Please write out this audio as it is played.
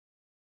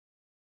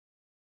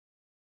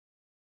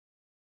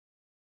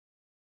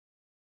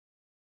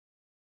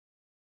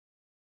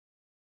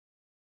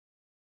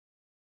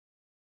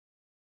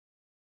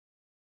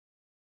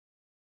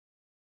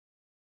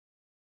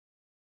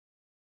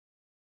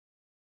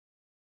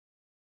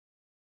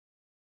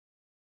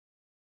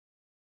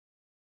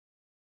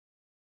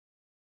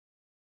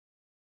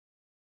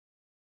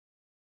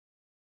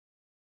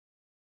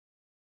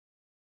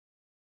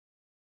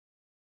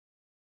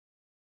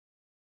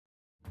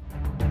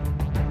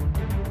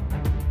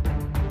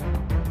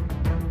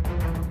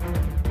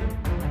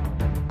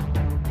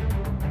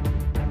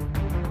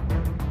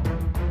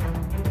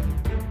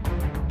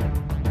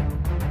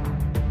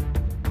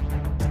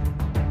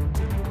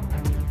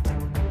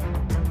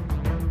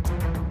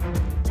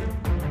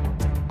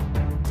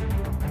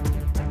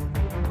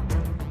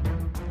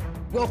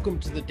Welcome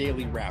to the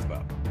Daily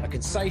Wrap-Up, a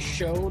concise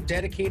show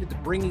dedicated to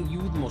bringing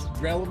you the most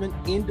relevant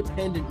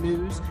independent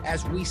news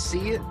as we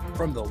see it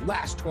from the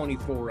last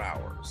 24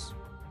 hours.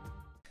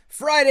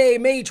 Friday,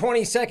 May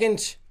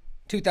 22nd,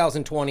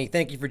 2020.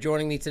 Thank you for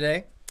joining me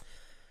today.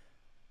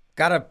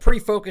 Got a pretty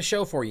focused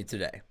show for you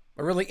today.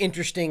 A really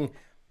interesting,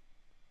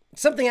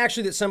 something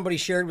actually that somebody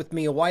shared with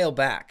me a while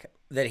back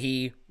that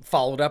he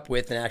followed up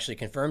with and actually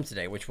confirmed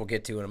today, which we'll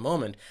get to in a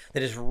moment,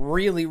 that is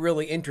really,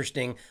 really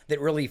interesting,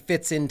 that really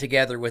fits in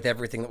together with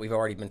everything that we've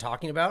already been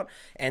talking about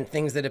and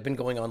things that have been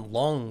going on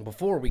long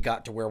before we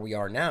got to where we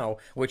are now,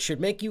 which should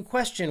make you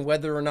question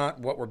whether or not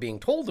what we're being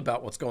told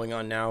about what's going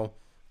on now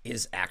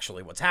is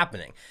actually what's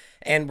happening.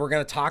 And I'm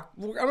going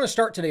to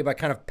start today by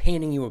kind of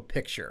painting you a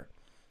picture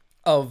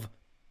of,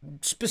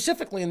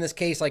 specifically in this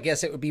case, I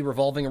guess it would be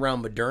revolving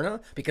around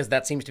Moderna, because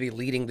that seems to be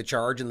leading the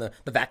charge in the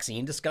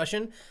vaccine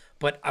discussion.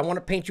 But I want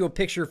to paint you a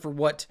picture for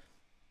what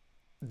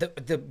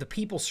the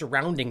people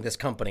surrounding this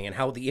company and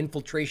how the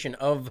infiltration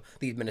of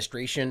the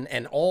administration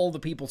and all the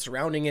people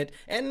surrounding it,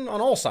 and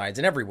on all sides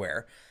and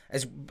everywhere,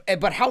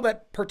 but how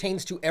that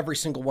pertains to every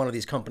single one of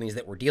these companies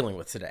that we're dealing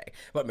with today.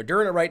 But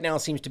Moderna right now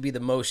seems to be the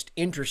most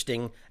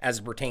interesting as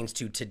it pertains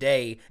to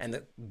today,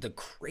 and the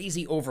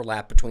crazy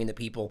overlap between the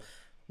people,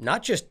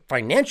 not just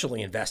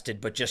financially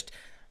invested, but just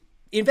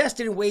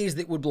invested in ways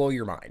that would blow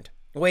your mind.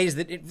 Ways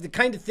that the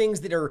kind of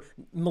things that are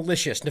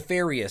malicious,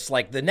 nefarious,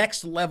 like the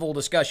next level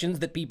discussions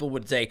that people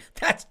would say,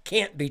 that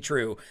can't be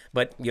true,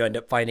 but you end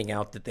up finding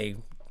out that they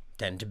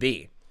tend to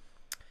be.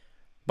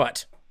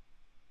 But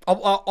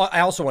I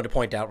also want to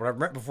point out,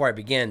 before I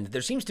begin, that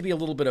there seems to be a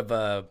little bit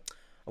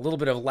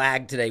of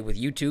lag today with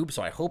YouTube,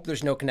 so I hope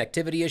there's no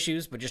connectivity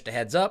issues, but just a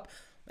heads up.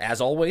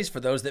 As always,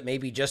 for those that may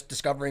be just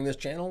discovering this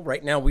channel,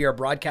 right now we are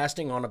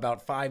broadcasting on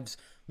about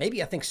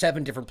maybe I think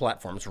 7 different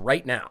platforms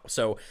right now.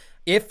 So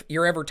if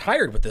you're ever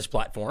tired with this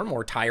platform,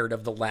 or tired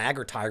of the lag,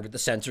 or tired with the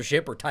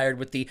censorship, or tired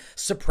with the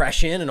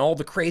suppression and all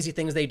the crazy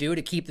things they do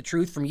to keep the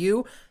truth from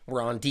you,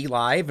 we're on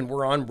TLAV, and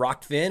we're on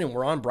Rockfin, and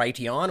we're on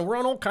Brighteon, and we're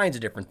on all kinds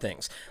of different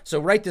things. So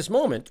right this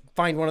moment,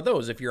 find one of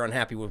those if you're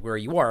unhappy with where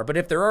you are. But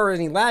if there are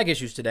any lag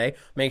issues today,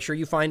 make sure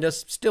you find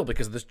us still,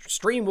 because the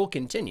stream will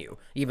continue,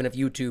 even if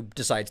YouTube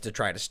decides to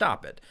try to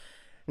stop it.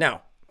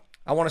 Now,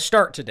 I want to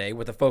start today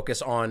with a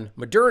focus on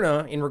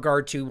Moderna in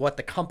regard to what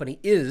the company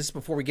is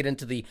before we get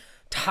into the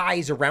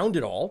ties around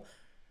it all.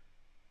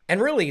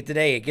 And really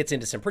today it gets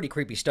into some pretty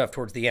creepy stuff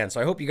towards the end. So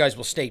I hope you guys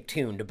will stay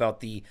tuned about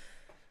the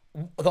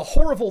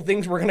horrible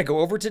things we're going to go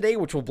over today,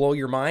 which will blow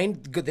your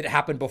mind, good that it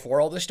happened before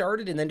all this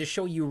started, and then to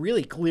show you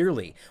really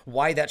clearly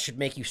why that should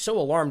make you so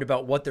alarmed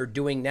about what they're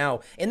doing now.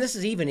 And this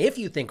is even if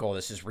you think all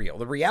this is real.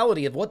 The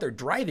reality of what they're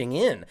driving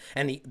in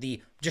and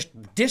the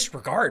just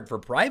disregard for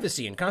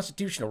privacy and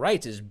constitutional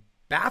rights is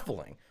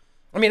baffling.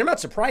 I mean, I'm not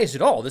surprised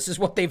at all. This is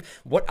what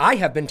I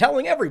have been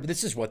telling everybody.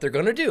 This is what they're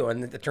going to do.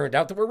 And it turned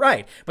out that we're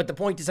right. But the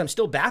point is, I'm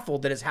still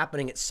baffled that it's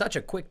happening at such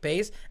a quick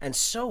pace and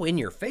so in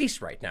your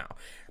face right now.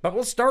 But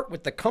we'll start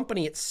with the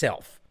company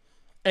itself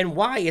and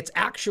why it's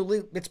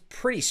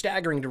pretty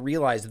staggering to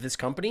realize that this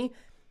company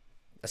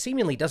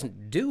seemingly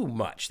doesn't do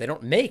much. They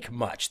don't make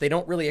much. They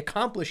don't really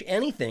accomplish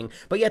anything,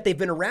 but yet they've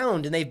been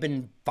around and they've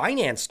been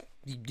financed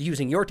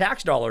using your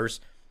tax dollars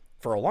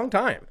for a long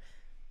time.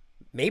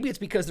 Maybe it's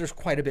because there's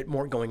quite a bit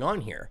more going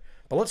on here.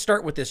 But let's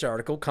start with this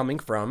article coming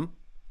from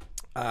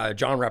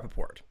John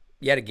Rappaport.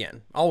 Yet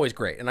again, always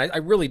great. And I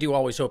really do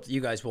always hope that you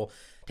guys will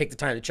take the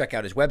time to check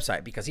out his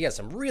website, because he has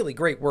some really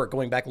great work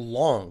going back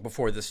long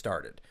before this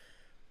started.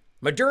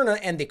 Moderna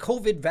and the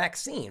COVID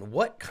vaccine.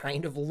 What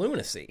kind of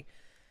lunacy?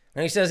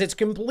 And he says it's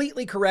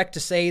completely correct to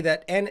say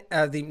that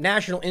the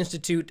National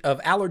Institute of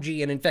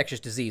Allergy and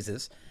Infectious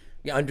Diseases,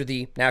 under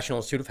the National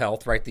Institute of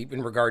Health, right,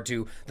 in regard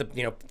to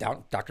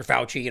Dr.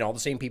 Fauci and all the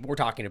same people we're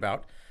talking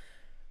about,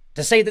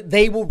 to say that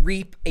they will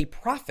reap a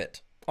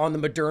profit on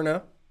the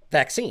Moderna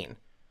vaccine.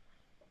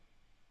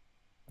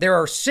 There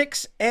are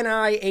 6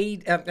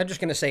 NIH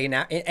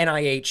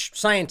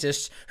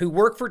scientists who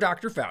work for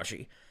Dr.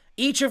 Fauci,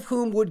 each of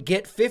whom would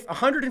get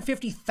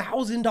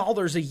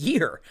 $150,000 a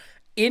year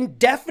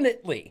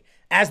indefinitely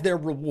as their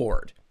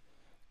reward.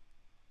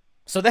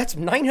 So that's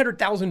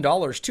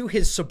 $900,000 to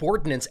his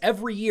subordinates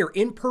every year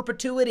in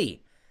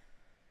perpetuity.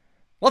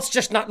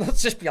 Let's not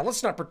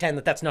pretend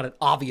that that's not an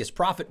obvious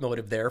profit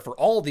motive there for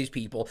all these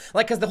people.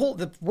 Like, because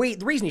the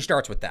reason he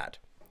starts with that,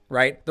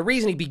 right? The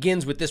reason he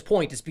begins with this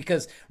point is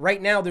because right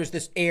now there's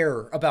this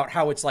air about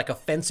how it's like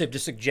offensive to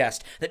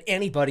suggest that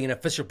anybody in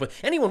official,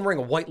 anyone wearing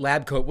a white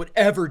lab coat would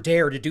ever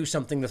dare to do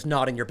something that's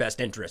not in your best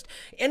interest.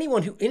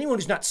 Anyone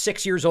who's not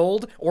 6 years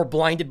old or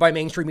blinded by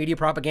mainstream media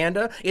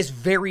propaganda is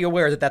very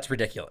aware that that's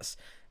ridiculous.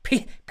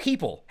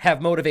 People have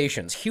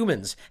motivations.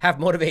 Humans have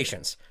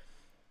motivations.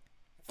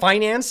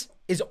 Finance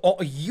is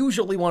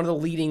usually one of the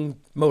leading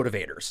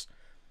motivators.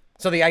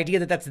 So the idea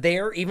that that's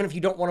there, even if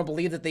you don't want to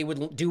believe that they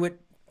would do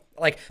it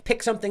like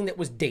pick something that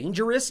was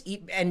dangerous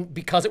and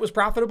because it was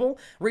profitable,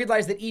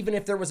 realize that even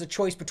if there was a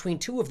choice between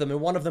two of them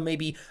and one of them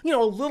maybe, a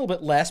little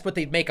bit less, but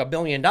they'd make $1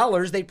 billion,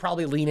 they'd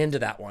probably lean into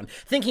that one,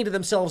 thinking to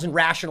themselves and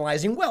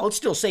rationalizing, well, it's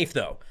still safe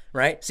though,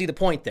 right? See the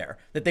point there,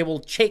 that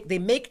they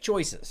make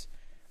choices.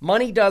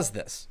 Money does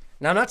this.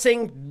 Now, I'm not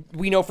saying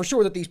we know for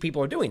sure that these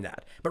people are doing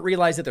that, but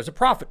realize that there's a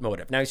profit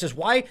motive. Now, he says,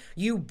 would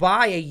you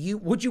buy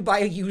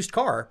a used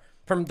car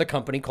from the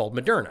company called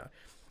Moderna?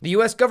 The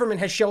U.S. government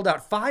has shelled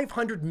out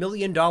 $500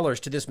 million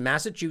to this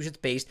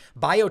Massachusetts-based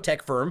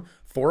biotech firm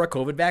for a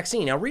COVID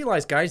vaccine. Now,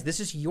 realize, guys, this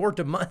is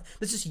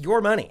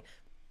your money.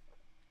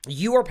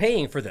 You are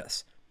paying for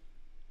this.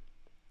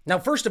 Now,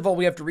 first of all,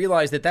 we have to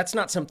realize that that's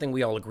not something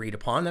we all agreed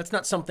upon. That's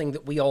not something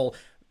that we all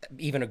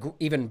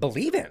even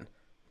believe in.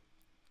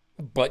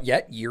 But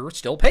yet you're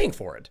still paying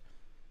for it.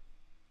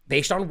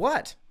 Based on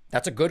what?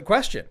 That's a good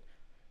question.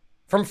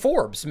 From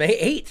Forbes, May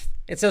 8th,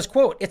 it says,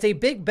 quote, "It's a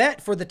big bet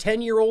for the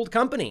 10-year-old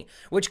company,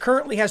 which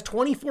currently has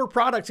 24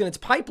 products in its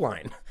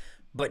pipeline,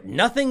 but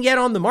nothing yet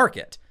on the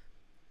market."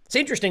 It's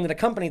interesting that a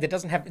company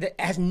that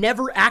has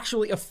never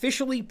actually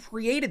officially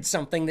created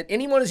something that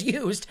anyone has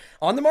used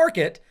on the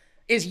market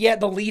is yet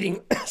the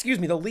leading,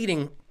 the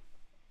leading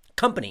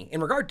company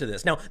in regard to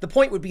this. Now, the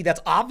point would be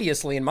that's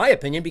obviously, in my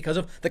opinion, because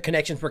of the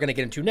connections we're going to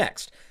get into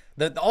next.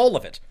 All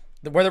of it,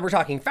 whether we're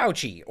talking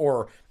Fauci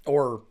or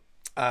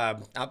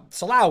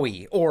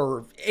Salawi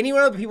or any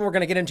one of the people we're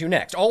going to get into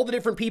next, all the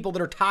different people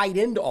that are tied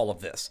into all of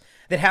this,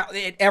 that have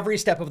at every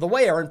step of the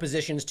way are in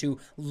positions to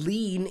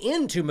lean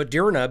into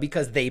Moderna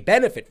because they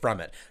benefit from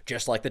it,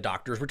 just like the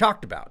doctors we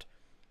talked about.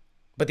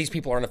 But these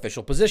people are in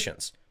official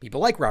positions.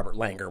 People like Robert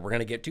Langer, we're going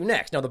to get to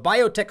next. Now, the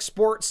biotech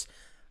sports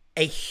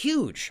a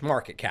huge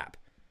market cap.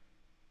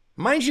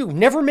 Mind you,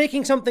 never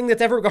making something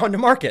that's ever gone to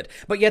market,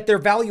 but yet they're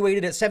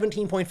valuated at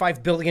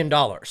 $17.5 billion.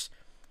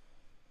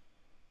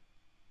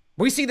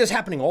 We see this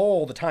happening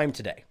all the time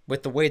today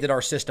with the way that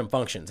our system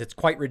functions. It's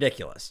quite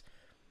ridiculous.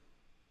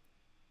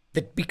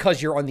 That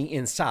because you're on the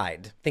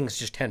inside, things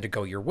just tend to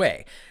go your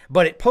way.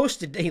 But it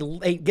posted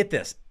get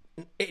this,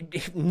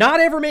 not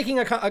ever making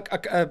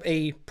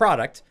a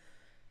product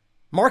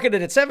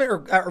marketed at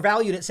or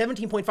valued at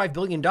 $17.5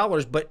 billion,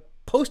 but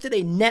posted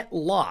a net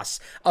loss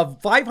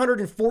of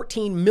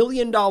 $514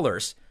 million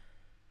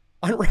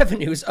on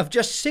revenues of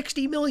just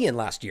 $60 million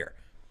last year.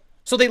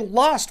 So they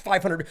lost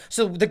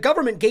so the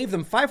government gave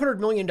them $500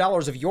 million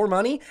of your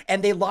money,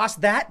 and they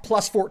lost that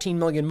plus 14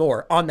 million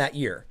more on that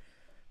year.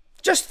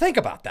 Just think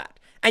about that.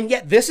 And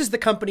yet this is the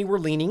company we're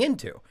leaning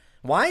into.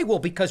 Why? Well,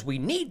 because we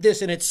need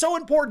this and it's so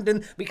important,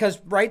 and because,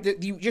 right,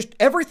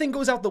 everything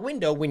goes out the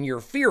window when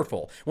you're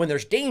fearful, when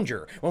there's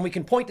danger, when we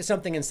can point to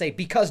something and say,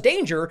 because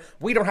danger,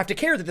 we don't have to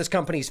care that this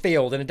company's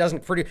failed and it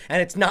doesn't produce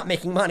and it's not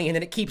making money and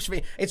then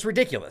it's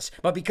ridiculous.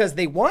 But because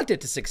they want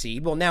it to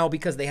succeed, well, now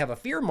because they have a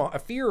fear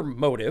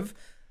motive,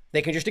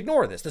 they can just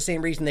ignore this. The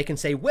same reason they can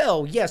say,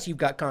 well, yes, you've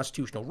got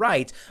constitutional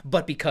rights,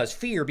 but because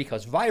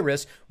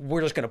virus,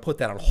 we're just going to put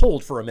that on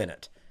hold for a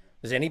minute.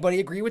 Does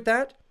anybody agree with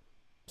that?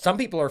 Some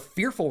people are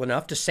fearful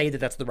enough to say that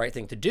that's the right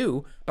thing to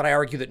do, but I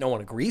argue that no one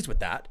agrees with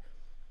that.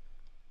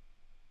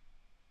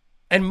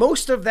 And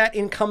most of that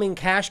incoming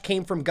cash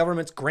came from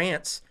government's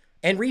grants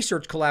and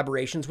research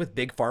collaborations with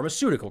big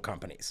pharmaceutical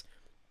companies.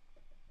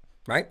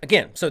 Right?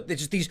 Again, so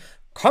it's just these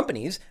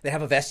companies that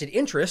have a vested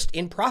interest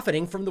in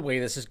profiting from the way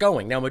this is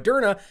going. Now,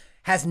 Moderna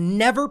has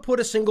never put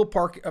a single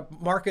product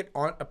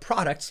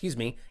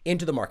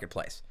into the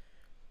marketplace.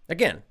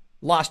 Again,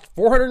 lost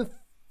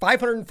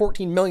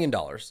 $514 million.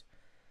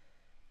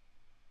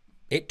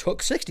 It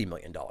took $60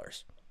 million.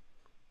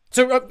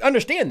 So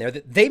understand there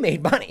that they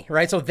made money,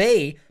 right? So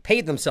they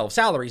paid themselves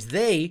salaries.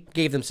 They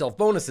gave themselves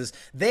bonuses.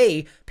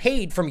 They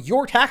paid from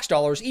your tax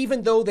dollars,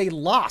 even though they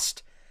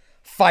lost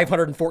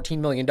 $514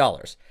 million.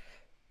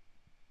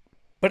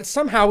 But it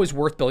somehow is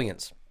worth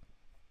billions.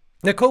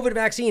 The COVID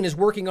vaccine is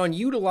working on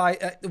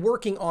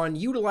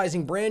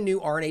utilizing brand new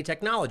RNA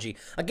technology.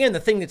 Again, the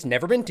thing that's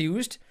never been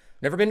used,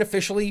 never been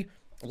officially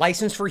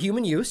licensed for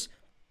human use,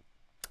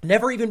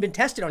 never even been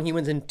tested on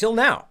humans until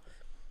now.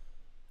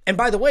 And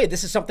by the way,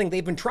 this is something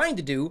they've been trying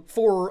to do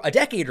for a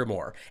decade or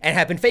more and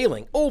have been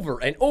failing over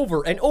and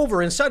over and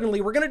over. And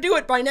suddenly we're going to do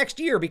it by next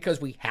year because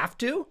we have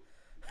to.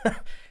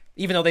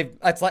 Even though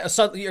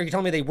are you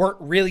telling me they weren't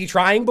really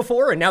trying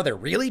before and now they're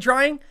really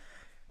trying?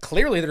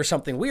 Clearly there's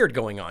something weird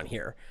going on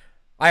here.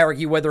 I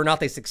argue whether or not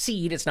they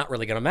succeed, it's not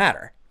really going to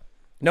matter.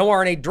 No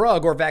RNA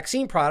drug or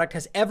vaccine product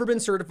has ever been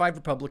certified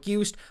for public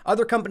use.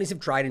 Other companies have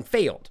tried and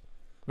failed.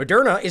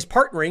 Moderna is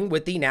partnering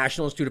with the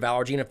National Institute of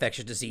Allergy and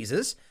Infectious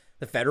Diseases,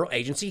 the federal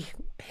agency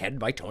headed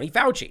by Tony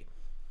Fauci.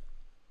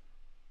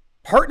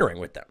 Partnering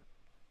with them.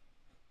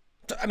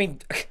 I mean,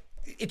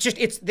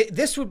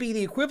 this would be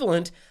the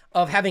equivalent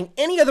of having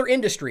any other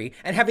industry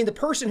and having the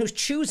person who's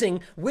choosing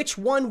which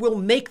one will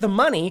make the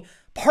money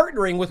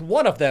partnering with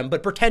one of them,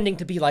 but pretending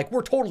to be like,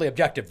 we're totally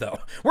objective though.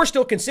 We're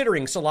still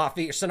considering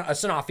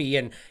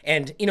Sanofi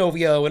and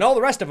Inovio and all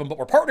the rest of them, but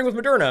we're partnering with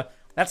Moderna.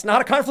 That's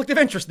not a conflict of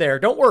interest there.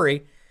 Don't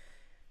worry.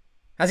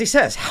 As he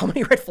says, how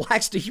many red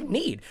flags do you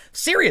need?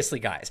 Seriously,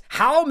 guys,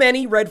 how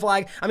many red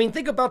flags? I mean,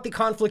 think about the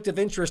conflict of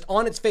interest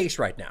on its face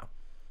right now.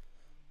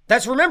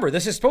 Remember,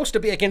 this is supposed to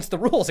be against the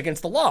rules,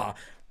 against the law.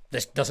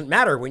 This doesn't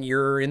matter when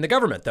you're in the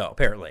government, though,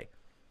 apparently.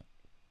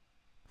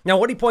 Now,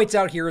 what he points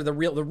out here are the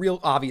real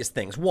obvious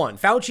things. One,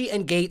 Fauci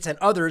and Gates and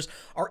others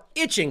are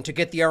itching to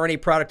get the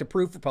RNA product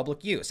approved for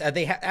public use.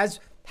 That's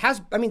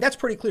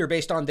pretty clear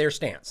based on their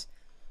stance.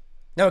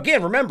 Now,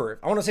 again, remember,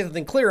 I want to say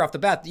something clear off the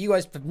bat that you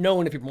guys have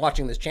known if you've been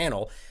watching this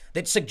channel,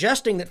 that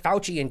suggesting that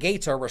Fauci and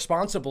Gates are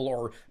responsible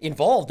or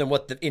involved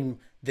in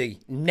the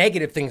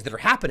negative things that are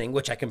happening,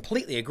 which I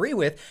completely agree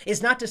with,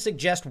 is not to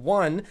suggest,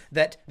 one,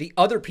 that the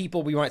other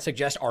people we might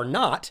suggest are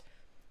not,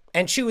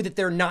 and two, that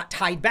they're not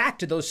tied back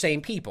to those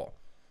same people,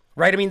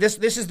 right? I mean, this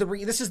is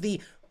the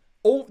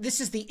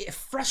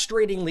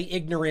frustratingly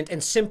ignorant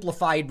and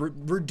simplified,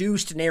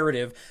 reduced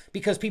narrative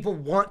because people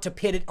want to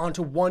pit it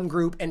onto one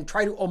group and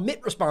try to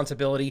omit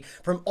responsibility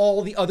from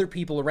all the other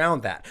people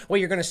around that. What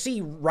you're going to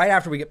see right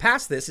after we get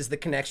past this is the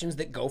connections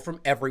that go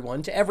from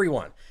everyone to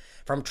everyone.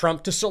 From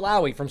Trump to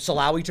Salawi, from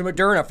Salawi to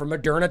Moderna, from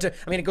Moderna to,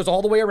 it goes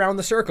all the way around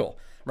the circle,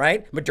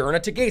 right?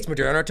 Moderna to Gates,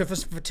 Moderna to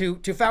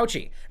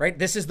Fauci, right?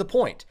 This is the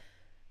point.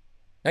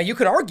 Now, you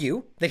could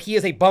argue that he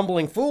is a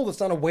bumbling fool that's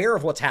not aware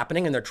of what's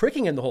happening and they're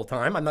tricking him the whole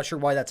time. I'm not sure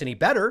why that's any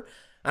better,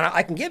 and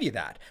I can give you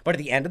that. But at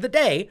the end of the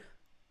day,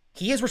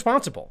 he is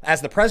responsible.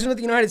 As the president of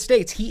the United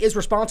States, he is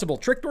responsible,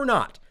 tricked or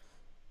not.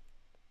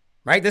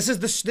 Right? This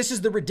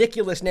is the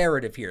ridiculous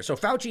narrative here. So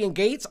Fauci and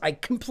Gates, I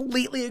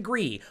completely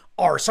agree,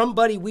 are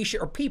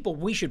people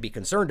we should be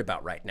concerned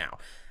about right now.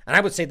 And I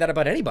would say that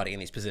about anybody in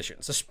these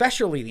positions,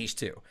 especially these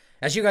two.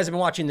 As you guys have been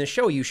watching this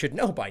show, you should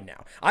know by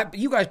now.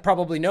 You guys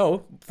probably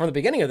know from the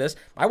beginning of this,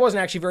 I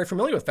wasn't actually very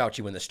familiar with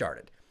Fauci when this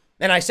started.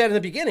 And I said in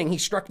the beginning, he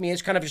struck me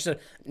as kind of just an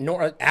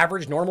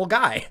average, normal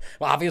guy.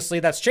 Well, obviously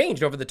that's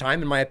changed over the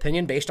time, in my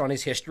opinion, based on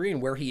his history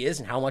and where he is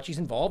and how much he's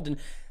involved and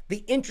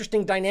the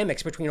interesting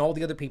dynamics between all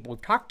the other people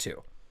we've talked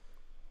to.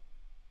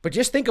 But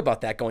just think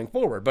about that going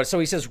forward. But so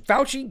he says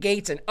Fauci,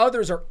 Gates, and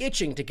others are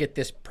itching to get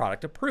this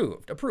product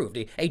approved,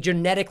 a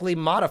genetically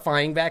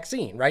modifying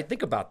vaccine, right?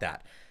 Think about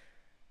that.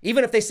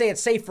 Even if they say it's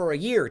safe for a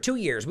year, 2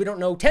 years, we don't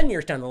know, 10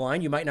 years down the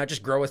line, you might not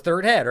just grow a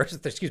third head, or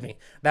excuse me,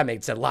 that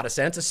made a lot of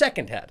sense, a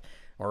second head,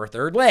 or a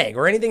third leg,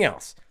 or anything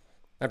else.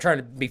 I'm trying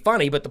to be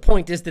funny, but the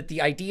point is that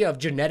the idea of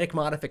genetic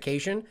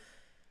modification,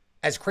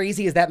 as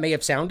crazy as that may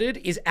have sounded,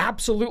 is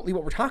absolutely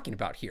what we're talking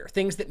about here.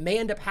 Things that may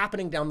end up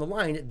happening down the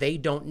line, they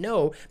don't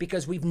know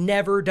because we've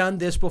never done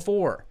this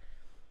before.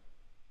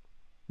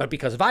 But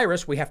because of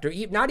virus, we have to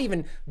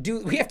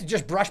we have to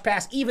just brush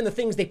past even the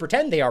things they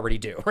pretend they already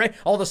do, right?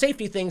 All the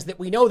safety things that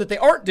we know that they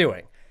aren't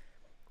doing.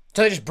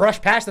 So they just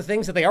brush past the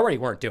things that they already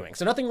weren't doing.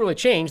 So nothing really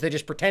changed. They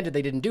just pretended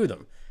they didn't do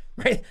them,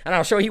 right? And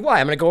I'll show you why.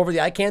 I'm going to go over the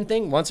ICANN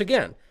thing once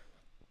again.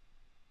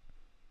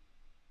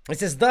 It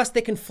says, thus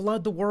they can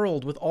flood the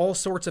world with all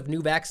sorts of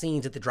new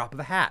vaccines at the drop of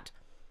a hat.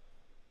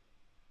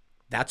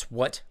 That's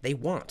what they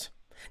want.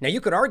 Now,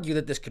 you could argue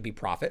that this could be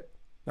profit,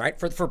 right?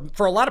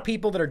 For a lot of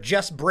people that are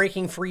just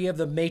breaking free of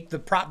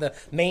the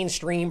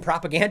mainstream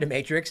propaganda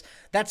matrix,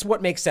 that's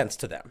what makes sense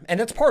to them. And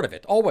that's part of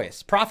it,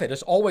 always. Profit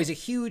is always a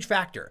huge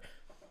factor.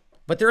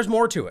 But there's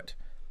more to it,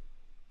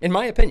 in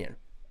my opinion.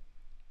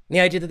 The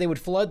idea that they would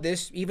flood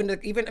this, I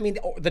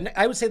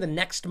would say the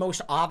next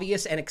most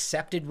obvious and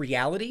accepted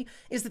reality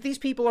is that these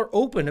people are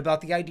open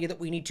about the idea that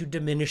we need to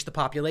diminish the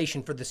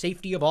population for the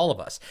safety of all of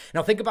us.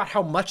 Now think about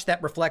how much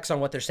that reflects on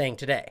what they're saying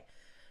today.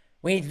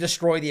 We need to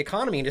destroy the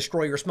economy and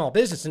destroy your small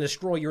business and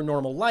destroy your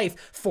normal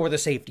life for the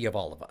safety of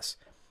all of us,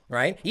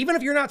 right? Even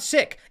if you're not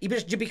sick,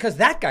 even because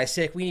that guy's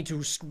sick, we need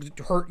to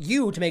hurt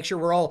you to make sure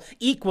we're all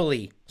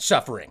equally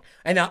suffering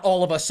and not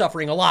all of us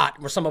suffering a lot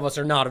where some of us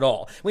are not at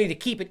all. We need to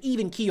keep it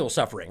even keel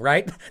suffering,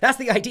 right? That's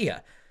the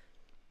idea.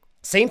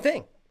 Same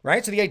thing,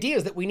 right? So the idea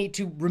is that we need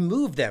to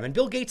remove them. And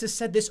Bill Gates has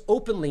said this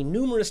openly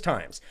numerous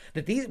times,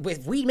 that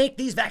if we make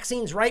these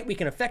vaccines right, we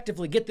can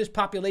effectively get this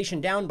population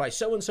down by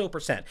so-and-so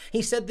 %.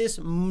 He said this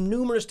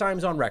numerous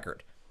times on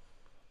record.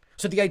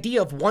 So the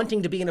idea of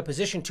wanting to be in a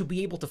position to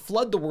be able to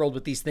flood the world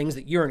with these things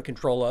that you're in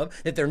control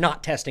of, that they're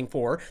not testing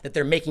for, that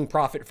they're making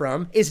profit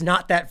from, is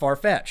not that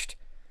far-fetched.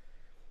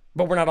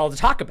 But we're not allowed to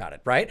talk about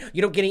it, right?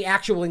 You don't get any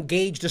actual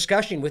engaged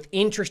discussion with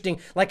interesting,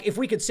 like if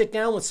we could sit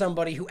down with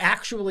somebody who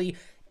actually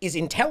is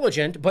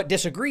intelligent but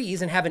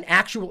disagrees and have an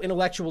actual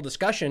intellectual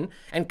discussion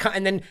and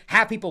then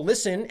have people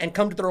listen and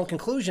come to their own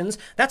conclusions,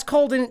 that's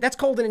called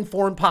an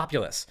informed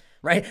populace.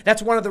 Right?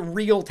 That's one of the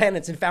real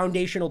tenets and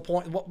foundational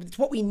point. It's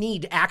what we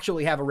need to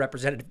actually have a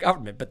representative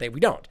government, but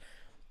we don't.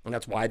 And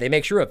that's why they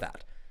make sure of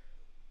that.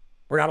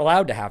 We're not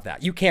allowed to have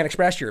that. You can't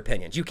express your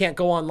opinions. You can't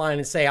go online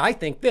and say, I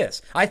think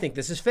this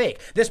is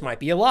fake. This might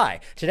be a lie.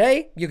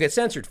 Today, you get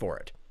censored for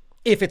it.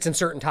 If it's in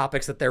certain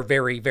topics that they're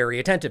very, very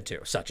attentive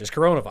to, such as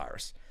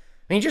coronavirus.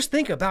 I mean, just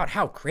think about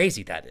how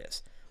crazy that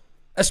is.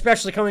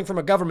 Especially coming from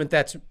a government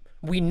that's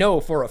we know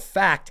for a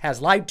fact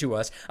has lied to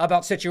us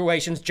about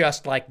situations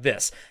just like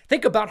this.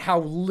 Think about how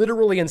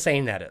literally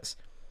insane that is.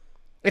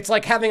 It's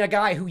like having a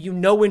guy who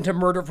went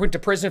to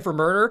prison for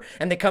murder,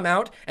 and they come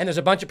out and there's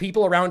a bunch of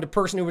people around a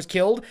person who was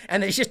killed,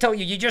 and they just tell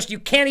you, you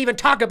can't even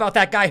talk about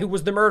that guy who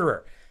was the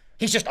murderer.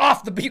 He's just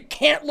you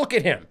can't look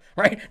at him,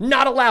 right?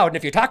 Not allowed. And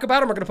if you talk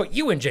about him, we're going to put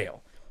you in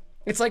jail.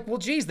 It's like, well,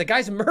 geez, the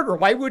guy's a murderer.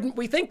 Why wouldn't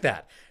we think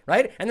that,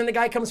 right? And then the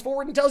guy comes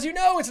forward and tells you,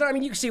 no, it's not. I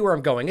mean, you see where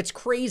I'm going. It's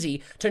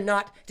crazy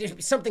to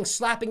something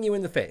slapping you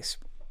in the face.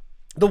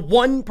 The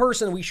one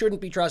person we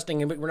shouldn't be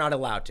trusting, and we're not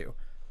allowed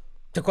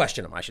to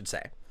question him, I should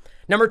say.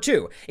 Number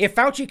 2, if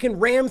Fauci can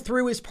ram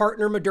through his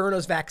partner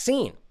Moderna's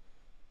vaccine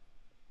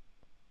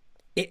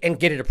and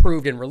get it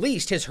approved and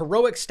released, his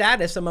heroic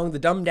status among the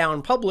dumbed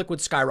down public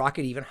would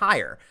skyrocket even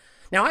higher.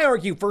 Now, I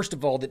argue, first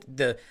of all, that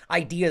the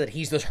idea that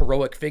he's this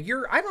heroic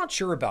figure, I'm not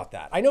sure about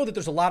that. I know that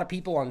there's a lot of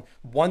people on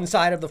one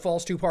side of the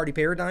false two-party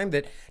paradigm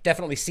that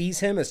definitely sees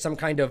him as some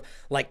kind of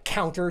like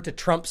counter to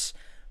Trump's,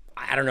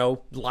 I don't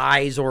know,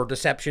 lies or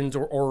deceptions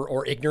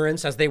or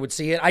ignorance as they would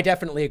see it. I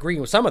definitely agree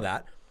with some of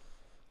that.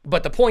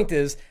 But the point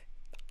is,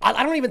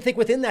 I don't even think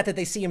within that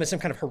they see him as some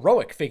kind of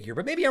heroic figure,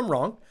 but maybe I'm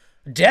wrong.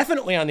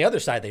 Definitely on the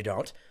other side, they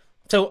don't.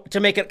 So to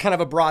make it kind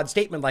of a broad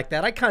statement like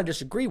that, I kind of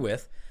disagree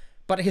with,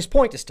 but his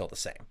point is still the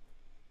same.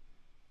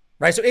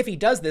 Right? So if he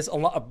does this,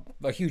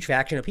 a huge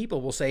faction of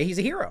people will say he's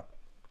a hero.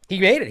 He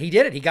made it. He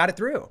did it. He got it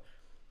through.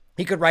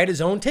 He could write his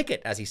own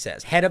ticket, as he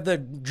says, head of the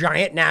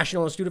giant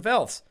National Institute of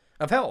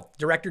Health,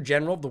 Director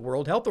General of the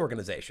World Health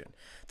Organization.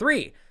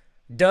 3,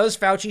 does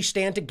Fauci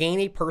stand to gain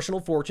a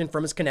personal fortune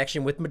from his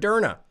connection with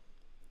Moderna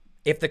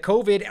if the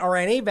COVID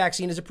RNA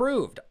vaccine is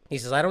approved? He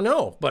says, I don't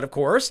know. But of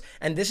course,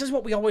 and this is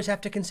what we always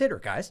have to consider,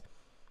 guys.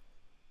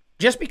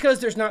 Just because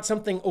there's not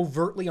something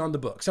overtly on the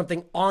book,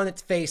 something on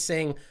its face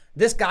saying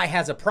this guy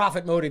has a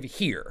profit motive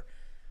here,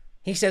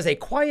 he says a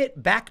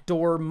quiet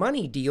backdoor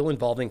money deal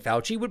involving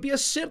Fauci would be a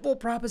simple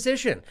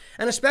proposition,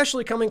 and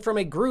especially coming from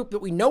a group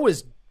that we know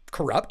is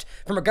corrupt,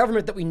 from a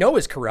government that we know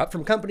is corrupt,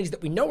 from companies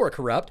that we know are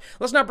corrupt.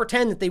 Let's not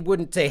pretend that they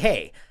wouldn't say,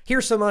 hey,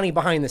 here's some money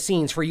behind the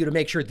scenes for you to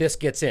make sure this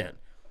gets in.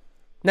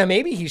 Now,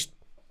 maybe he's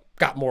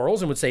got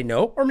morals and would say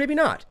no, or maybe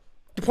not.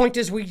 The point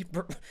is we're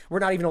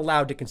not even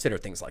allowed to consider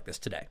things like this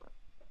today.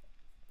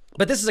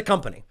 But this is a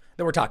company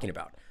that we're talking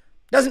about.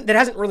 That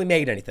hasn't really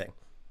made anything.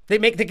 That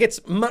gets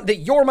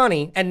your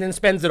money and then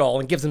spends it all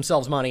and gives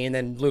themselves money and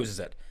then loses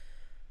it.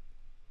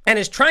 And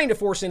is trying to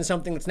force in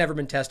something that's never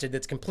been tested,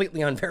 that's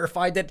completely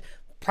unverified, that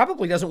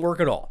probably doesn't work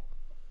at all.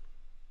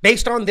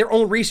 Based on their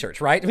own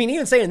research, right? I mean,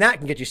 even saying that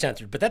can get you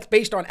censored, but that's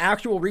based on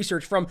actual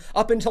research from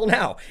up until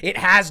now. It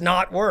has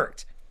not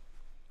worked.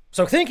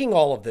 So thinking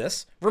all of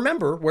this,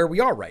 remember where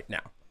we are right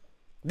now.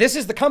 This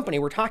is the company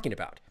we're talking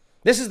about.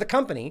 This is the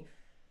company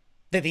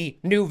that the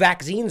new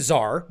vaccine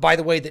czar, by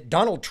the way, that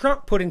Donald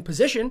Trump put in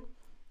position,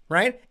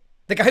 right?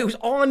 The guy who's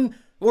on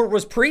or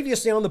was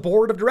previously on the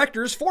board of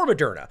directors for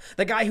Moderna.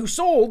 The guy who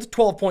sold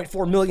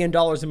 $12.4 million in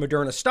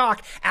Moderna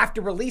stock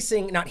after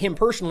releasing, not him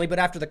personally, but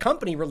after the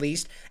company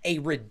released a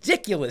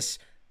ridiculous,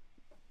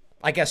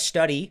 I guess,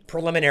 study,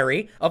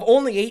 preliminary, of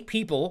only 8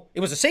 people.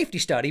 It was a safety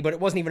study, but it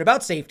wasn't even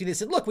about safety. They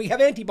said, look, we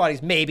have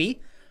antibodies,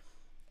 maybe.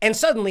 And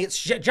suddenly it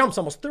jumps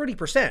almost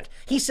 30%.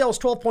 He sells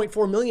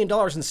 $12.4 million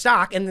in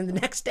stock, and then the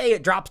next day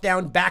it drops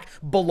down back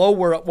below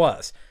where it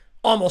was,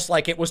 almost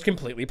like it was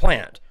completely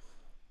planned.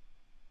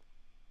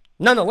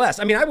 Nonetheless,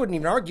 I mean, I wouldn't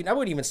even argue, I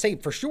wouldn't even say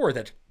for sure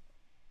that,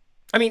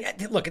 I mean,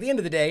 look, at the end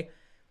of the day,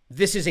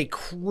 this is a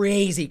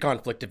crazy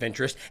conflict of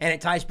interest, and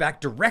it ties back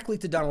directly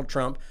to Donald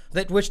Trump,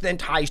 which then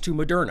ties to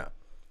Moderna,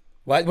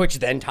 which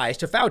then ties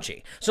to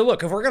Fauci. So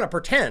look, if we're going to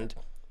pretend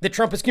that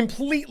Trump is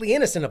completely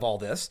innocent of all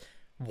this,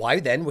 why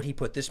then would he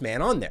put this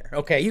man on there?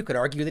 Okay, you could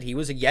argue that he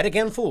was yet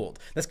again fooled.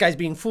 This guy's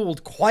being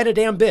fooled quite a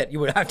damn bit,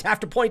 you would have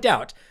to point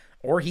out,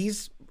 or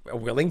he's a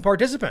willing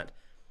participant.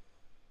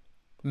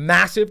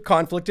 Massive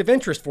conflict of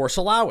interest for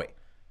Salawi,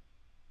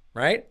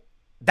 right?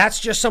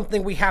 That's just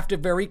something we have to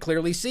very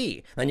clearly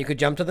see. Then you could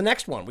jump to the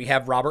next one. We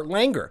have Robert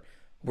Langer,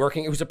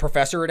 who's a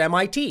professor at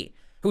MIT,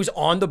 who's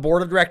on the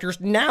board of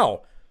directors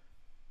now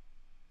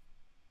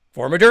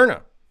for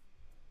Moderna.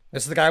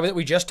 This is the guy that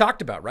we just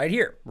talked about right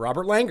here,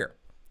 Robert Langer.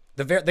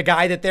 The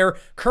guy that they're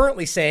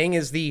currently saying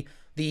is the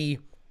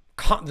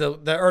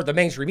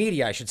mainstream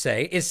media, I should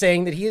say, is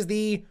saying that he is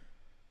the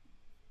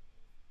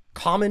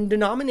common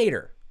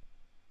denominator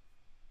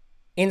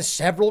in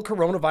several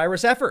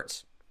coronavirus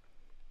efforts.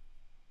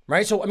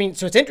 Right? So, I mean,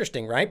 so it's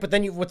interesting, right? But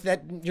then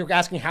you're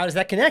asking, how does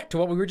that connect to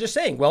what we were just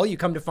saying? Well, you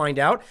come to find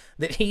out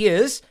that he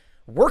is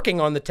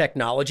working on the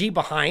technology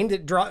behind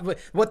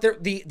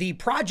the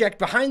project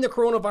behind the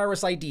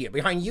coronavirus idea,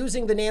 behind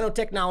using the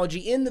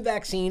nanotechnology in the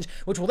vaccines,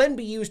 which will then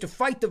be used to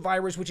fight the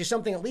virus, which is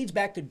something that leads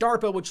back to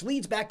DARPA, which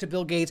leads back to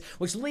Bill Gates,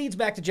 which leads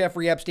back to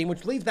Jeffrey Epstein,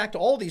 which leads back to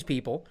all these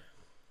people.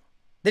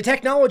 The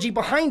technology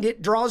behind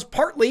it draws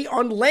partly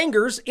on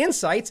Langer's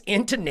insights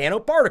into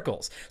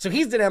nanoparticles. So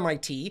he's at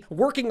MIT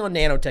working on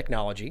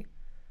nanotechnology.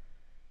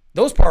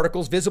 Those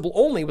particles, visible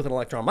only with an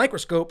electron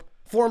microscope,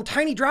 form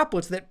tiny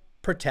droplets that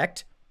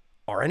protect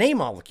RNA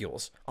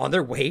molecules on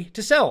their way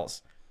to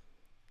cells.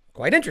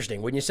 Quite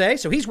interesting, wouldn't you say?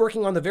 So he's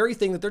working on the very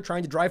thing that they're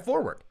trying to drive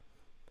forward.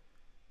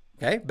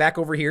 Okay, back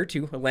over here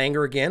to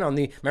Langer again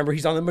remember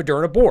he's on the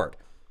Moderna board.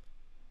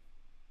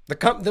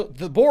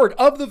 The board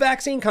of the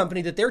vaccine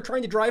company that they're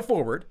trying to drive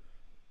forward,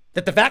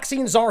 that the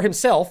vaccine czar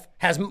himself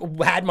has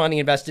had money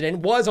invested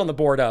in, was on the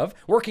board of,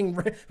 working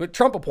with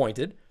Trump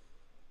appointed.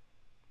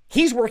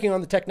 He's working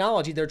on the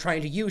technology they're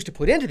trying to use to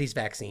put into these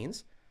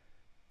vaccines,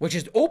 which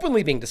is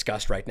openly being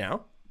discussed right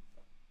now.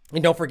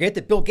 And don't forget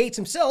that Bill Gates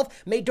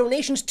himself made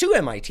donations to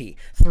MIT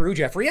through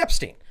Jeffrey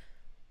Epstein.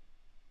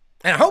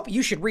 And I hope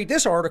you should read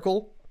this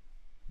article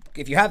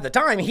if you have the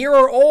time. Here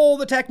are all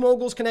the tech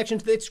moguls'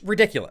 connections. It's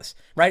ridiculous,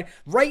 right?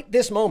 Right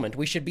this moment,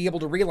 we should be able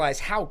to realize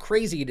how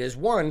crazy it is.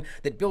 One,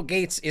 that Bill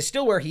Gates is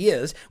still where he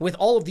is with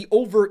all of the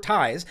overt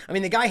ties. I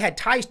mean, the guy had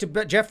ties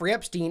to Jeffrey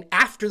Epstein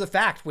after the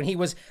fact,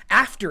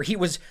 after he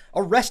was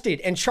arrested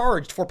and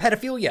charged for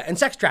pedophilia and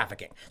sex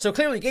trafficking. So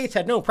clearly Gates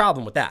had no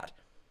problem with that.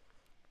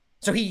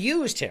 So he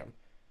used him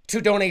to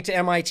donate to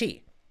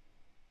MIT.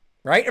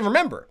 Right? And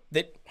remember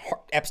that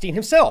Epstein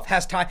himself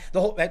has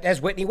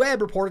as Whitney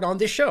Webb reported on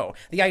this show,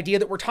 the idea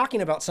that we're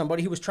talking about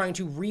somebody who was trying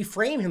to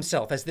reframe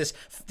himself as this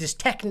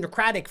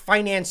technocratic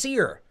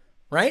financier,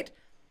 right?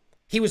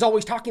 He was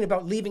always talking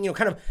about leaving,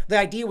 kind of the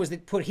idea was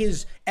that put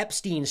his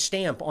Epstein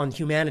stamp on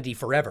humanity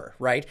forever,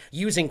 right?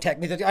 Using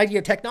the idea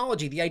of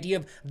technology, the idea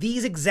of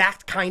these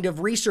exact kind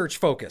of research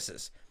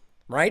focuses,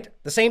 right?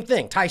 The same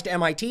thing, ties to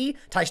MIT,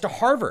 ties to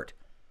Harvard.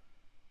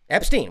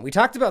 Epstein, we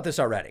talked about this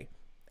already.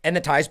 And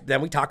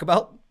then we talk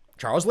about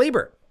Charles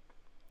Lieber,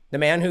 the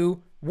man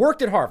who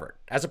worked at Harvard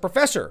as a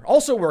professor,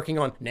 also working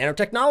on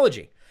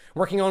nanotechnology,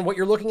 working on what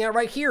you're looking at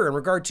right here in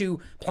regard to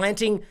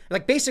planting,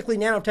 basically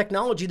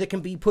nanotechnology that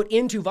can be put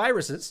into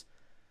viruses,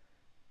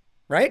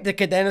 right? That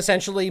could then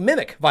essentially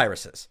mimic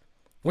viruses,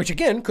 which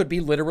again could be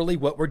literally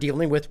what we're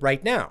dealing with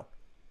right now,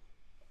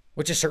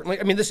 which is certainly,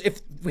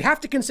 if we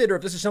have to consider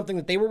if this is something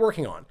that they were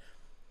working on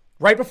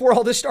right before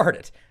all this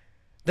started,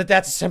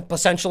 that's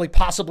essentially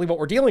possibly what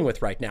we're dealing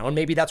with right now. And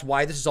maybe that's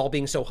why this is all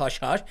being so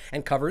hush-hush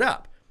and covered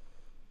up.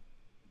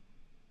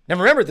 Now,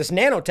 remember, this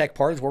nanotech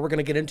part is where we're going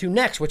to get into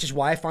next, which is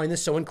why I find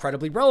this so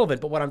incredibly relevant.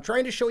 But what I'm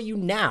trying to show you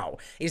now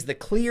is the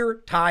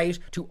clear ties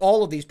to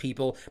all of these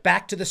people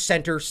back to the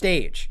center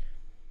stage.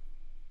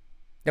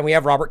 Then we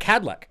have Robert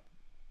Kadlec,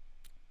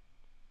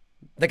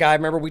 the guy,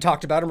 remember, we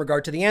talked about in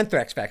regard to the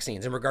anthrax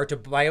vaccines, in regard to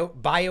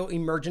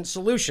Bioemergent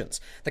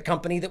Solutions, the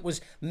company that was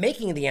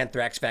making the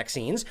anthrax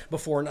vaccines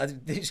before,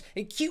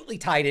 acutely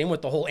tied in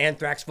with the whole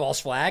anthrax false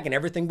flag and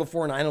everything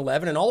before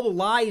 9/11 and all the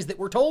lies that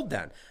were told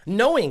then,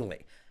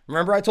 knowingly.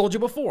 Remember, I told you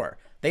before,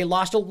 they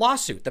lost a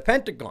lawsuit, the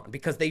Pentagon,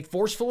 because they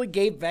forcefully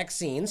gave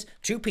vaccines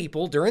to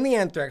people during the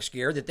anthrax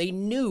scare that they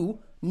knew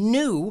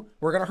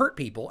were going to hurt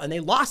people, and they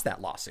lost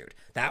that lawsuit.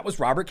 That was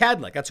Robert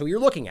Kadlec. That's who you're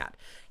looking at.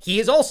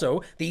 He is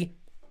also the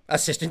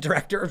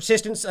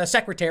Assistant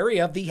Secretary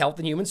of the Health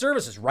and Human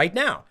Services right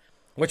now,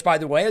 which, by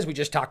the way, as we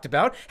just talked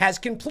about, has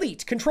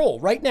complete control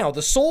right now.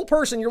 The sole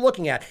person you're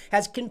looking at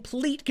has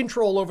complete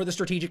control over the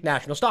Strategic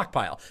National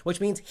Stockpile, which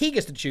means he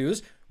gets to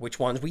choose which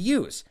ones we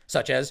use,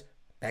 such as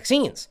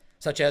vaccines,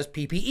 such as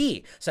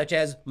PPE, such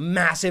as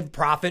massive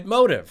profit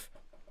motive,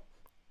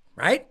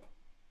 right?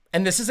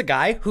 And this is a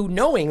guy who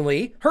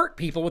knowingly hurt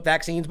people with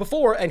vaccines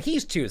before, and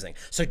he's choosing.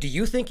 So do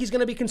you think he's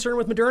going to be concerned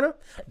with Moderna?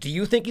 Do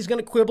you think he's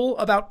going to quibble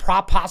about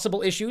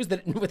possible issues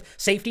with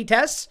safety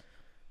tests?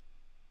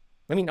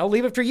 I'll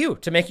leave it for you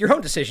to make your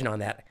own decision on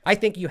that. I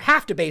think you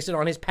have to base it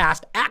on his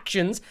past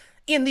actions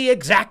in the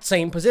exact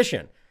same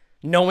position,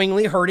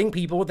 knowingly hurting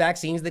people with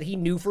vaccines that he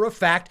knew for a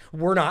fact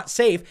were not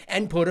safe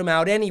and put them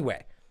out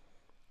anyway.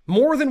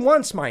 More than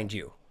once, mind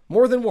you,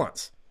 more than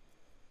once.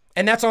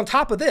 And that's on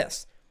top of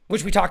this,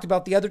 which we talked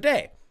about the other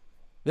day.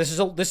 This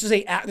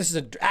is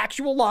an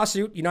actual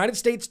lawsuit, United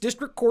States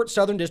District Court,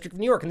 Southern District of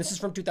New York, and this is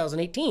from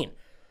 2018.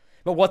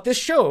 But what this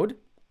showed,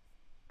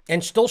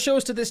 and still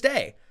shows to this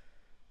day,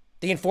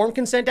 the Informed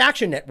Consent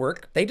Action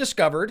Network, they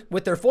discovered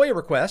with their FOIA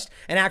request,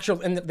 they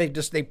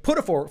put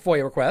a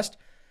FOIA request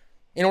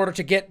in order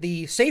to get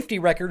the safety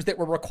records that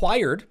were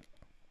required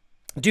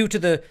due to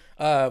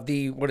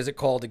the what is it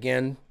called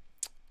again?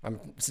 I'm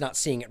not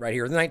seeing it right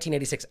here. The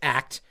 1986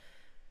 Act.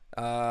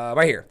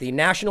 Right here, the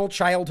National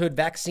Childhood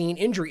Vaccine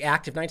Injury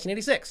Act of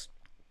 1986.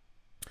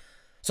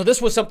 So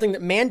this was something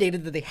that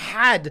mandated that they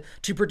had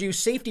to produce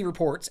safety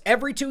reports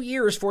every 2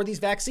 years for these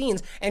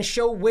vaccines and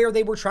show where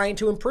they were trying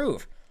to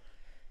improve.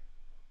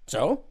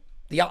 So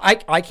the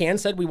ICANN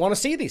said, we want to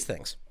see these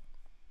things.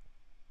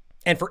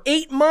 And for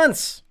 8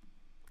 months,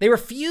 they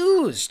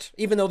refused,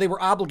 even though they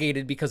were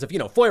obligated because of,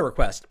 FOIA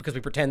requests, because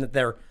we pretend that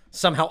they're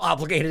somehow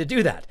obligated to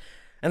do that.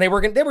 And they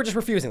were just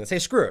refusing to say,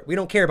 screw it. We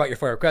don't care about your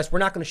FOIA request. We're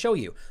not going to show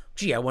you.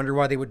 Gee, I wonder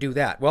why they would do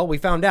that. Well, we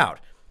found out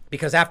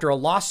because after the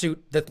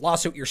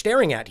lawsuit you're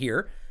staring at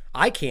here,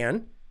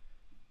 ICANN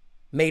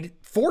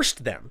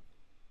forced them.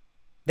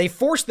 They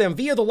forced them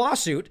via the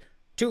lawsuit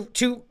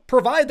to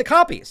provide the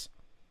copies,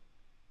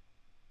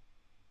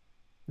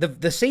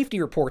 the safety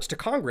reports to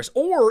Congress,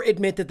 or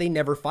admit that they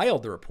never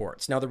filed the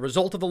reports. Now, the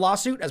result of the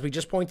lawsuit, as we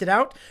just pointed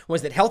out,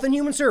 was that Health and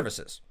Human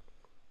Services,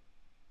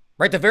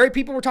 right? The very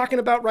people we're talking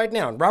about right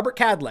now, Robert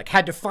Kadlec,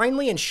 had to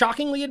finally and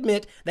shockingly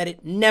admit that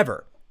it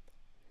never,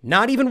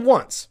 not even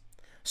once,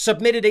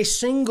 submitted a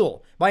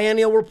single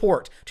biennial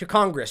report to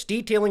Congress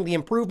detailing the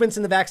improvements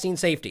in the vaccine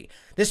safety.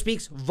 This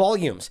speaks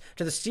volumes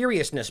to the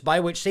seriousness by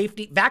which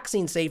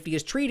vaccine safety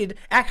is treated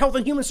at Health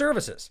and Human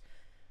Services.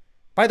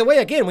 By the way,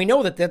 again, we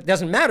know that that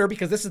doesn't matter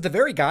because this is the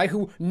very guy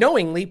who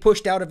knowingly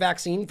pushed out a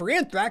vaccine for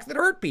anthrax that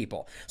hurt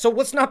people. So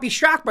let's not be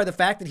shocked by the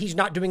fact that he's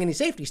not doing any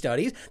safety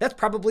studies. That's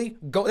probably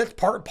that's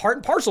part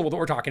and parcel with what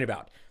we're talking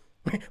about.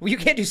 Well, you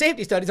can't do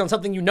safety studies on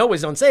something you know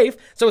is unsafe,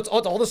 so it's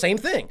all the same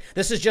thing.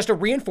 This is just a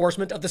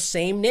reinforcement of the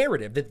same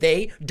narrative that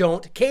they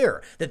don't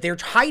care, that they're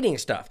hiding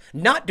stuff,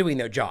 not doing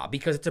their job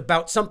because it's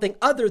about something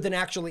other than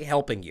actually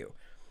helping you.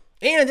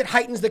 And it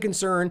heightens the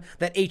concern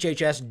that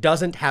HHS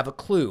doesn't have a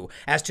clue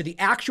as to the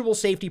actual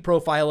safety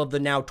profile of the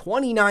now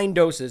 29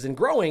 doses and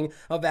growing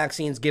of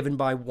vaccines given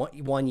by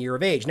 1 year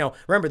of age. Now,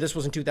 remember, this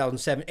was in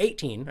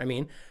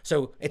 2018,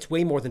 so it's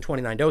way more than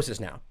 29 doses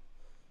now.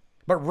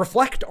 But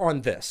reflect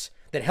on this,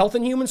 that Health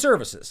and Human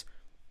Services,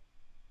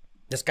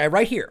 this guy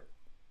right here,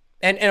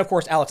 and of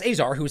course, Alex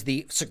Azar, who's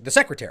the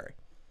secretary,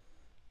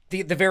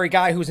 the very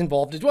guy who's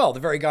involved as well,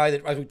 the very guy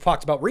that, as we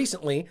talked about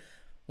recently,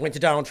 went to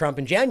Donald Trump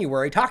in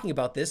January talking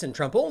about this, and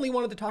Trump only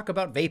wanted to talk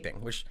about vaping,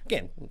 which,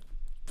 again,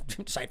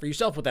 decide for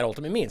yourself what that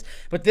ultimately means.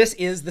 But this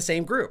is the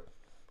same group,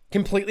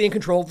 completely in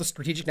control of the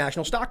Strategic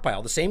National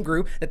Stockpile, the same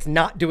group that's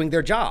not doing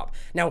their job.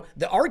 Now,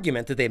 the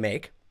argument that they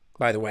make,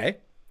 by the way,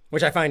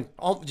 which I find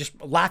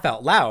just laugh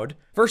out loud,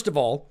 first of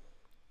all,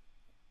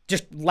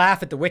 just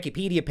laugh at the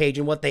Wikipedia page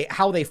and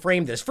how they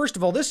frame this. First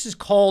of all, this is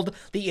called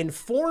the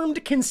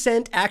Informed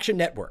Consent Action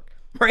Network,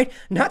 right?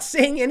 Not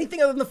saying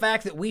anything other than the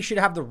fact that we should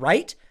have the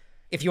right,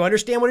 if you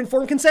understand what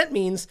informed consent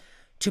means,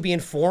 to be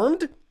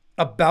informed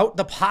about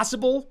the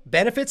possible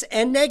benefits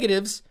and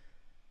negatives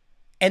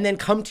and then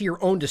come to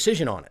your own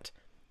decision on it.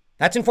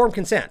 That's informed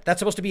consent. That's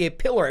supposed to be a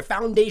pillar, a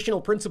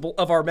foundational principle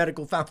of our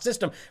medical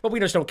system, but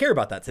we just don't care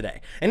about that today.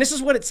 And this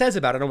is what it says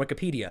about it on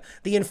Wikipedia.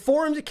 The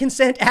Informed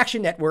Consent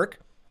Action Network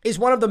is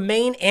one of the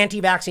main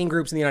anti-vaccine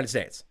groups in the United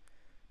States.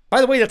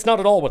 By the way, that's not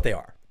at all what they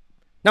are.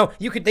 Now,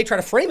 they try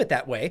to frame it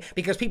that way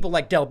because people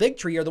like Del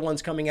Bigtree are the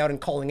ones coming out and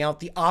calling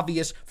out the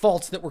obvious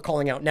faults that we're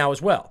calling out now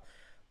as well.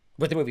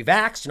 With the movie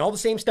Vaxxed and all the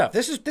same stuff.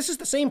 This is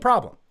the same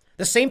problem.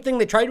 The same thing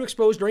they tried to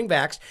expose during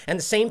Vaxxed and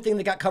the same thing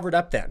that got covered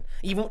up then.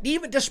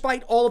 Even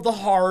despite all of the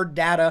hard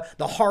data,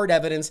 the hard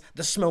evidence,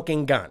 the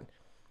smoking gun.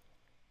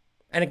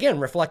 And again,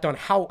 reflect on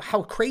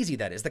how crazy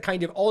that is, the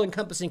kind of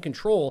all-encompassing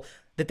control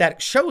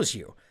that shows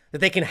you.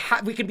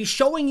 That we can be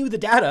showing you the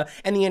data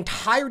and the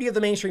entirety of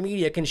the mainstream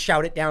media can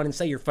shout it down and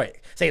say you're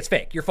fake, say it's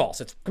fake, you're false,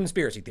 it's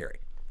conspiracy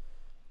theory.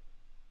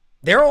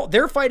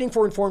 They're fighting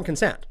for informed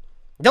consent.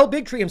 Del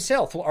Bigtree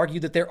himself will argue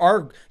that there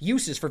are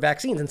uses for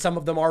vaccines and some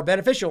of them are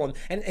beneficial. And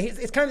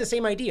it's kind of the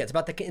same idea. It's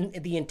about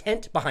the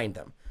intent behind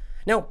them.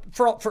 Now,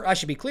 I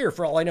should be clear,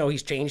 for all I know,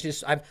 he's changed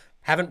his, I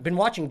haven't been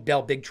watching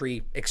Del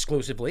Bigtree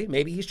exclusively.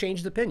 Maybe he's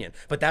changed his opinion,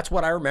 but that's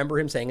what I remember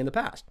him saying in the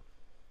past.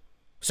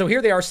 So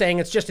here they are saying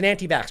it's just an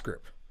anti-vax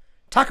group.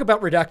 Talk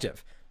about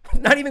reductive.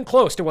 Not even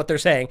close to what they're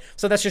saying.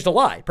 So that's just a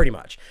lie, pretty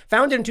much.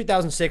 Founded in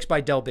 2006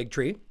 by Del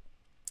Bigtree,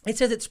 it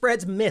says it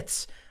spreads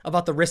myths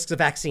about the risks of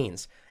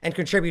vaccines and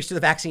contributes to the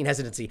vaccine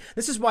hesitancy.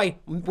 This is why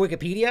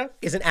Wikipedia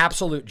is an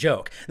absolute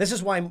joke. This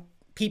is why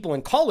people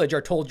in college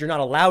are told you're not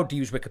allowed to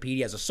use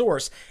Wikipedia as a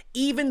source,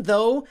 even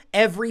though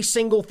every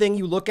single thing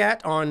you look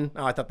at on,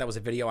 I thought that was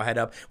a video I had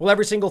up. Well,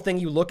 every single thing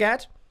you look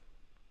at,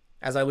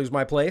 as I lose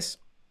my place,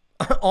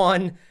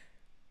 on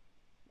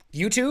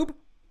YouTube,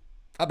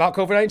 about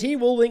COVID-19,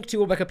 we'll link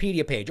to a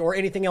Wikipedia page or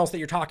anything else that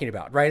you're talking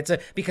about, right?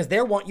 Because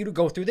they want you to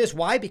go through this.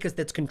 Why? Because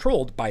that's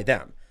controlled by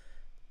them.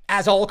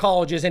 As all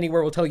colleges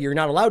anywhere will tell you, you're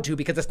not allowed to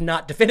because it's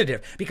not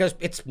definitive, because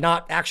it's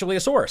not actually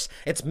a source.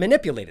 It's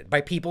manipulated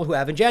by people who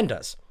have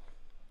agendas.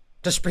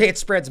 It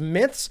spreads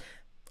myths,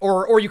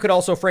 or you could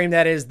also frame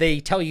that as they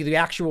tell you the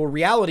actual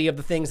reality of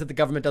the things that the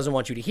government doesn't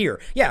want you to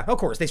hear. Yeah, of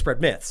course, they spread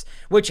myths,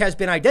 which has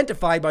been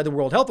identified by the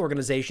World Health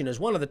Organization as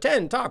one of the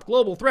 10 top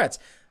global threats.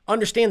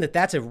 Understand that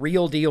that's a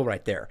real deal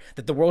right there,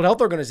 that the World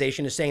Health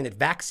Organization is saying that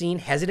vaccine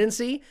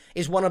hesitancy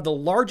is one of the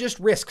largest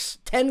risks,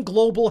 10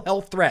 global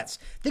health threats.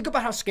 Think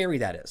about how scary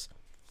that is.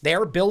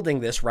 They're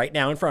building this right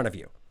now in front of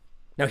you.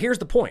 Now, here's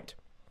the point.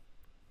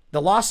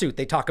 The lawsuit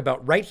they talk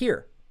about right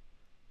here.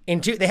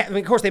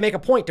 Of course, they make a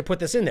point to put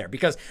this in there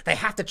because they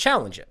have to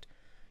challenge it.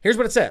 Here's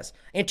what it says.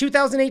 In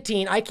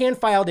 2018, ICANN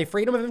filed a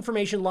Freedom of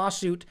Information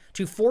lawsuit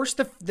to force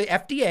the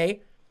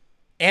FDA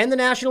and the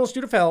National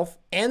Institute of Health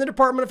and the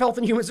Department of Health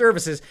and Human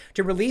Services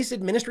to release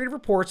administrative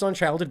reports on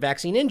childhood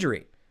vaccine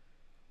injury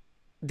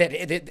that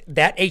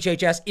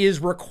HHS is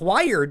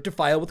required to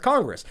file with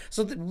Congress.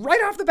 So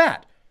right off the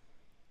bat,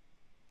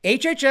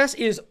 HHS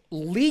is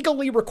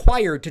legally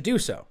required to do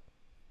so.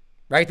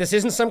 Right? This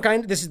isn't some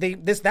kind.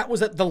 That was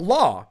the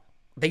law.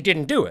 They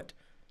didn't do it.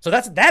 So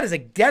that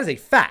is a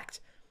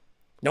fact.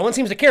 No one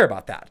seems to care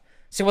about that.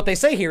 So what they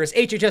say here is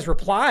HHS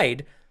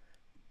replied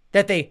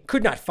that they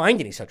could not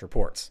find any such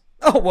reports.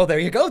 Oh, well, there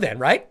you go then,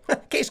 right?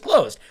 Case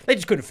closed. They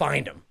just couldn't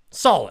find them.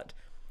 Solid.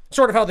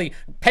 Sort of how the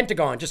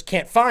Pentagon just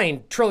can't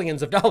find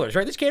trillions of dollars,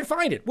 right? They just can't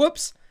find it.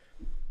 Whoops.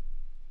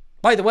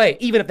 By the way,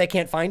 even if they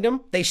can't find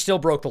them, they still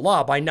broke the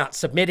law by not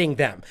submitting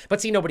them.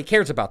 But see, nobody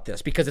cares about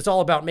this because it's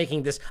all about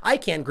making this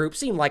ICANN group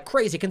seem like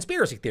crazy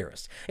conspiracy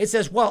theorists. It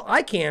says, well,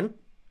 ICANN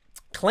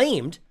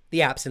claimed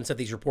the absence of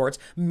these reports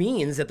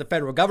means that the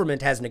federal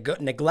government has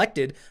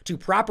neglected to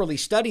properly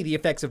study the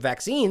effects of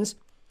vaccines.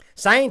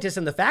 Scientists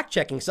in the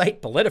fact-checking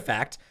site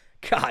PolitiFact,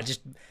 God,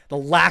 just the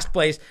last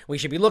place we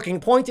should be looking,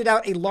 pointed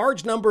out a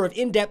large number of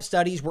in-depth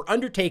studies were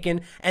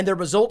undertaken and their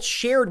results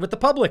shared with the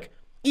public,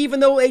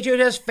 even though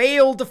HHS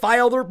failed to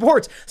file the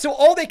reports. So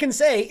all they can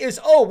say is,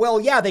 oh,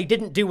 well, yeah, they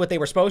didn't do what they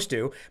were supposed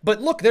to,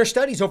 but look, there's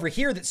studies over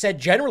here that said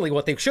generally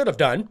what they should have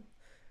done.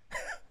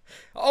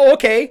 Oh,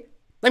 okay.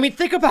 I mean,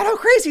 think about how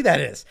crazy that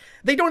is.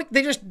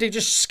 They're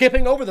just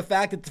skipping over the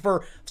fact that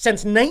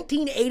since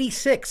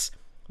 1986,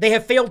 they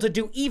have failed to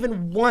do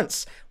even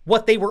once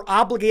what they were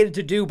obligated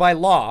to do by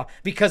law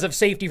because of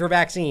safety for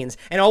vaccines.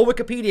 And all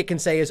Wikipedia can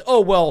say is,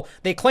 oh, well,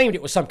 they claimed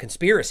it was some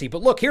conspiracy.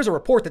 But look, here's a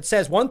report that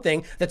says one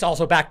thing that's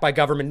also backed by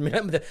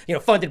government,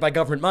 funded by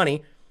government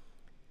money.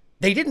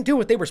 They didn't do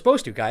what they were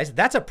supposed to, guys.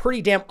 That's a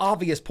pretty damn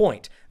obvious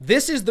point.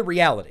 This is the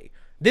reality.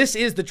 This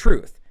is the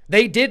truth.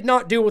 They did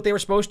not do what they were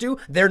supposed to.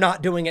 They're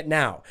not doing it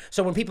now.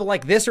 So when people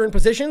like this are in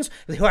positions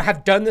who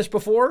have done this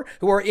before,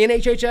 who are in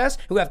HHS,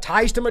 who have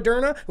ties to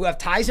Moderna, who have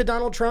ties to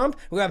Donald Trump,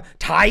 who have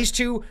ties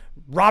to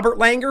Robert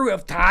Langer, who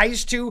have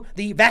ties to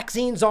the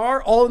vaccine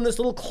czar, all in this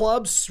little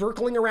club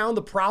circling around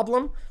the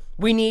problem,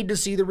 we need to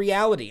see the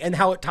reality and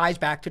how it ties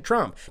back to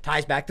Trump,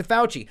 ties back to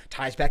Fauci,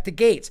 ties back to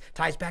Gates,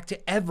 ties back to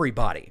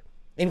everybody,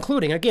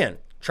 including, again,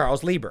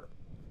 Charles Lieber.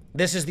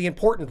 This is the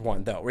important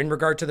one, though, in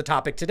regard to the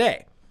topic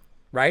today.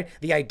 Right?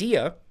 The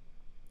idea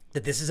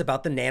that this is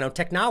about the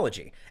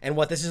nanotechnology and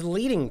what this is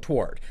leading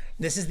toward.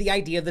 This is the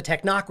idea of the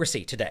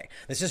technocracy today.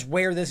 This is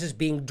where this is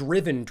being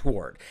driven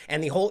toward.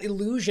 And the whole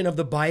illusion of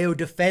the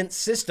biodefense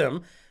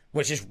system,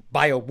 which is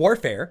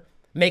biowarfare,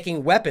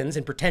 making weapons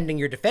and pretending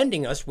you're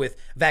defending us with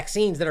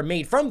vaccines that are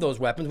made from those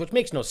weapons, which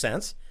makes no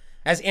sense.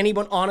 As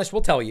anyone honest will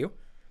tell you,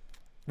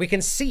 we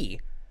can see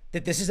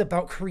that this is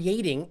about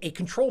creating a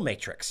control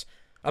matrix,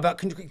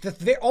 about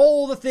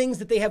all the things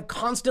that they have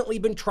constantly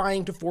been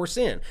trying to force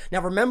in.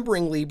 Now,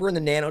 remembering Lieber and the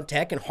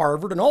nanotech and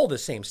Harvard and all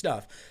this same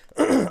stuff,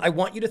 I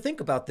want you to think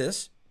about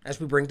this as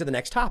we bring to the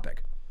next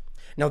topic.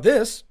 Now,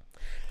 this,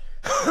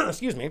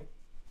 excuse me,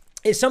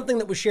 is something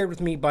that was shared with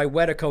me by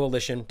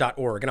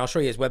wetacoalition.org, and I'll show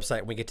you his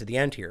website when we get to the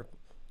end here.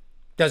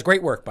 Does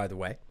great work, by the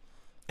way.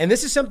 And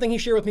this is something he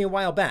shared with me a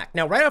while back.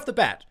 Now, right off the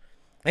bat,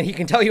 and he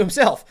can tell you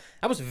himself,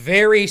 I was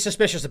very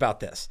suspicious about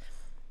this.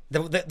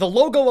 The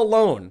logo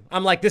alone,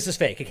 I'm like, this is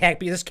fake.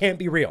 This can't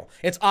be real.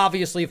 It's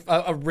obviously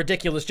a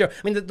ridiculous joke.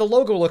 I mean, the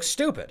logo looks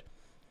stupid,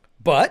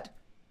 but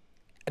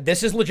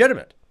this is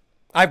legitimate.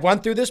 I've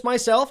run through this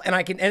myself, and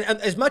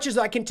as much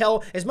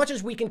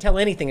as we can tell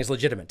anything is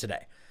legitimate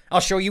today. I'll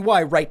show you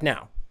why right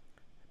now.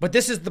 But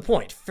this is the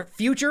point.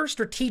 Future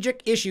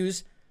strategic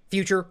issues,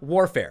 future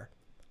warfare,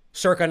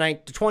 circa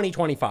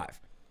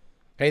 2025.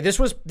 Okay, this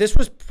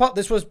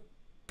was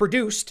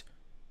produced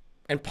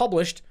and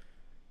published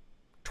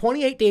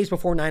 28 days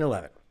before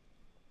 9/11.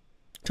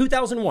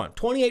 2001,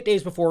 28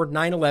 days before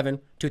 9/11,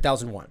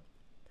 2001.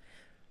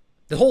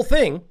 The whole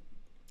thing,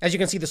 as you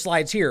can see the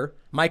slides here,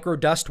 micro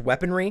dust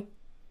weaponry,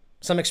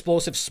 some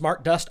explosive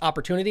smart dust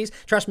opportunities.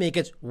 Trust me, it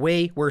gets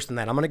way worse than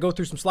that. I'm going to go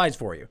through some slides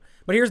for you.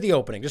 But here's the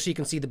opening, just so you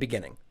can see the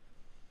beginning.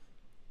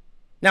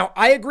 Now,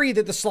 I agree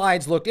that the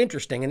slides looked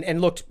interesting and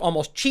looked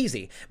almost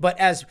cheesy. But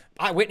as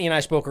Whitney and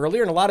I spoke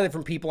earlier, and a lot of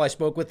different people I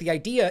spoke with, the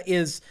idea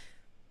is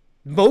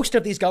most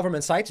of these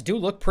government sites do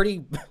look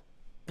pretty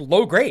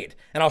low grade.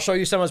 And I'll show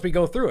you some as we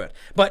go through it.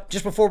 But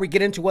just before we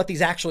get into what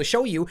these actually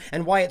show you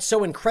and why it's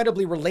so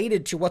incredibly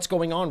related to what's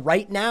going on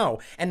right now,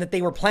 and that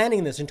they were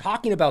planning this and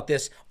talking about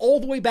this all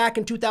the way back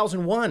in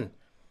 2001.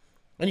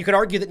 And you could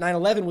argue that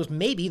 9/11 was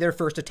maybe their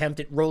first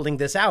attempt at rolling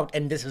this out,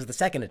 and this is the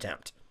second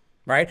attempt,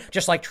 right?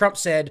 Just like Trump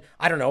said,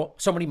 I don't know,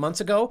 so many months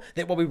ago,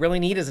 that what we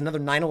really need is another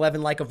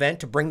 9/11-like event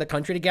to bring the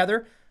country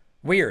together.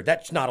 Weird.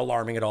 That's not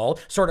alarming at all.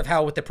 Sort of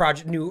how with the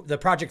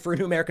Project for a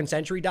New American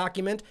Century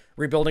document,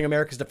 Rebuilding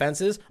America's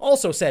Defenses,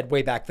 also said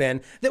way back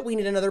then that we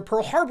need another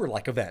Pearl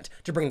Harbor-like event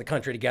to bring the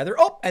country together.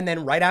 Oh, and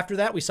then right after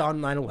that, we saw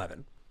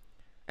 9/11.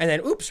 And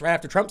then, oops, right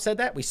after Trump said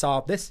that, we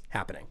saw this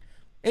happening.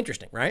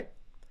 Interesting, right?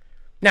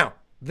 Now,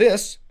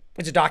 this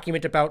is a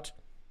document about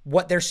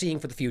what they're seeing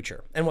for the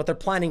future and what they're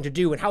planning to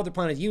do and how they're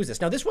planning to use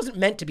this. Now, this wasn't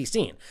meant to be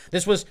seen.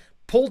 This was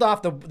pulled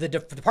off the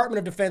Department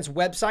of Defense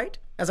website,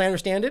 as I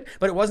understand it,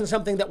 but it wasn't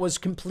something that was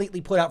completely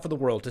put out for the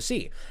world to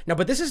see. Now,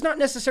 but this is not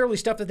necessarily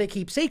stuff that they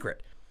keep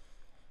secret.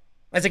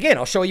 As again,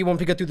 I'll show you when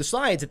we get through the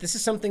slides that this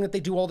is something that they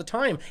do all the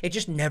time. It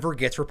just never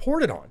gets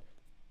reported on.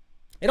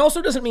 It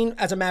also doesn't mean,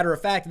 as a matter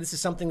of fact, this is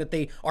something that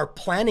they are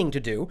planning to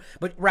do,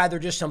 but rather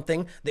just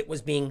something that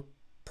was being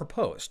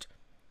proposed,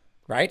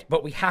 right?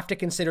 But we have to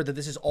consider that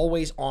this is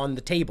always on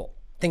the table.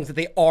 things that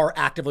they are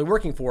actively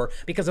working for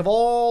because of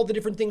all the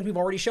different things we've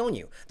already shown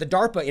you. The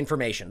DARPA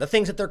information, the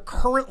things that they're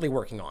currently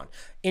working on,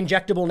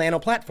 injectable nano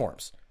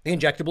platforms, the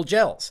injectable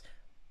gels,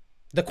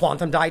 the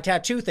quantum dye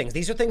tattoo things.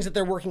 These are things that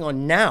they're working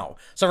on now.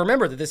 So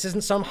remember that this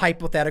isn't some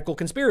hypothetical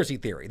conspiracy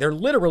theory. They're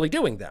literally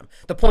doing them.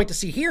 The point to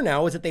see here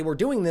now is that they were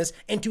doing this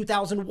in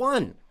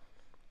 2001.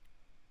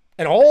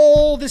 And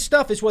all this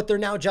stuff is what they're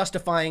now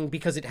justifying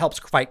because it helps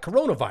fight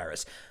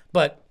coronavirus.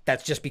 But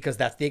that's just because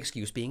that's the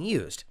excuse being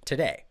used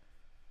today.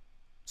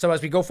 So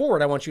as we go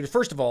forward, I want you to,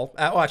 first of all,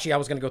 actually, I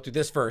was going to go through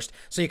this first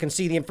so you can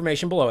see the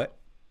information below it.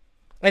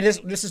 And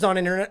this is on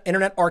an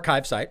Internet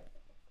Archive site.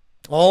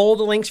 All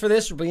the links for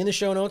this will be in the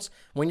show notes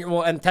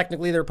and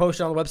technically they're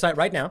posted on the website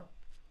right now.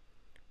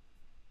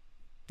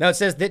 Now it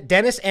says that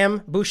Dennis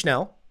M.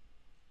 Bushnell,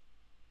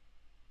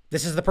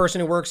 this is the person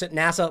who works at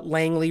NASA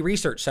Langley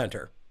Research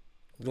Center.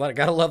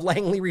 Gotta love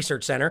Langley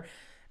Research Center.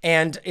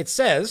 And it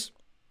says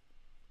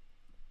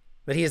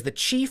that he is the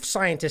chief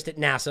scientist at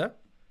NASA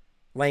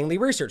Langley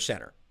Research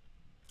Center.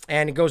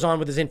 And it goes on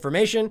with his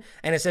information.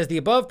 And it says the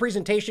above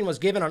presentation was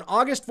given on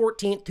August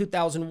 14th,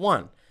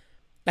 2001.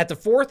 At the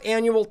 4th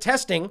Annual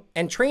Testing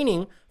and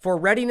Training for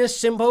Readiness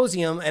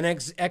Symposium, an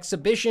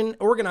exhibition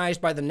organized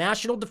by the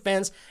National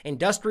Defense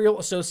Industrial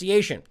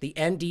Association, the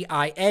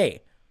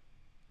NDIA.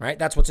 Right?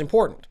 That's what's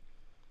important.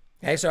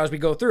 Okay, so as we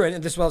go through it,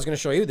 and this is what I was going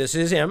to show you. This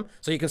is him.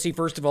 So you can see,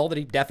 first of all, that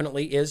he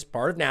definitely is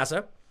part of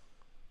NASA.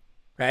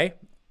 Okay?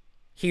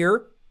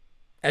 Here,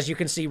 as you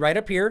can see right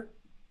up here,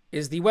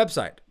 is the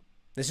website.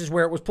 This is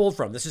where it was pulled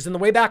from. This is in the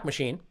Wayback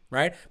Machine,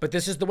 right? But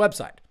this is the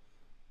website.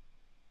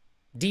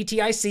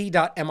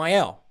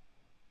 dtic.mil.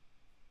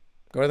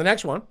 Go to the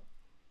next one.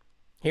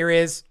 Here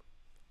is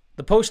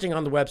the posting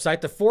on the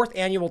website, the 4th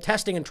Annual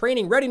Testing and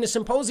Training Readiness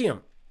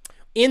Symposium.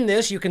 In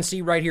this, you can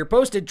see right here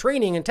posted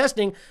training and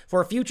testing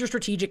for future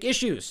strategic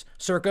issues,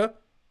 circa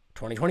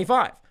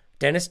 2025.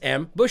 Dennis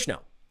M.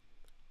 Bushnell.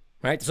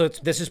 Right? So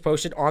this is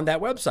posted on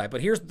that website.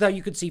 But here's how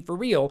you could see for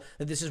real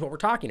that this is what we're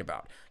talking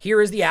about.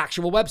 Here is the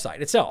actual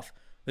website itself.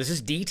 This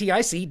is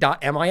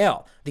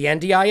dtic.mil, the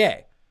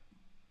NDIA.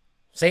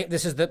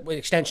 This is the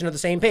extension of the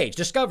same page.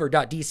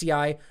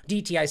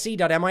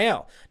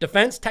 Discover.dtic.mil.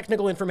 Defense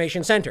Technical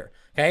Information Center.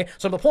 Okay?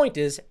 So the point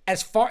is,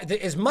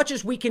 as much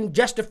as we can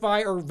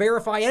justify or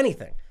verify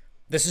anything,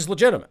 this is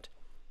legitimate.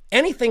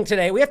 Anything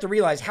today, we have to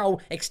realize how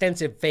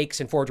extensive fakes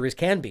and forgeries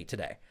can be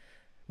today.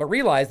 But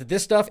realize that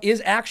this stuff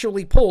is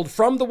actually pulled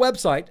from the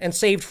website and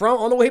saved from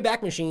on the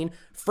Wayback Machine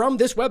from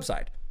this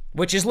website,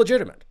 which is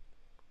legitimate.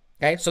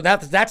 Okay? So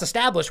that's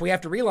established. We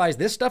have to realize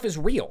this stuff is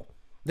real.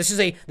 This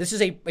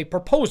is a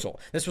proposal.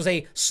 This was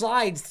a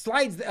slide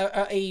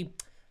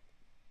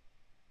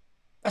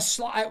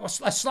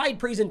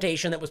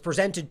presentation that was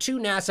presented to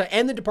NASA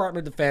and the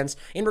Department of Defense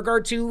in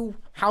regard to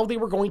how they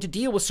were going to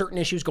deal with certain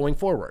issues going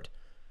forward,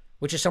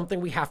 which is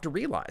something we have to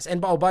realize.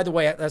 And oh, by the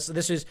way,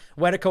 this is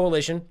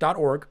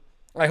wetacoalition.org.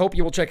 I hope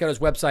you will check out his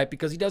website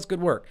because he does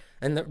good work,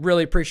 and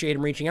really appreciate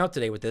him reaching out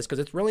today with this because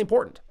it's really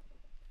important.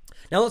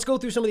 Now let's go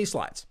through some of these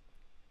slides.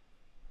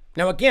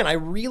 Now again, I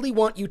really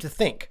want you to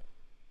think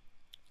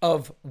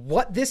of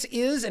what this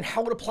is and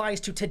how it applies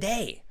to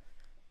today.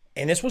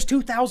 And this was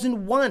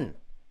 2001.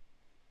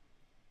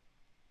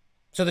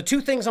 So the two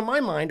things on my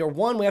mind are,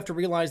 one, we have to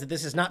realize that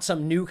this is not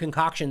some new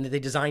concoction that they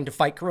designed to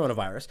fight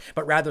coronavirus,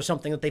 but rather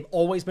something that they've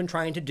always been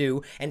trying to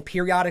do and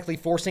periodically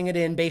forcing it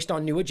in based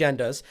on new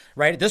agendas,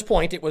 right? At this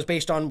point, it was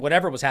based on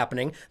whatever was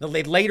happening.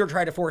 They later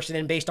tried to force it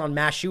in based on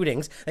mass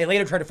shootings. They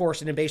later tried to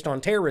force it in based on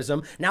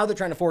terrorism. Now they're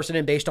trying to force it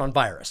in based on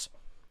virus,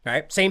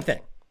 right? Same thing.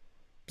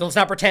 So let's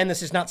not pretend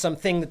this is not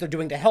something that they're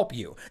doing to help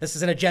you. This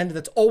is an agenda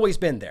that's always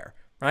been there,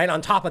 right?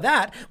 On top of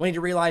that, we need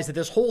to realize that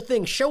this whole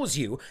thing shows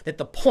you that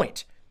the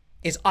point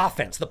is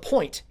offense. The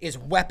point is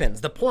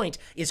weapons. The point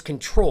is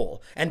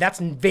control. And that's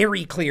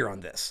very clear on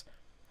this.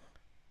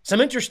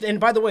 Some interest, and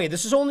by the way,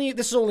 this is only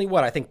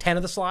what, I think 10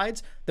 of the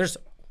slides. There's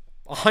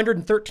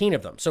 113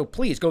 of them. So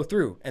please go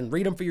through and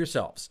read them for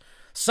yourselves.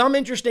 Some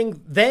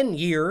interesting then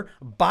year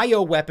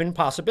bioweapon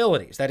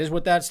possibilities. That is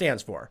what that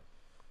stands for.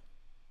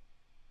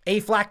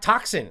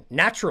 Aflatoxin,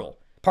 natural,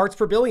 parts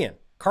per billion,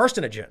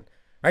 carcinogen.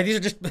 Right? These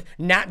are just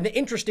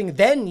interesting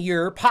then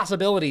year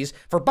possibilities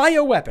for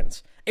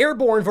bioweapons,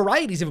 airborne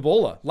varieties of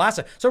Ebola,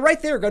 Lassa. So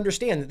right there,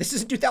 understand that this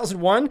is in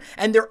 2001,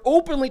 and they're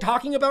openly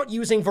talking about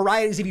using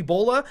varieties of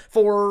Ebola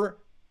for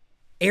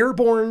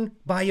airborne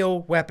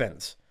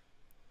bioweapons.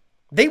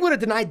 They would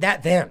have denied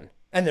that then,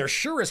 and they're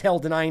sure as hell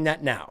denying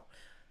that now.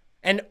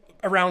 And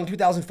around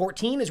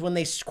 2014 is when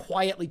they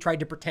quietly tried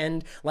to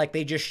pretend like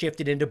they just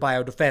shifted into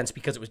biodefense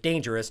because it was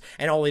dangerous,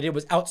 and all they did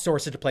was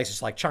outsource it to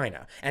places like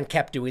China and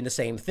kept doing the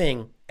same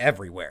thing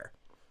everywhere.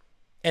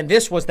 And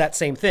this was that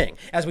same thing,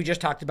 as we just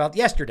talked about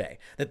yesterday,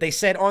 that they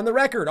said on the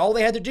record, all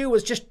they had to do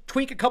was just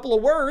tweak a couple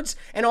of words,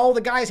 and all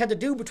the guys had to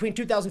do between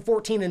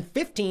 2014 and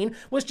 15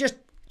 was just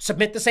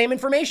submit the same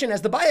information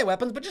as the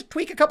bioweapons, but just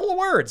tweak a couple of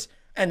words,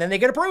 and then they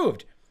get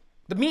approved.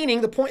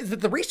 The point is that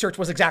the research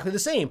was exactly the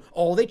same.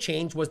 All they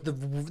changed was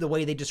the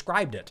way they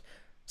described it.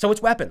 So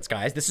it's weapons,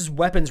 guys. This is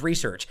weapons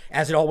research,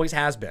 as it always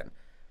has been.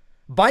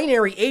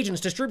 binary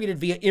agents distributed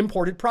via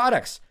imported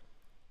products.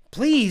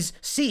 Please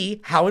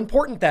see how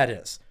important that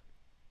is.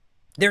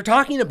 They're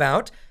talking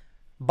about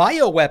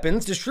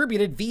bioweapons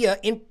distributed via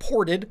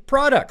imported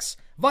products,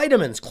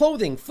 vitamins,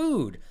 clothing,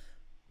 food.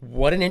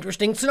 What an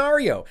interesting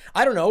scenario.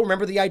 I don't know.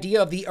 Remember the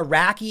idea of the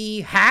Iraqi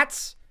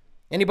hats?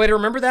 Anybody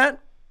remember that?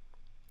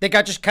 They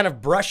got just kind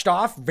of brushed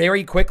off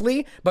very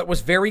quickly, but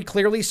was very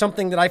clearly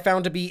something that I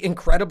found to be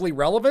incredibly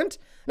relevant.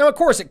 Now, of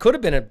course, it could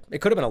have been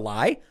a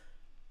lie.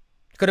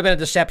 It could have been a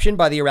deception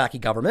by the Iraqi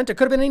government. It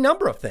could have been any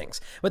number of things.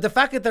 But the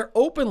fact that they're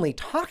openly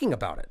talking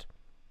about it,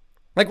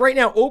 like right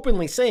now,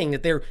 openly saying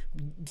that they're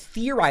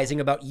theorizing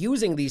about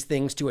using these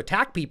things to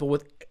attack people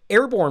with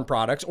airborne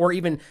products or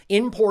even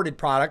imported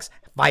products,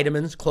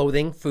 vitamins,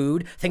 clothing,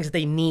 food, things that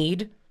they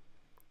need,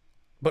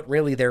 but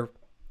really they're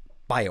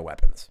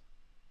bioweapons.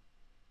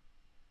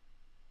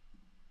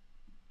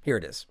 Here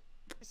it is.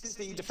 This is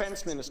the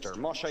Defense Minister,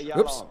 Moshe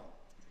Yaalon.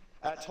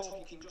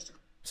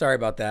 Sorry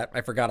about that.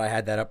 I forgot I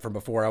had that up from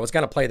before. I was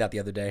going to play that the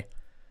other day.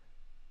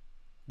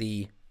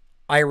 The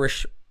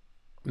Irish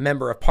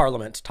member of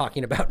parliament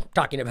talking about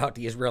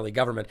the Israeli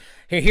government.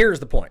 Here's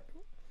the point.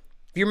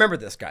 If you remember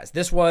this, guys,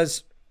 this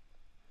was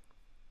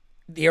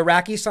the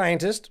Iraqi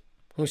scientist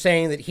who's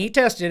saying that he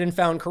tested and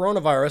found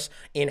coronavirus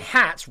in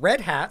hats,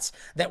 red hats,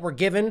 that were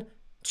given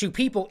to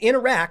people in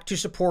Iraq to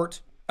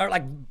support, or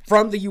like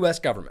from the U.S.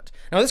 government.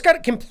 Now, this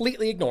got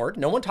completely ignored.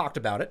 No one talked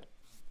about it,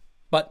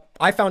 but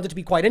I found it to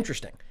be quite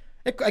interesting.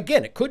 He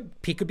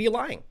could be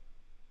lying,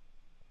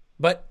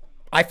 but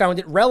I found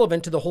it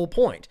relevant to the whole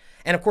point.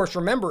 And of course,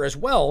 remember as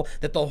well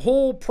that the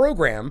whole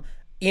program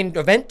in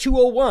Event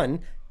 201,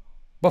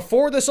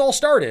 before this all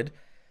started,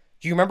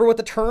 do you remember what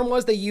the term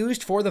was they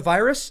used for the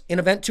virus in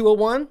Event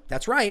 201?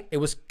 That's right. It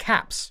was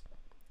CAPS.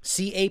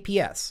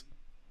 C-A-P-S.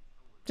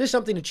 Just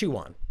something to chew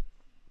on.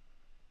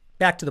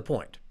 Back to the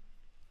point.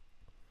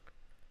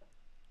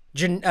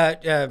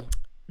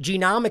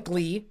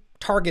 Genomically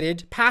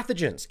targeted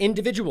pathogens,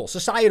 individual,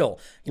 societal.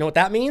 You know what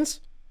that means?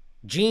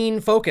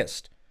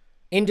 Gene-focused.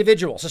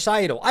 Individual,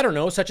 societal, I don't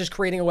know, such as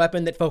creating a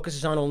weapon that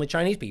focuses on only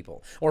Chinese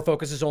people, or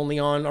focuses only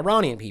on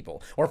Iranian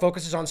people, or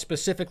focuses on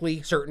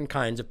specifically certain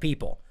kinds of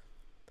people.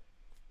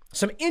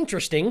 Some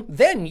interesting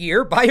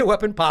then-year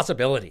bioweapon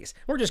possibilities.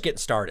 We're just getting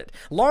started.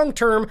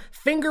 Long-term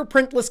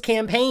fingerprintless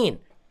campaign,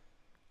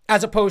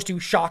 as opposed to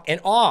shock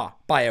and awe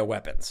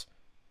bioweapons.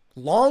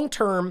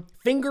 Long-term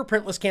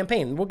fingerprintless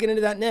campaign. We'll get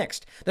into that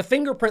next. The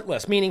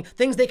fingerprintless, meaning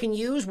things they can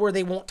use where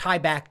they won't tie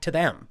back to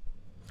them.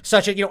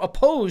 Such as,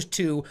 opposed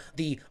to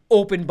the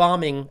open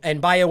bombing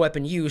and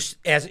bioweapon use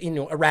as,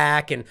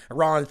 Iraq and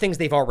Iran, things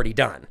they've already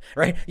done,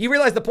 right? You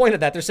realize the point of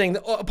that. They're saying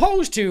that,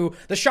 opposed to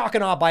the shock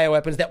and awe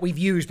bioweapons that we've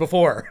used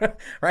before,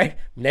 right?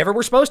 Never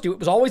were supposed to. It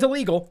was always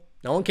illegal.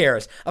 No one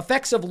cares.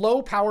 Effects of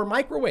low power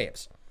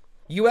microwaves.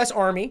 U.S.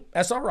 Army,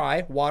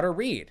 SRI, Walter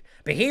Reed.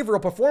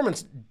 Behavioral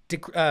performance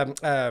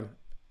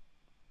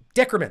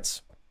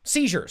decrements,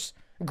 seizures.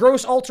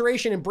 Gross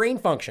alteration in brain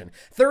function,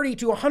 30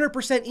 to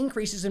 100%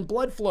 increases in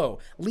blood flow,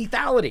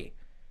 lethality.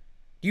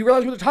 Do you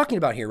realize what they're talking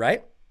about here,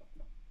 right?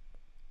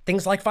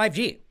 Things like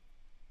 5G.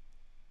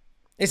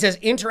 It says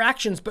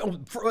interactions, but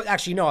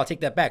actually, no, I'll take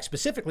that back.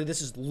 Specifically,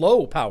 this is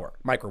low power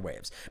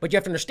microwaves. But you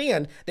have to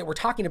understand that we're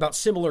talking about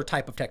similar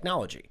type of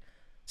technology.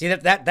 See,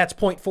 that's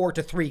 0.4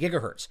 to 3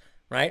 gigahertz,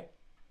 right?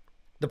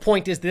 The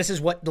point is, this is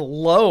what the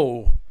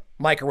low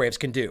microwaves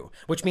can do,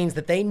 which means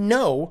that they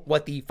know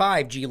what the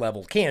 5G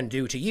level can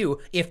do to you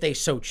if they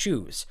so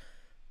choose.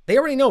 They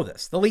already know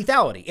this. The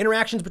lethality,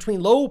 interactions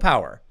between low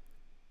power.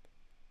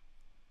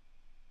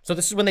 So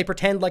this is when they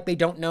pretend like they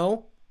don't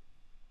know.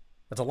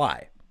 That's a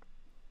lie.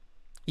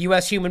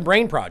 U.S. Human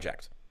Brain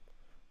Project.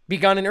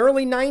 Begun in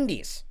early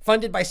 90s,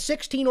 funded by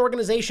 16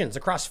 organizations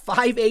across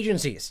 5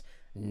 agencies.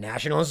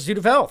 National Institute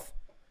of Health.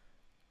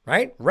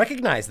 Right?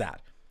 Recognize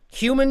that.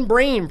 Human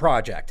Brain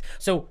Project.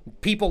 So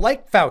people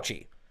like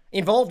Fauci,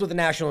 involved with the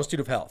National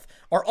Institute of Health,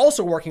 are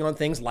also working on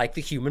things like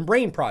the Human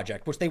Brain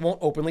Project, which they won't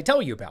openly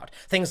tell you about.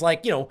 Things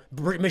like,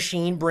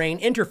 machine-brain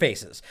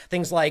interfaces.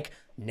 Things like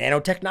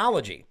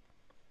nanotechnology.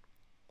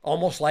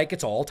 Almost like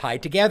it's all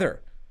tied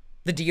together.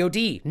 The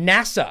DoD,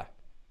 NASA,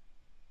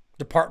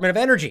 Department of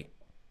Energy,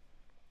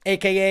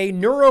 aka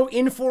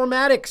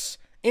neuroinformatics,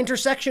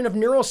 intersection of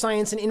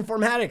neuroscience and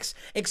informatics,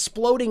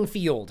 exploding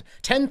field,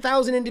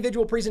 10,000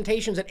 individual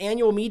presentations at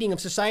annual meeting of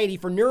Society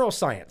for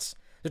Neuroscience,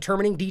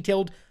 determining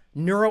detailed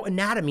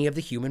neuroanatomy of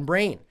the human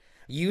brain,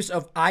 use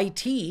of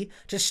IT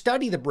to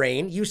study the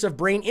brain, use of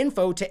brain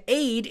info to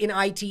aid in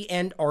IT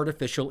and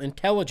artificial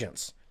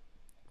intelligence.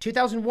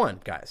 2001,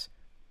 guys.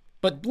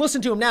 But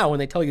listen to them now when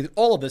they tell you that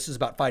all of this is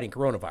about fighting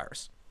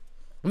coronavirus.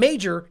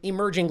 Major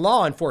emerging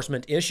law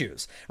enforcement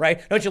issues,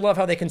 right? Don't you love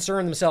how they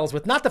concern themselves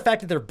with not the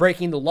fact that they're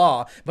breaking the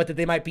law, but that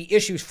they might be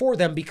issues for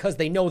them because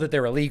they know that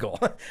they're illegal.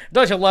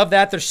 Don't you love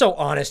that? They're so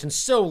honest and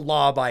so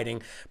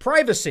law-abiding.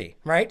 Privacy,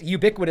 right?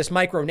 Ubiquitous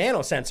micro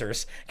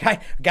nanosensors.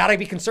 Gotta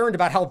be concerned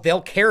about how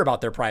they'll care about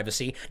their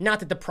privacy.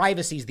 Not that the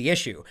privacy's the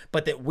issue,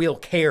 but that we'll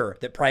care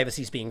that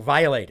privacy's being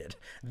violated.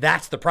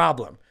 That's the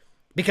problem.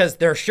 because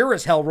they're sure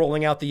as hell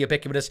rolling out the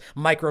ubiquitous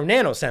micro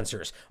nano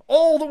sensors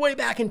all the way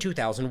back in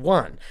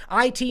 2001.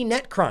 IT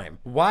net crime,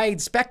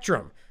 wide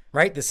spectrum,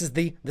 right? This is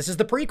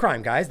the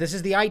pre-crime, guys. This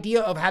is the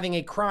idea of having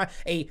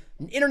a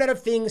Internet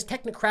of Things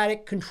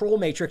technocratic control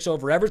matrix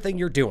over everything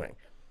you're doing.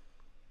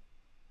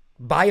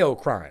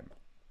 Biocrime,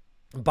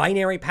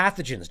 binary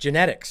pathogens,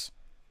 genetics.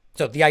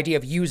 So the idea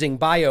of using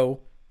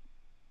bio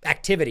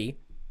activity,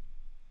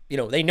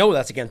 they know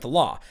that's against the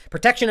law.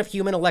 Protection of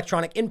human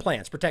electronic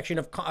implants, protection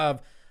of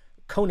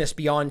CONUS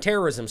beyond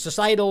terrorism,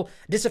 societal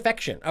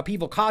disaffection,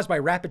 upheaval caused by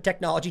rapid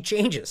technology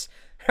changes.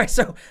 Right?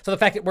 So the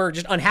fact that we're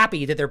just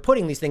unhappy that they're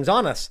putting these things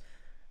on us,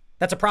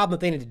 that's a problem that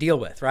they need to deal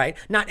with, right?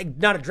 Not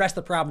address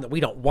the problem that we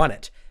don't want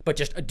it, but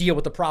just deal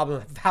with the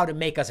problem of how to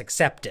make us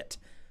accept it.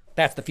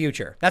 That's the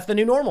future. That's the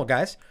new normal,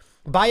 guys.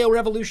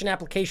 Biorevolution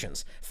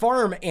applications,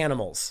 farm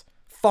animals,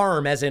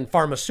 farm as in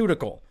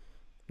pharmaceutical,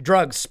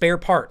 drugs, spare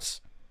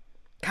parts.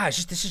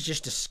 Guys, this is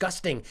just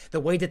disgusting, the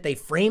way that they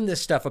frame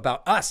this stuff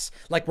about us,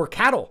 like we're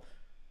cattle,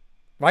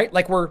 right?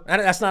 Like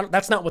that's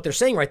not what they're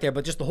saying right there,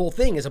 but just the whole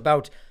thing is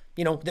about,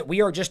 that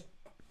we are just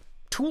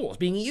tools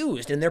being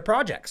used in their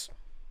projects.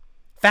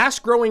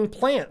 Fast-growing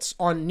plants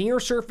on near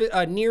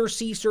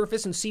sea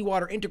surface and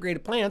seawater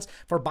integrated plants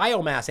for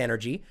biomass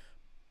energy.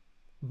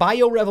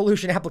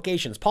 Biorevolution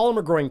applications,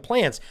 polymer growing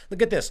plants.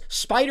 Look at this.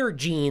 Spider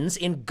genes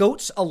in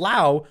goats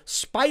allow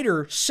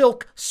spider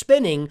silk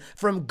spinning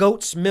from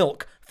goat's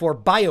milk for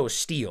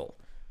biosteel.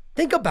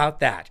 Think about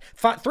that.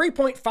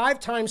 3.5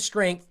 times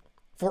strength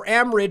for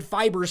amrid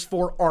fibers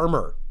for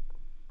armor.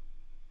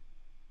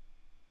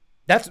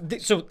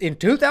 So in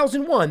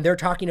 2001, they're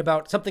talking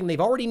about something they've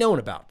already known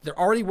about. They're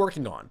already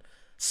working on.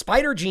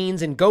 Spider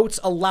genes in goats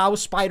allow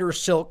spider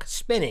silk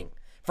spinning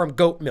from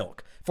goat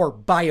milk for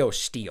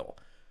biosteel.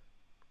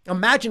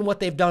 Imagine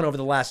what they've done over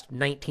the last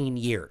 19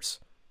 years.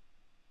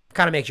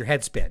 Kind of makes your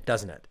head spin,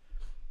 doesn't it?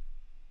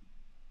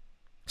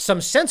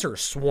 Some sensor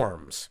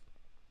swarms.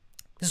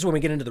 This is when we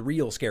get into the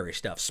real scary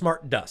stuff.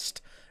 Smart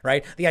dust,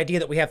 right? The idea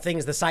that we have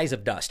things the size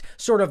of dust.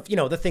 Sort of,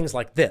 the things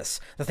like this.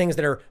 The things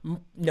that are,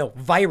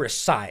 virus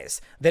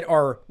size. That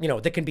are,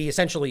 that can be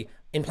essentially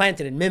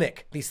implanted and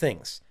mimic these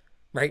things,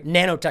 right?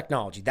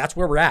 Nanotechnology. That's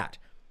where we're at,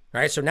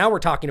 right? So now we're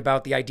talking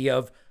about the idea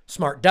of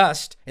smart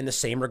dust in the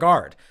same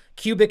regard.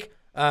 Cubic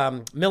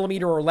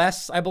millimeter or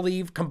less, I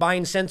believe,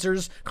 combined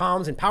sensors,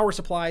 comms, and power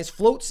supplies,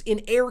 floats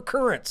in air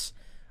currents.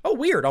 Oh,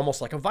 weird,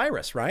 almost like a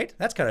virus, right?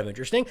 That's kind of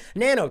interesting.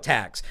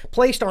 Nanotags,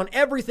 placed on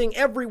everything,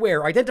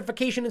 everywhere,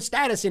 identification and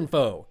status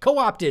info,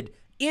 co-opted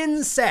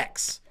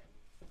insects.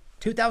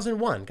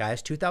 2001,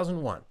 guys,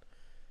 2001.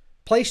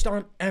 Placed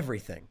on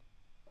everything,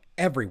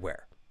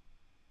 everywhere.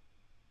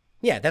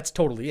 Yeah, that's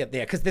totally it.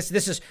 Yeah, because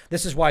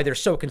this is why they're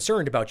so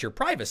concerned about your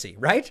privacy,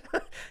 right?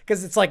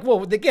 Because it's like,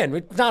 well, again,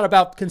 it's not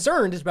about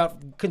concern. It's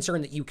about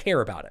concern that you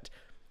care about it.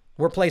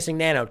 We're placing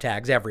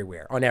nanotags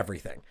everywhere on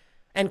everything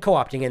and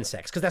co-opting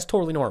insects because that's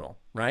totally normal,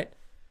 right?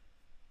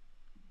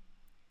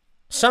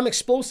 Some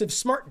explosive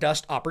smart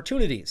dust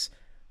opportunities.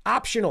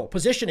 Optional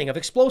positioning of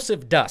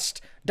explosive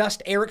dust,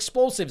 dust air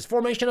explosives,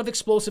 formation of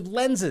explosive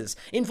lenses,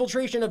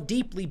 infiltration of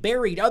deeply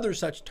buried other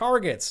such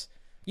targets.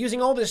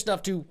 Using all this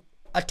stuff to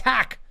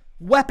attack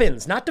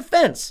weapons, not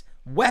defense,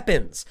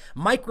 weapons.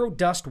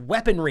 Microdust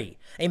weaponry,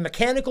 a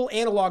mechanical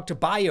analog to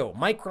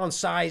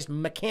micron-sized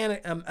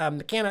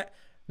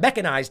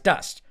mechanized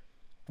dust,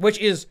 which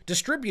is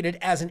distributed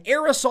as an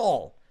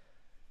aerosol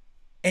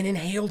and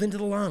inhaled into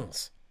the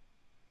lungs.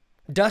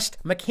 Dust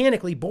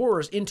mechanically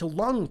bores into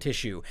lung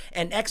tissue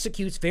and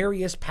executes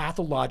various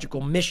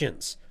pathological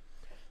missions.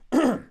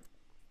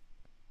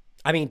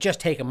 I mean, just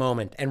take a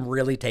moment and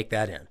really take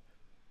that in.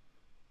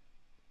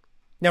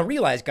 Now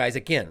realize, guys,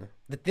 again,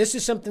 that this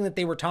is something that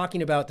they were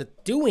talking about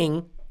that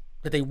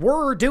they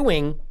were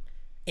doing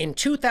in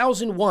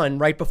 2001,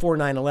 right before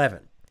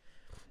 9/11.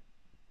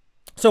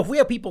 So if we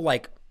have people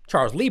like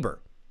Charles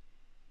Lieber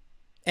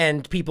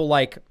and people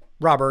like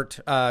Robert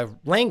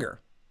Langer,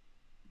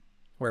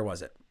 where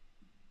was it?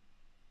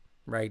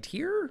 Right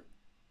here?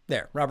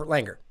 There, Robert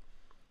Langer,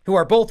 who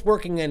are both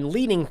working in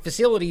leading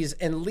facilities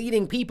and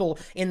leading people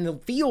in the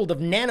field of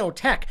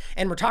nanotech,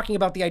 and we're talking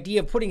about the idea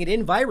of putting it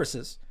in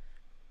viruses.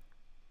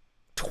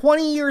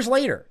 20 years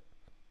later,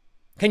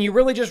 can you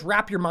really just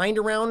wrap your mind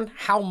around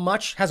how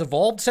much has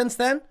evolved since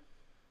then?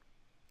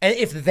 And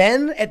if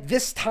then, at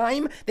this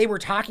time, they were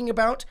talking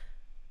about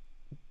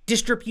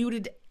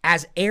distributed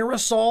as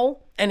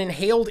aerosol and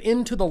inhaled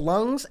into the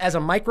lungs as a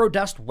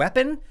microdust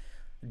weapon,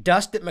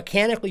 dust that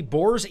mechanically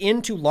bores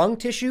into lung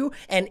tissue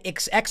and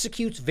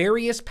executes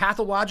various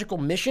pathological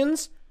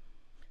missions,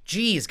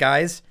 geez,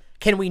 guys,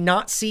 can we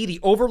not see the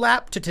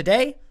overlap to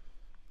today?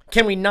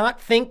 Can we not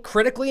think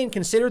critically and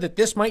consider that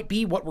this might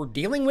be what we're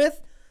dealing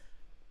with?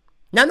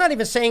 Now, I'm not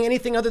even saying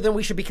anything other than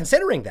we should be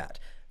considering that.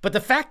 But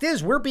the fact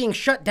is, we're being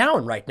shut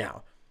down right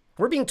now.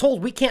 We're being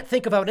told we can't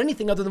think about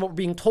anything other than what we're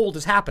being told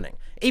is happening,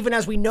 even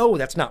as we know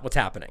that's not what's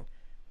happening.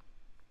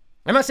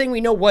 I'm not saying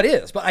we know what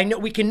is, but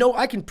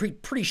I can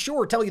pretty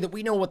sure tell you that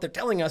we know what they're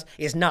telling us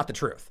is not the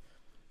truth.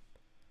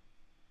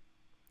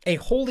 a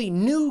wholly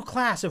new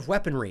class of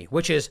weaponry,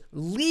 which is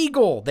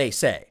legal, they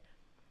say.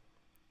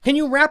 Can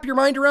you wrap your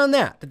mind around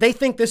that? That they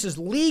think this is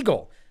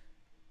legal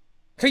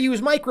to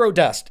use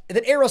microdust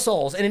that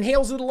aerosols and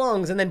inhales into the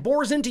lungs and then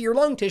bores into your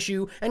lung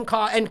tissue and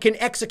can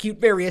execute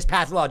various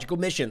pathological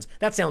missions.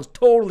 That sounds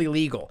totally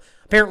legal.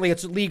 Apparently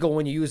it's legal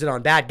when you use it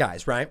on bad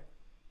guys, right?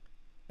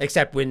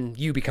 Except when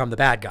you become the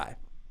bad guy.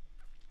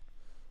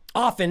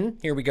 Often,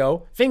 here we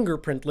go,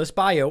 fingerprintless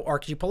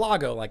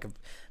bioarchipelago, like a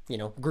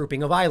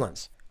grouping of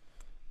islands.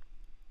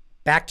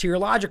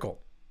 Bacteriological,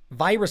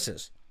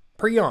 viruses,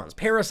 prions,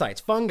 parasites,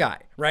 fungi,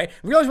 right?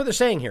 Realize what they're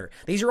saying here.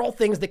 These are all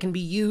things that can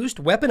be used,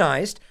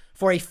 weaponized,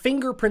 for a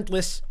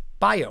fingerprintless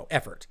bio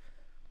effort,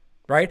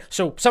 right?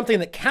 So something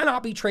that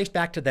cannot be traced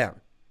back to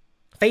them.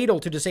 Fatal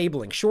to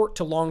disabling, short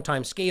to long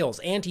time scales,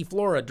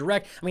 anti-flora,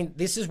 direct. I mean,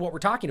 this is what we're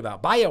talking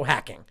about,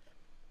 biohacking.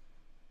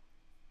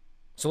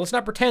 So let's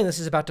not pretend this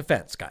is about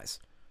defense, guys.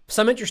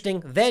 Some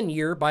interesting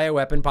then-year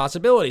bioweapon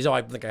possibilities. Oh,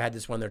 I think I had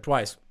this one there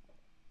twice.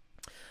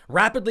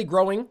 Rapidly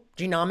growing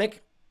genomic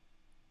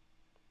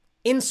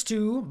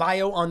instu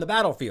bio on the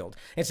battlefield.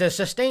 It says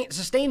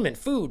sustainment,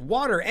 food,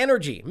 water,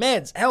 energy,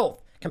 meds,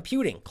 health,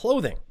 computing,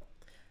 clothing.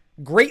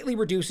 Greatly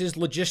reduces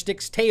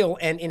logistics tail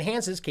and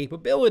enhances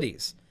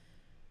capabilities.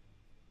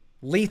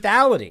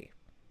 Lethality.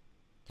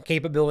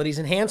 Capabilities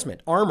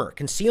enhancement, armor,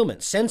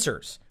 concealment,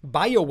 sensors,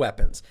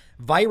 bioweapons,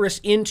 virus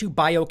into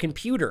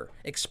biocomputer,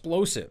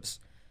 explosives,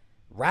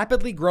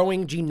 rapidly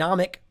growing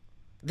genomic,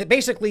 that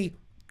basically,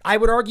 I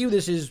would argue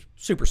this is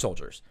super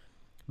soldiers.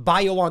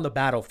 Bio on the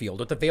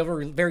battlefield, at the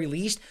very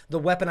least, the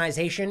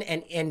weaponization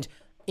and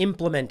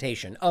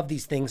implementation of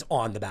these things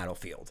on the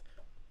battlefield.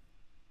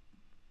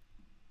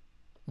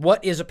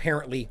 What is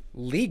apparently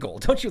legal?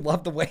 Don't you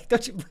love the way,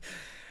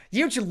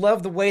 don't you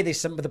love the way they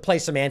play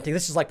semantic?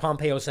 This is like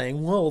Pompeo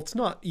saying, well, it's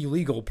not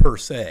illegal per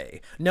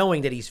se,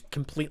 knowing that he's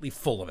completely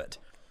full of it,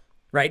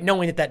 right?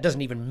 Knowing that that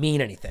doesn't even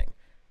mean anything.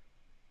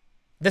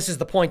 This is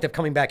the point of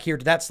coming back here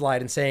to that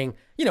slide and saying,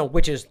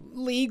 which is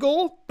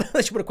legal?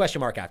 Let's put a question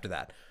mark after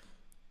that.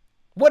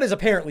 What is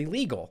apparently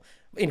legal?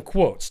 In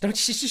quotes.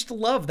 Don't you just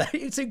love that?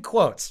 It's in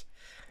quotes.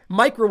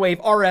 Microwave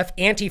RF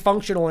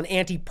anti-functional and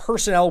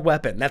anti-personnel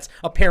weapon. That's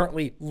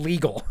apparently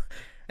legal.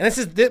 And this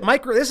is the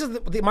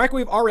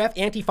microwave RF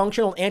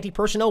anti-functional,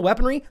 anti-personnel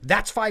weaponry.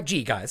 That's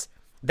 5G, guys.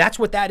 That's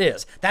what that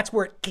is. That's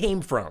where it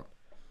came from.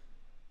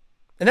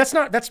 And that's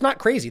not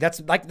crazy.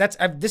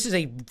 This is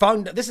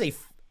a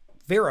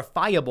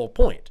verifiable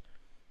point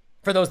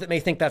for those that may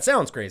think that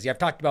sounds crazy. I've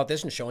talked about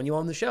this and shown you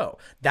on the show.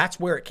 That's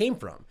where it came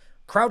from.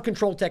 Crowd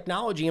control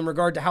technology in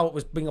regard to how it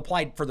was being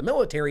applied for the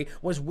military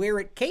was where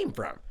it came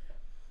from.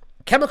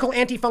 Chemical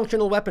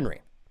anti-functional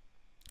weaponry.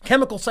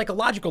 Chemical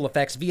psychological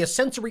effects via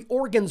sensory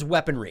organs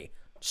weaponry.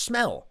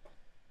 Smell.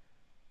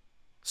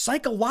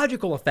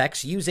 Psychological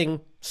effects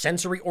using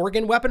sensory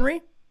organ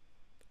weaponry.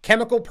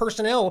 Chemical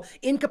personnel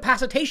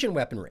incapacitation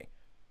weaponry.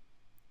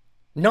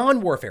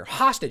 Non-warfare,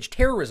 hostage,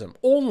 terrorism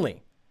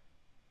only.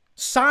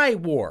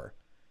 Psy-war.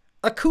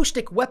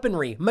 Acoustic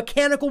weaponry,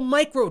 mechanical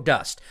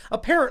microdust.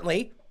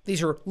 Apparently,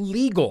 these are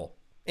legal,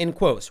 in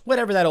quotes,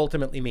 whatever that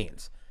ultimately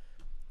means.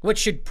 Which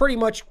should pretty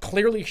much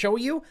clearly show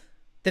you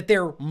that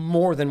they're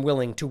more than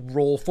willing to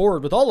roll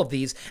forward with all of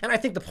these. And I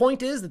think the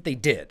point is that they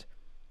did.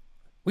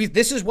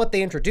 This is what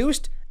they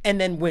introduced and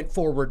then went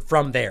forward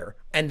from there.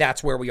 And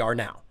that's where we are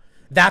now.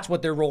 That's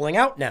what they're rolling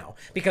out now.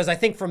 Because I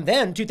think from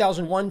then,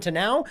 2001 to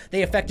now,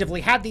 they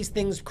effectively had these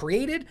things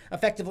created,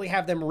 effectively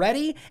have them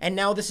ready. And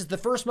now this is the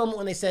first moment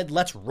when they said,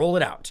 let's roll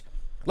it out.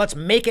 Let's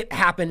make it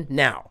happen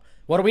now.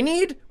 What do we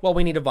need? Well,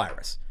 we need a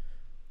virus.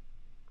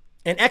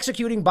 And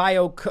executing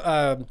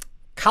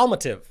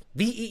calmative,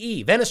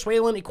 VEE,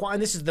 Venezuelan equine.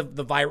 This is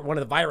one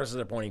of the viruses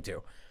they're pointing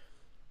to.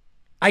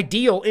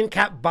 Ideal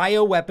in-cap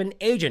bioweapon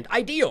agent.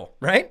 Ideal,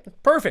 right?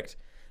 Perfect.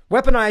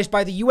 Weaponized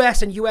by the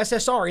US and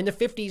USSR in the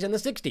 50s and the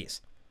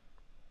 60s.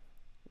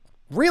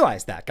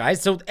 Realize that,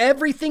 guys. So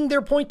everything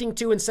they're pointing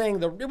to and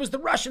saying it was the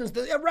Russians,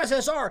 the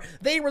USSR,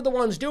 they were the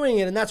ones doing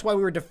it, and that's why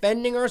we were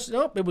defending ourselves.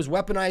 Nope, it was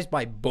weaponized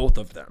by both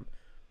of them.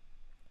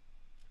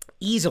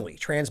 Easily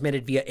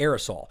transmitted via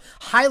aerosol,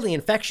 highly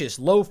infectious,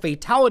 low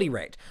fatality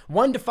rate,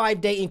 1 to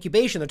 5 day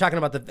incubation. They're talking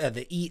about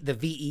the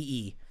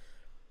VEE.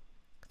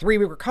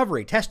 3-week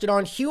recovery, tested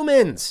on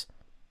humans.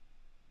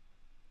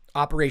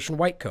 Operation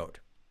White Coat.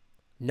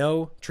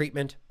 No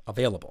treatment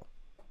available.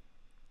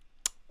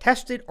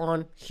 Tested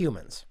on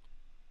humans.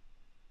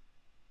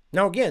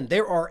 Now again,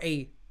 there are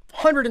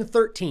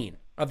 113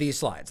 of these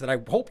slides that I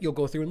hope you'll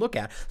go through and look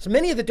at. So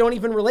many of them don't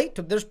even relate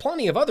to, there's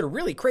plenty of other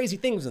really crazy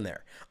things in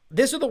there.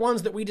 These are the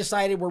ones that we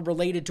decided were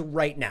related to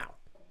right now.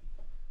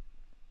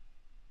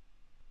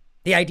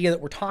 The idea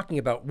that we're talking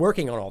about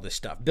working on all this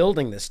stuff,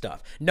 building this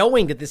stuff,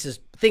 knowing that this is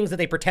things that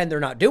they pretend they're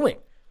not doing.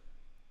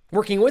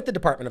 Working with the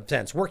Department of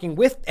Defense, working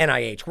with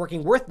NIH,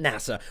 working with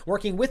NASA,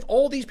 working with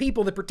all these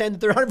people that pretend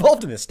that they're not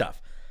involved in this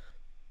stuff.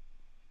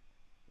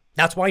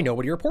 That's why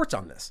nobody reports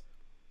on this.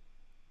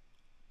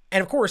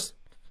 And of course,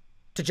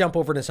 to jump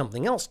over to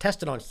something else,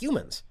 tested on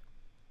humans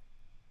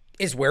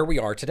is where we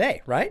are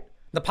today, right?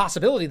 The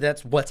possibility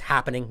that's what's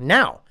happening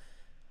now.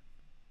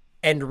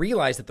 and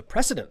realize that the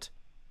precedent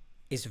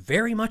is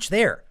very much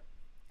there.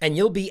 And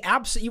you'll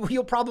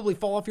probably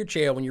fall off your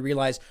chair when you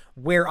realize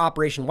where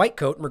Operation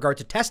Whitecoat, in regard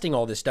to testing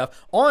all this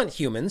stuff on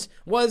humans,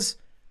 was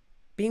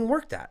being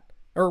worked at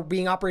or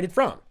being operated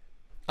from.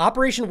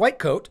 Operation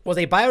Whitecoat was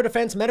a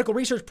biodefense medical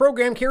research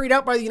program carried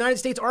out by the United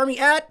States Army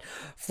at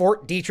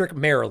Fort Detrick,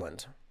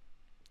 Maryland,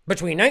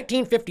 between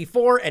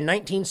 1954 and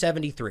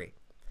 1973.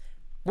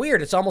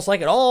 Weird, it's almost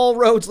like all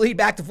roads lead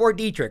back to Fort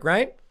Detrick,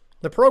 right?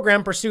 The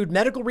program pursued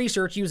medical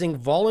research using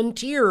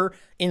volunteer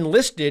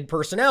enlisted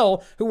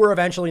personnel who were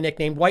eventually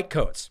nicknamed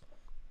Whitecoats.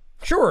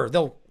 Sure,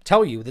 they'll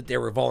tell you that they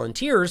were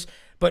volunteers,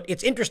 but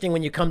it's interesting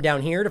when you come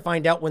down here to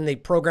find out when the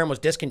program was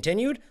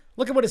discontinued.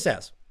 Look at what it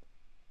says.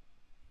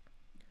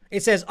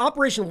 It says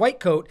Operation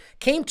Whitecoat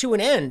came to an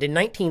end in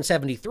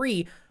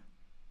 1973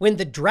 when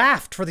the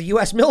draft for the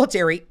U.S.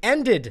 military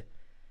ended,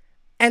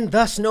 and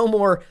thus no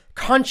more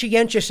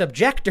conscientious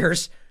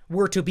objectors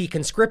were to be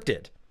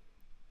conscripted.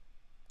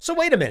 So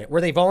wait a minute,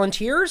 were they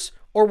volunteers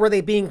or were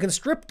they being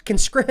conscripted?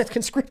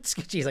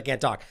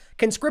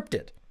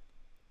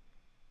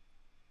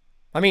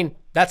 I mean,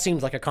 that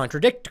seems like a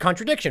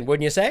contradiction,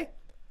 wouldn't you say?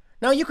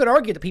 Now, you could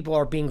argue that people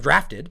are being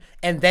drafted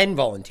and then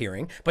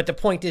volunteering, but the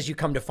point is you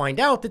come to find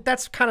out that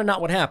that's kind of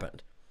not what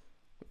happened.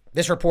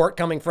 This report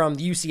coming from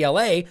the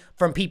UCLA,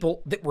 from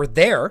people that were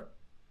there,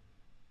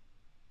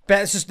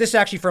 this is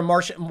actually from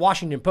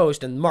Washington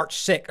Post and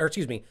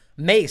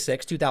May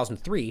 6,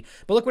 2003.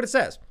 But look what it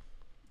says.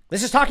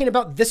 This is talking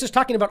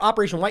about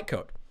Operation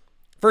Whitecoat.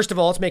 First of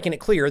all, it's making it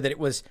clear that it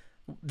was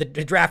the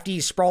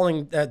draftees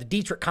sprawling the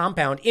Detrick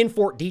compound in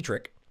Fort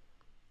Detrick.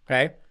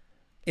 Okay.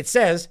 It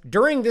says,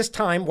 during this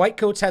time,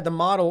 Whitecoats had the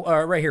model,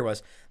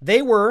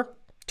 they were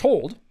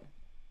told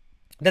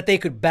that they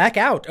could back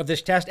out of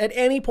this test at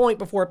any point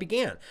before it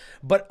began.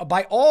 But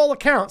by all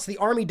accounts, the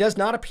Army does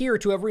not appear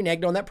to have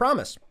reneged on that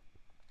promise,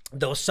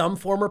 though some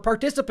former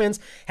participants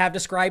have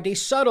described a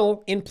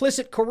subtle,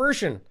 implicit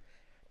coercion.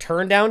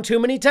 Turn down too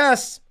many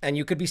tests, and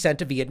you could be sent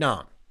to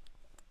Vietnam.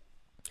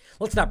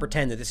 Let's not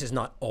pretend that this is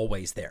not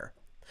always there.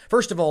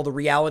 First of all, the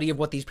reality of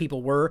what these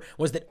people were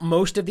was that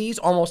most of these,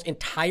 almost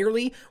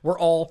entirely, were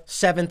all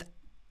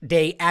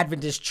Seventh-day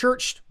Adventist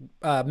Church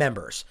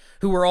members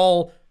who were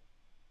all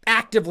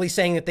actively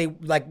saying that they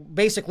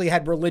basically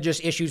had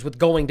religious issues with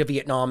going to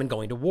Vietnam and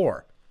going to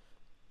war.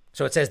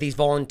 So it says these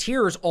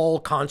volunteers, all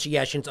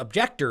conscientious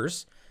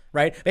objectors,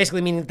 right?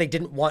 Basically meaning that they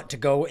didn't want to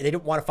go, they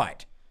didn't want to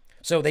fight.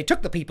 So they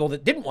took the people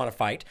that didn't want to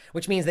fight,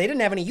 which means they didn't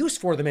have any use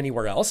for them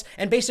anywhere else,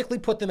 and basically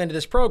put them into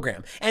this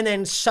program, and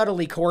then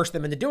subtly coerced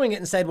them into doing it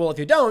and said, well, if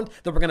you don't,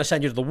 then we're going to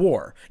send you to the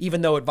war,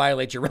 even though it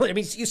violates your religion. I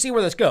mean, you see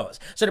where this goes.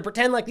 So to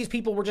pretend like these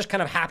people were just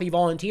kind of happy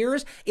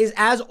volunteers is,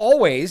 as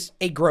always,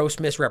 a gross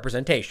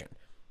misrepresentation.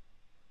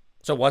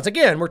 So once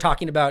again, we're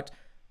talking about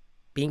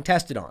being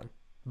tested on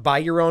by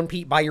your own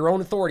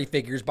authority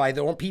figures, by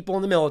the own people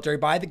in the military,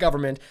 by the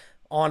government,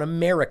 on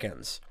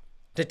Americans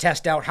to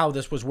test out how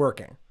this was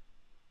working.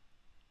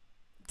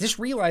 Just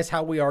realize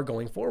how we are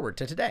going forward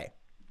to today.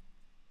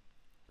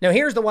 Now,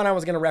 here's the one I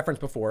was going to reference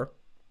before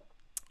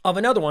of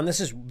another one.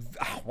 This is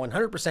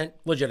 100%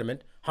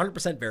 legitimate,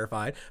 100%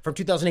 verified from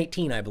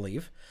 2018, I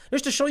believe.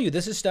 Just to show you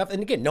this is stuff.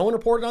 And again, no one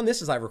reported on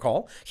this, as I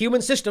recall.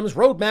 Human Systems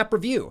Roadmap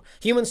Review.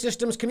 Human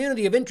Systems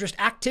Community of Interest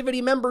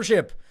Activity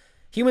Membership.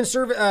 Human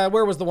Service,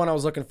 where was the one I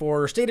was looking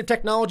for? State of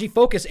Technology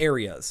Focus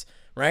Areas.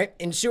 Right?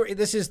 And so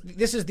this is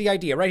the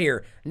idea right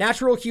here.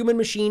 Natural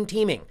human-machine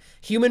teaming,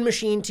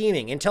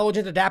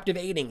 intelligent adaptive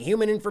aiding,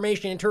 human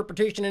information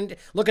interpretation, and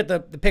look at the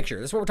picture.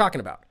 This is what we're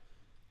talking about,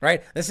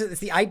 right? It's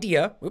the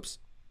idea,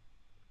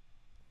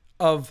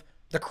 of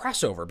the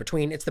crossover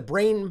between, it's the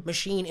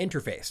brain-machine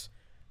interface,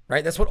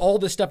 right? That's what all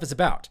this stuff is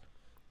about.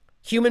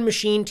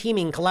 Human-machine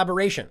teaming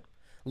collaboration,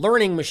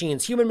 learning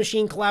machines,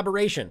 human-machine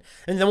collaboration.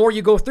 And the more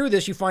you go through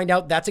this, you find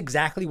out that's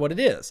exactly what it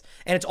is.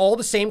 And it's all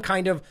the same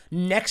kind of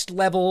next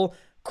level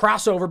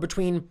crossover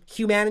between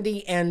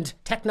humanity and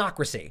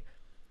technocracy.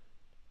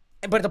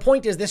 But the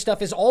point is, this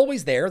stuff is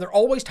always there. They're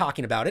always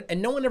talking about it,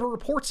 and no one ever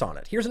reports on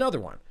it. Here's another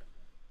one.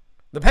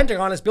 The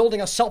Pentagon is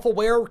building a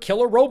self-aware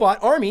killer robot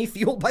army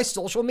fueled by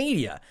social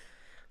media.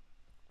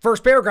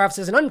 First paragraph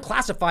says, an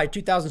unclassified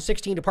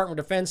 2016 Department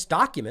of Defense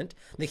document,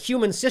 the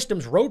Human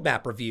Systems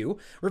Roadmap Review,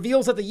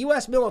 reveals that the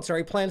U.S.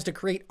 military plans to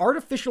create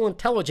artificial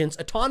intelligence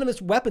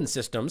autonomous weapon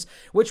systems,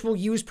 which will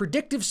use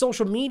predictive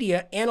social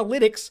media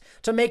analytics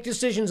to make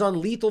decisions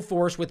on lethal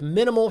force with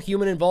minimal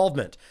human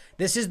involvement.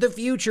 This is the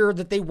future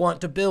that they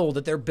want to build,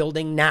 that they're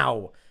building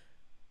now,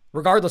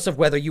 regardless of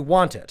whether you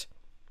want it.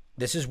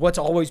 This is what's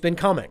always been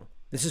coming.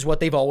 This is what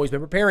they've always been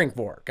preparing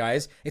for,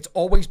 guys. It's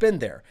always been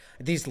there.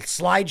 These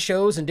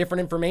slideshows and different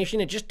information,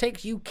 it just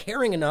takes you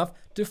caring enough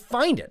to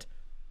find it,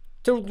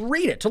 to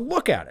read it, to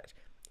look at it.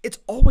 It's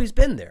always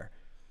been there.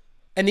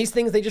 And these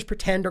things they just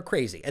pretend are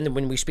crazy. And then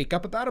when we speak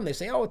up about them, they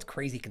say, oh, it's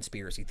crazy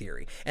conspiracy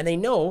theory. And they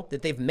know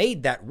that they've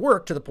made that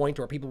work to the point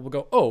where people will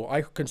go, oh,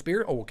 I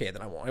conspire? Oh, okay,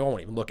 then I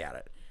won't even look at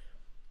it.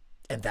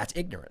 And that's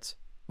ignorance,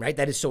 right?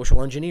 That is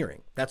social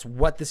engineering. That's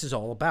what this is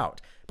all about.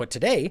 But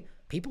today,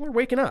 people are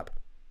waking up.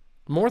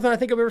 More than I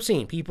think I've ever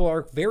seen. People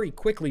are very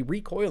quickly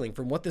recoiling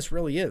from what this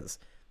really is.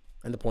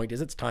 And the point is,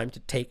 it's time to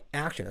take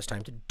action. It's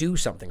time to do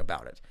something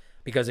about it.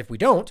 Because if we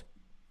don't,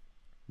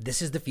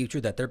 this is the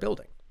future that they're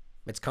building.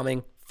 It's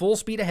coming full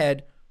speed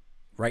ahead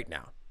right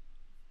now.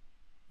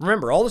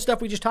 Remember, all the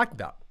stuff we just talked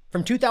about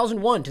from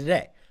 2001 to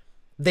today,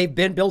 they've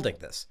been building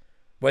this.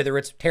 Whether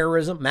it's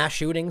terrorism, mass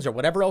shootings, or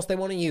whatever else they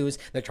want to use,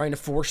 they're trying to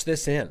force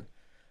this in.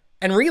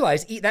 And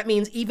realize that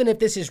means even if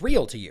this is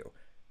real to you,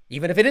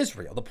 even if it is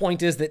real, the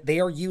point is that they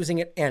are using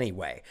it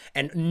anyway.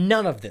 And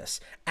none of this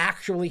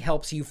actually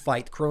helps you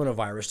fight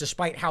coronavirus,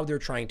 despite how they're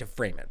trying to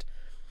frame it.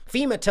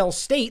 FEMA tells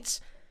states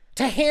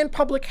to hand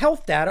public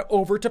health data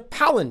over to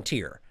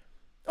Palantir.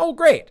 Oh,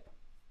 great.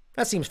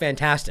 That seems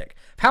fantastic.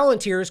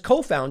 Palantir is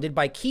co-founded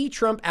by key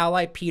Trump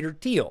ally Peter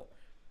Thiel.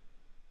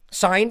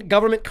 Signed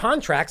government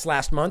contracts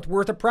last month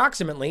worth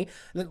approximately,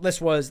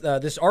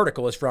 this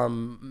article is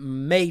from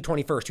May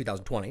 21st,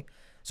 2020.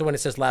 So when it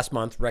says last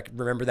month,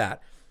 remember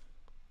that.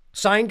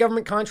 Signed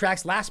government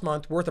contracts last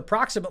month worth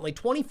approximately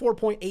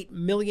 $24.8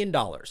 million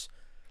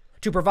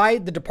to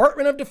provide the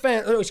Department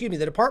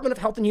of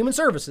Health and Human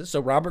Services, so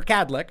Robert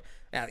Kadlec,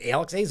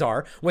 Alex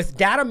Azar, with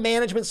data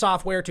management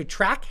software to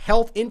track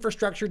health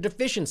infrastructure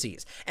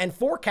deficiencies and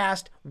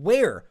forecast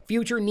where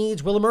future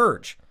needs will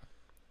emerge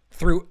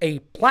through a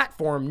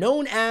platform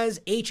known as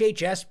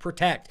HHS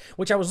Protect,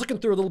 which I was looking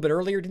through a little bit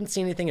earlier. Didn't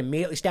see anything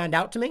immediately stand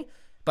out to me,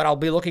 but I'll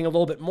be looking a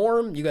little bit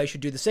more. You guys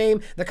should do the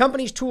same. The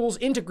company's tools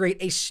integrate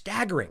a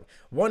staggering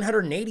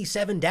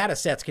 187 data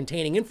sets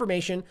containing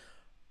information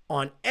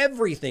on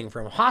everything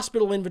from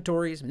hospital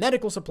inventories,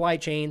 medical supply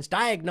chains,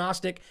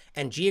 diagnostic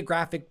and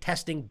geographic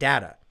testing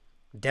data,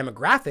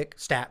 demographic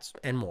stats,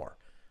 and more.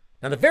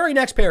 Now, the very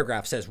next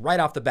paragraph says right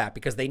off the bat,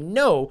 because they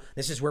know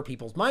this is where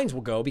people's minds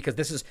will go, because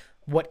this is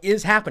what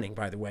is happening,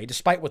 by the way,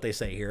 despite what they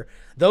say here.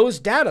 Those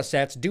data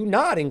sets do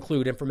not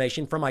include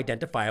information from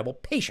identifiable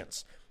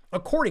patients,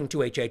 according to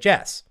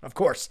HHS, of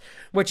course,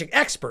 which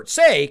experts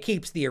say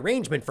keeps the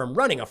arrangement from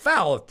running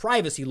afoul of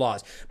privacy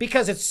laws,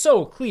 because it's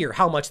so clear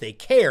how much they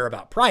care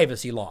about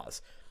privacy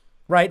laws,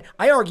 right?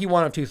 I argue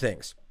one of two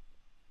things.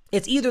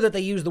 It's either that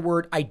they use the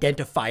word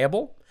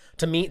identifiable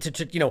to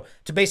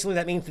basically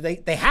that means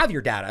they have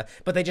your data,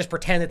 but they just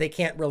pretend that they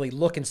can't really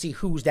look and see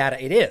whose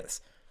data it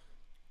is.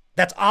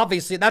 That's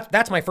obviously,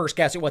 that's my first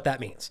guess at what that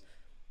means.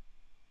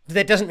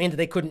 That doesn't mean that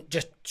they couldn't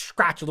just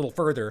scratch a little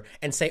further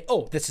and say,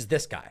 oh, this is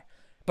this guy.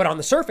 But on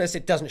the surface,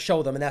 it doesn't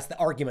show them, and that's the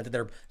argument that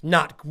they're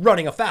not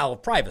running afoul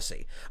of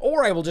privacy.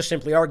 Or I will just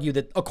simply argue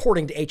that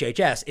according to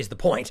HHS is the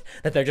point,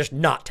 that they're just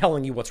not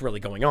telling you what's really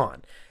going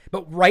on.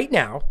 But right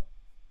now,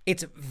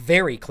 it's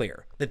very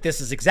clear that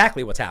this is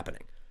exactly what's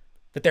happening.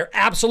 That they're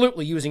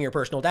absolutely using your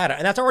personal data.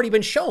 And that's already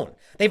been shown.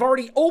 They've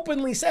already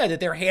openly said that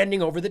they're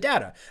handing over the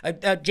data.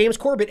 James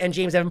Corbett and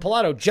James Evan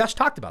Pilato just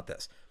talked about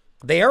this.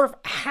 They are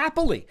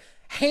happily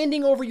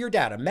handing over your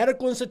data.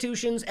 Medical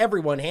institutions,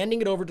 everyone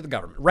handing it over to the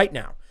government right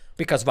now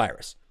because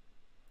virus.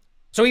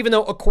 So even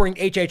though according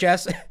to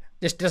HHS,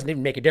 this doesn't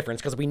even make a difference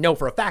because we know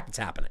for a fact it's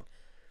happening.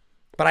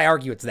 But I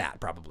argue it's that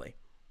probably.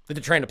 That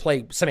they're trying to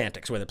play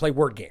semantics with it, play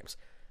word games.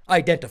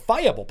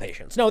 Identifiable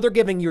patients. No, they're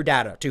giving your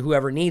data to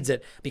whoever needs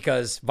it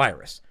because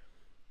virus.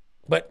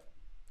 But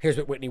here's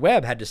what Whitney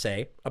Webb had to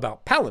say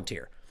about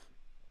Palantir.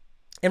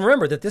 And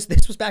remember that this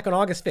was back on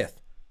August 5th,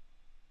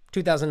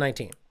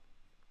 2019,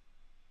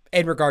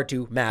 in regard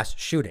to mass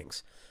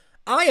shootings.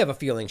 I have a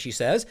feeling, she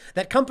says,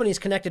 that companies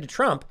connected to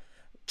Trump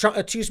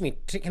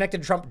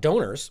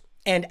donors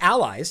and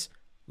allies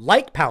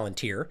like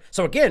Palantir,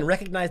 so again,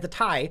 recognize the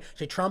tie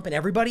to Trump and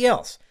everybody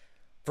else.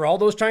 For all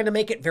those trying to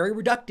make it very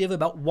reductive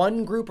about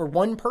one group or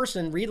one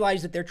person,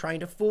 realize that they're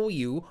trying to fool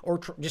you or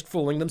just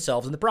fooling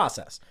themselves in the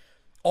process.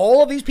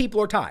 All of these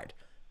people are tied,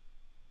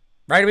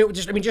 right?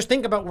 Just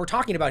think about what we're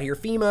talking about here.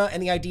 FEMA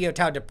and the idea of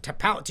tied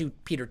to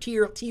Peter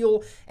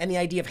Thiel and the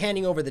idea of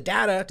handing over the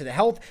data to the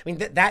health. I mean,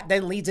 that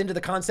then leads into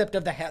the concept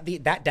of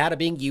that data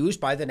being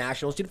used by the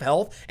National Institute of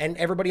Health and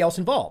everybody else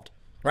involved,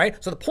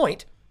 right? So the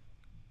point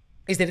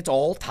is that it's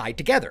all tied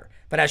together.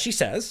 But as she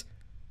says,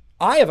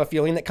 I have a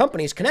feeling that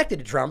companies connected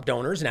to Trump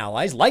donors and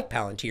allies like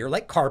Palantir,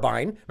 like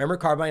Carbine, remember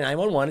Carbine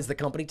 911 is the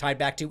company tied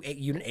back to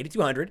Unit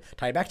 8200,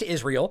 tied back to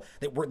Israel,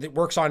 that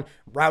works on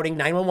routing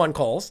 911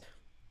 calls,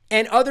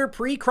 and other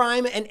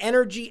pre-crime and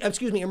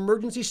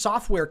emergency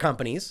software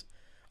companies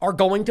are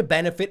going to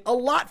benefit a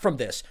lot from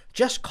this.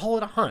 Just call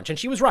it a hunch. And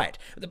she was right.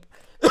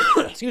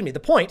 The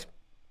point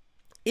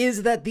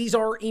is that these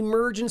are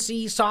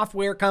emergency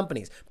software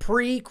companies,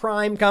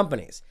 pre-crime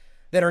companies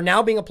that are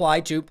now being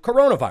applied to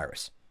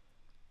coronavirus.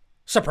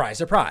 Surprise,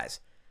 surprise.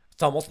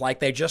 It's almost like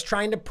they're just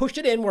trying to push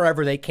it in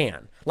wherever they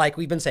can. Like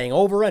we've been saying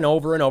over and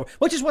over and over,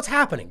 which is what's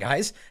happening,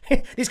 guys.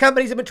 These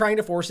companies have been trying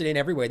to force it in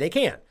every way they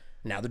can.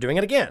 Now they're doing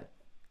it again.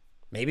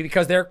 Maybe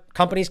because their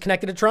company's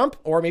connected to Trump,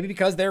 or maybe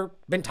because they're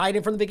been tied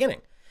in from the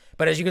beginning.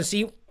 But as you can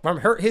see from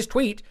his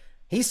tweet,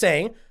 he's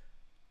saying,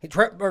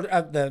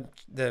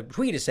 the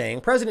tweet is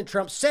saying, President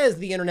Trump says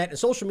the internet and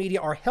social media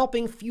are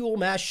helping fuel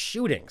mass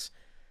shootings.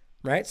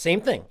 Right? Same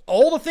thing.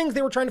 All the things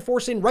they were trying to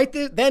force in right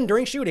then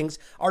during shootings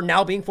are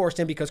now being forced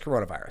in because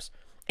coronavirus.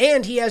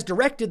 And he has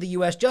directed the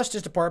U.S.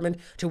 Justice Department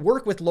to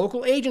work with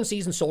local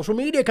agencies and social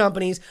media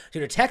companies to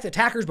detect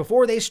attackers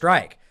before they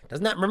strike.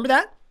 Doesn't that remember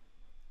that?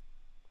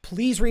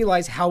 Please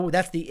realize how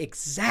that's the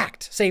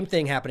exact same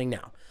thing happening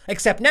now.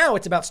 Except now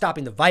it's about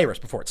stopping the virus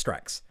before it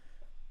strikes.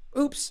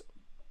 Oops.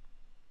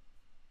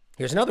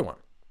 Here's another one.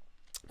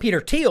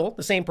 Peter Thiel,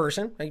 the same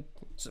person,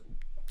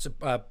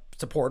 a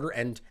supporter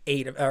and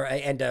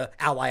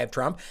ally of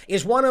Trump,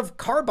 is one of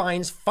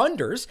Carbine's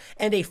funders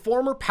and a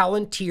former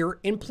Palantir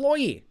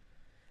employee.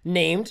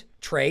 Named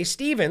Trey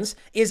Stevens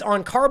is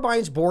on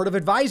Carbine's board of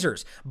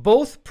advisors.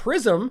 Both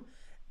Prism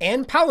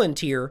and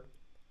Palantir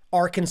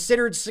are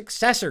considered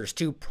successors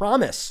to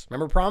Promise.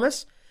 Remember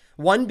Promise?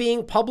 One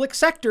being public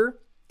sector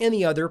and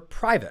the other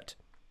private.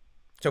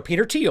 So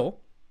Peter Thiel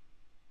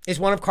is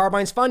one of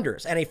Carbine's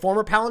funders and a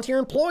former Palantir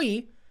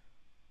employee.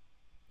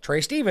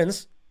 Trey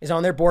Stevens is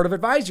on their board of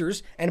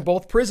advisors, and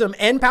both Prism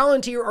and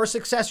Palantir are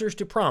successors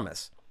to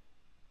Promise.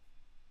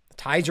 The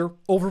ties are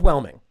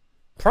overwhelming.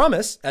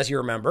 Promise, as you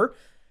remember,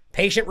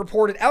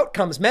 patient-reported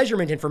outcomes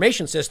measurement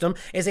information system,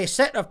 is a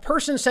set of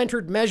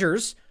person-centered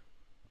measures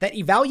that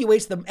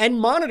evaluates them and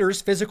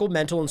monitors physical,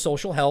 mental, and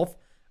social health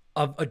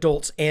of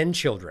adults and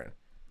children.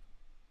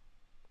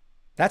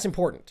 That's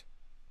important.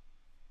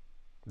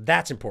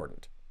 That's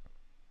important.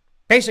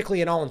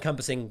 Basically, an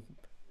all-encompassing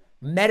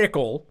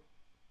medical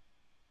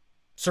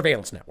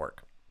surveillance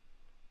network.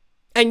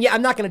 And yeah,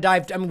 I'm not going to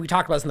dive, we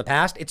talked about this in the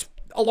past. It's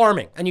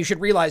alarming, and you should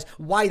realize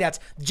why that's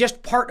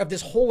just part of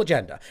this whole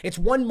agenda. It's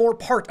one more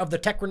part of the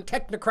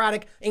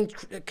technocratic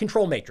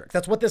control matrix.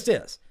 That's what this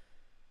is.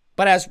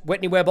 But as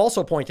Whitney Webb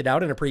also pointed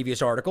out in a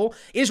previous article,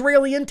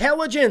 Israeli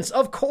intelligence,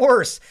 of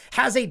course,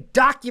 has a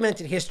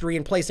documented history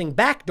in placing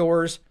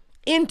backdoors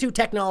into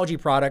technology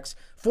products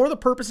for the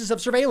purposes of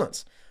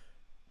surveillance,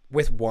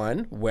 with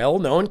one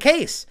well-known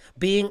case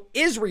being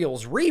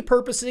Israel's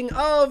repurposing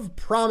of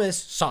Promise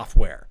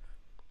software,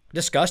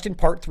 discussed in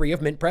part 3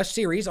 of Mint Press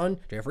series on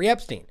Jeffrey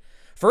Epstein.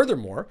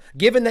 Furthermore,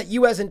 given that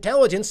U.S.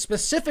 intelligence,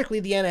 specifically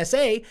the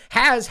NSA,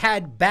 has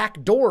had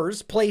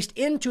backdoors placed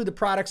into the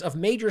products of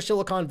major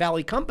Silicon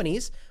Valley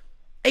companies,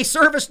 a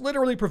service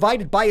literally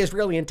provided by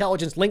Israeli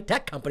intelligence-linked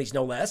tech companies,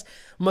 no less,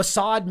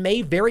 Mossad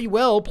may very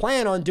well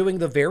plan on doing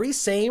the very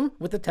same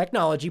with the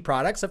technology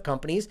products of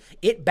companies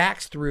it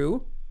backs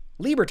through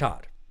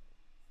Libertad.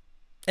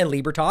 And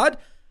Libertad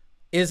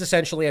is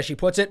essentially, as she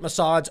puts it,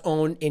 Mossad's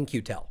own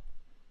In-Q-Tel.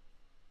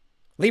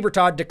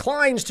 Libertad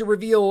declines to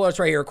reveal, it's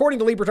right here, according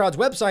to Libertad's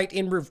website,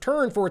 in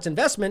return for its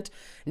investment,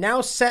 now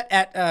set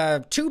at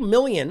 $2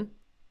 million,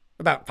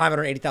 about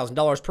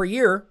 $580,000 per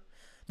year,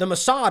 the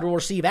Mossad will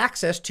receive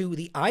access to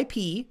the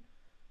IP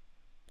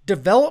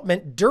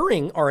development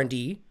during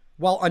R&D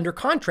while under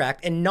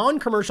contract and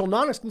non-commercial,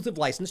 non-exclusive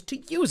license to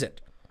use it.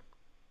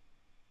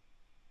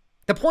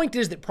 The point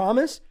is that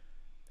Promise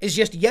is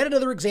just yet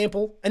another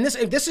example, and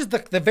this is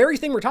the very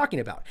thing we're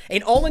talking about,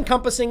 an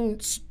all-encompassing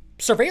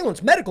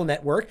surveillance medical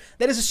network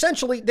that is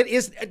essentially that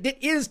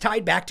is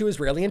tied back to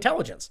Israeli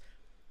intelligence.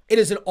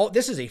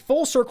 This is a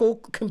full circle,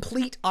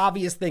 complete,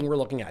 obvious thing we're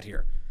looking at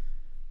here,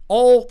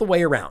 all the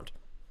way around.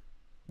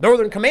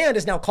 Northern Command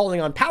is now calling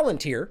on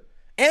Palantir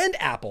and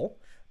Apple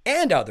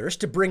and others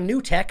to bring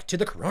new tech to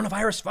the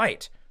coronavirus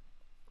fight.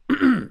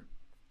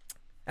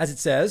 As it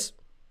says,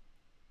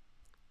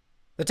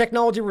 the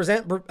technology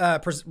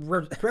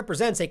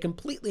represents a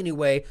completely new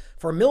way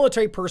for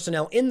military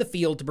personnel in the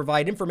field to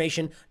provide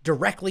information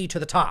directly to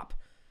the top,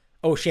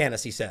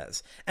 O'Shaughnessy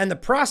says. And the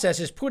process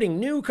is putting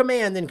new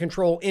command and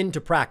control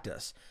into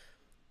practice.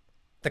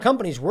 The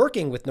companies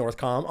working with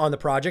Northcom on the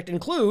project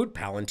include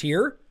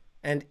Palantir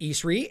and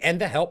Esri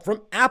and the help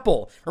from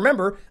Apple.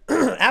 Remember,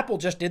 Apple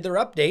just did their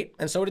update,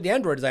 and so did the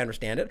Android, as I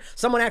understand it.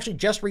 Someone actually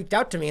just reached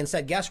out to me and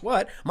said, guess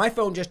what? My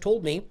phone just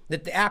told me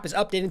that the app is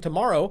updating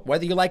tomorrow,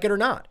 whether you like it or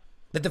not.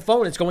 That the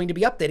phone is going to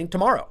be updating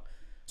tomorrow.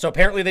 So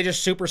apparently they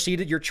just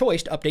superseded your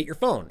choice to update your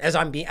phone, as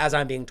I'm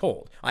being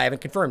told. I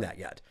haven't confirmed that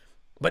yet,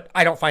 but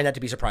I don't find that to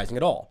be surprising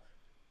at all.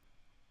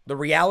 The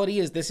reality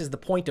is this is the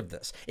point of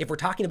this. If we're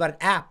talking about an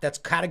app that's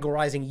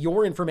categorizing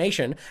your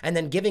information and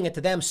then giving it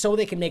to them so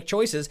they can make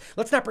choices,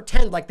 let's not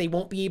pretend like they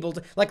won't be able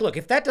to. Like, look,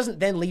 if that doesn't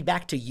then lead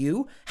back to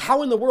you,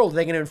 how in the world are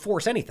they going to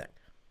enforce anything?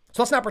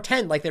 So let's not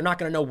pretend like they're not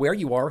going to know where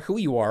you are, who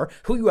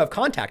you have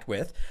contact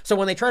with. So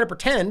when they try to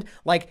pretend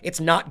like it's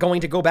not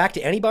going to go back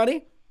to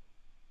anybody,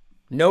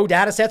 no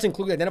data sets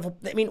include identifiable.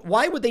 I mean,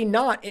 why would they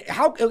not?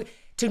 How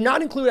to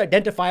not include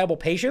identifiable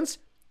patients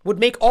would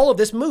make all of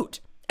this moot.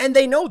 And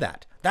they know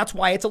that. That's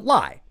why it's a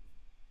lie.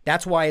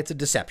 That's why it's a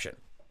deception.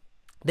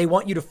 They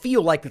want you to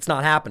feel like it's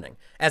not happening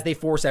as they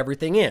force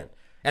everything in.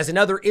 As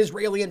another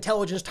Israeli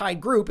intelligence-tied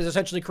group is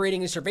essentially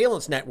creating a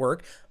surveillance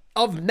network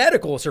of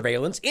medical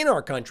surveillance in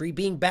our country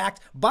being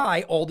backed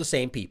by all the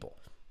same people.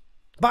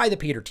 By the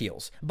Peter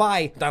Thiels,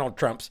 by Donald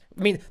Trump's.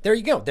 I mean, there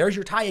you go. There's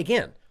your tie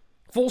again.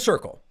 Full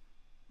circle.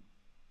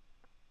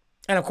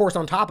 And of course,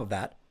 on top of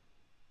that,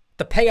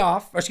 the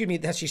payoff, as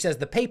she says,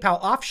 the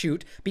PayPal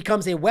offshoot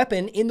becomes a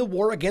weapon in the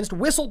war against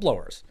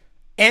whistleblowers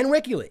and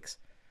WikiLeaks.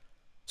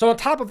 So on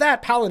top of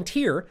that,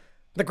 Palantir,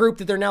 the group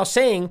that they're now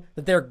saying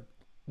that they're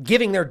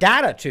giving their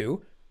data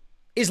to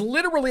is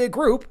literally a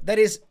group that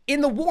is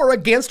in the war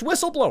against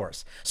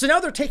whistleblowers. So now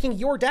they're taking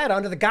your data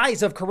under the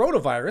guise of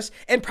coronavirus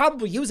and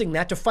probably using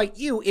that to fight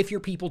you if you're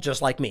people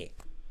just like me.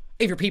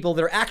 If you're people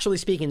that are actually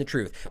speaking the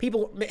truth,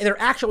 people that are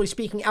actually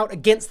speaking out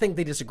against things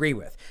they disagree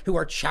with, who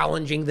are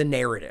challenging the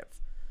narrative.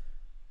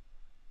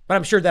 But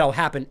I'm sure that'll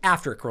happen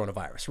after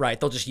coronavirus, right?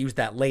 They'll just use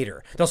that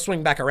later. They'll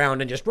swing back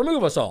around and just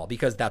remove us all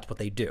because that's what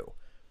they do.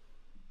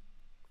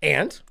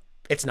 And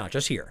it's not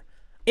just here.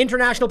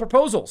 International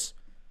proposals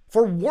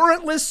for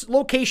warrantless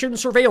location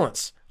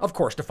surveillance, of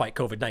course, to fight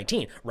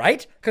COVID-19,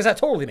 right? Because that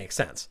totally makes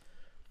sense.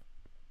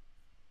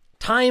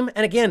 Time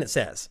and again, it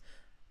says,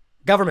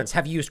 governments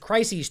have used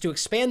crises to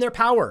expand their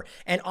power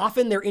and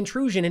often their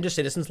intrusion into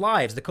citizens'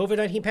 lives. The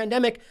COVID-19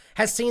 pandemic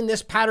has seen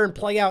this pattern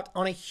play out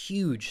on a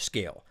huge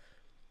scale.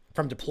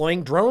 From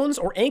deploying drones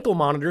or ankle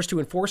monitors to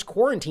enforce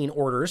quarantine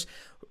orders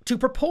to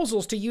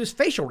proposals to use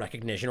facial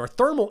recognition or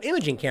thermal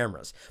imaging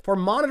cameras for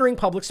monitoring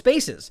public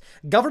spaces,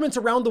 governments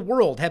around the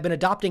world have been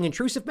adopting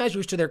intrusive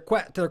measures to their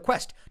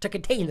quest to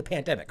contain the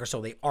pandemic, or so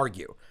they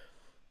argue.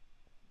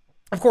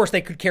 Of course,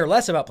 they could care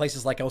less about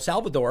places like El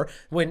Salvador,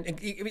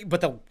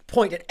 but they'll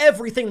point at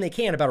everything they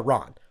can about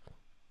Iran.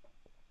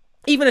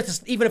 Even if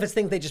it's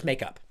things they just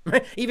make up,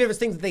 right? Even if it's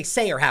things that they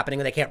say are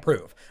happening and they can't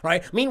prove,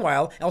 right?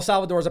 Meanwhile, El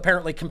Salvador is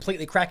apparently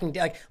completely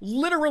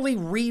literally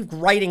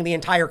rewriting the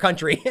entire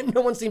country, and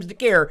no one seems to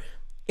care.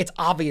 It's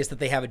obvious that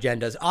they have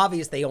agendas.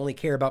 Obvious they only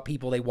care about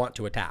people they want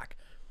to attack.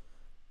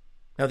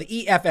 Now,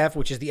 the EFF,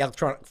 which is the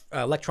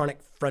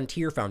Electronic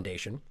Frontier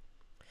Foundation,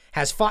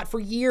 has fought for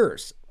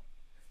years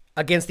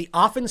against the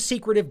often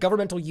secretive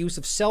governmental use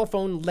of cell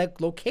phone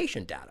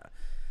location data.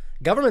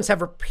 Governments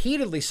have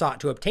repeatedly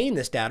sought to obtain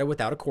this data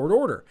without a court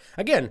order.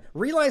 Again,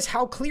 realize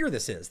how clear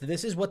this is.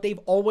 This is what they've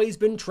always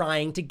been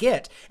trying to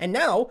get. And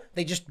now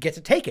they just get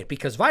to take it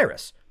because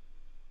virus.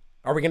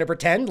 Are we going to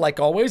pretend, like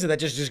always, that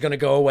that's just going to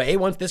go away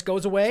once this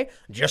goes away?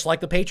 Just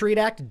like the Patriot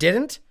Act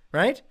didn't,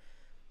 right?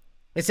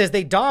 It says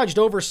they dodged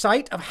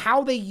oversight of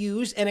how they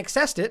used and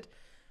accessed it,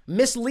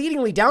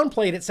 misleadingly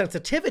downplayed its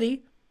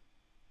sensitivity.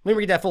 Let me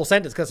read that full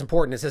sentence because it's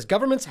important. It says,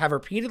 governments have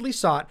repeatedly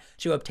sought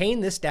to obtain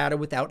this data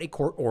without a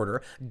court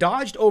order,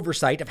 dodged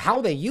oversight of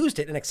how they used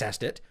it and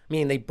accessed it,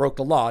 meaning they broke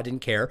the law,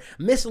 didn't care,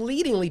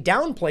 misleadingly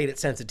downplayed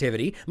its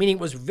sensitivity, meaning it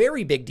was a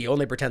very big deal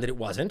and they pretended it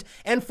wasn't,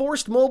 and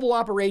forced mobile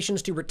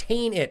operations to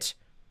retain it.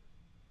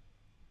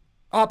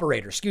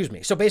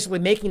 So basically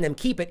making them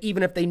keep it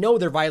even if they know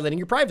they're violating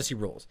your privacy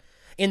rules.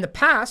 In the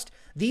past,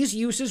 these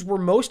uses were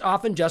most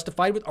often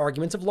justified with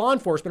arguments of law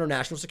enforcement or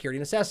national security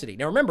necessity.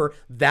 Now remember,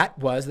 that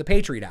was the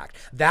Patriot Act.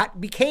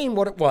 That became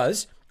what it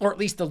was, or at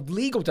least the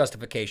legal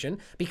justification,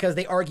 because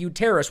they argued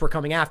terrorists were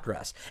coming after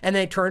us. And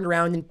they turned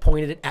around and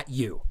pointed it at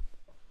you.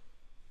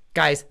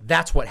 Guys,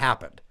 that's what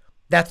happened.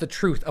 That's the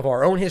truth of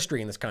our own history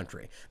in this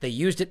country. They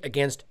used it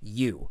against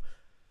you.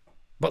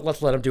 But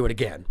let's let them do it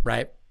again,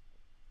 right?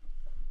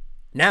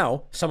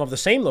 Now, some of the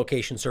same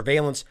location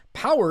surveillance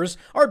powers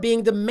are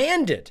being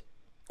demanded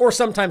or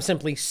sometimes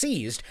simply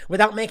seized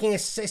without making a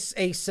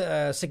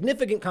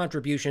significant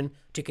contribution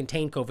to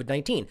contain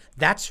COVID-19.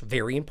 That's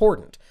very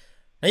important.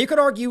 Now, you could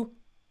argue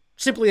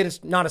simply that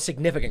it's not a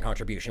significant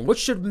contribution, which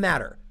should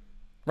matter,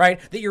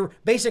 right? That you're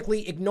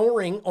basically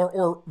ignoring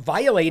or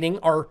violating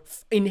our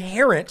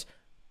inherent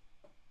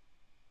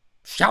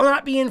shall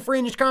not be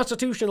infringed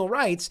constitutional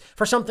rights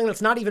for something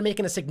that's not even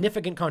making a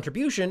significant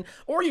contribution,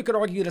 or you could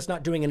argue that it's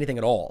not doing anything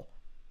at all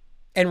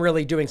and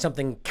really doing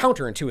something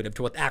counterintuitive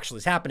to what actually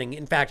is happening,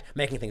 in fact,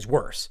 making things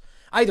worse.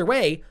 Either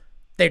way,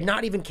 they're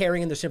not even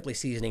caring and they're simply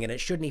seasoning, and it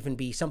shouldn't even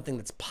be something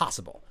that's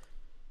possible.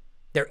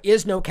 There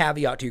is no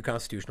caveat to your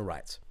constitutional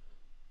rights,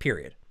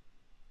 period.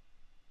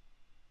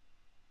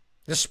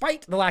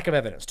 Despite the lack of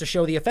evidence to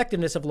show the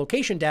effectiveness of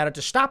location data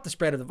to stop the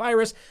spread of the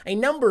virus, a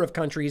number of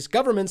countries'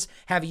 governments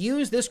have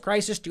used this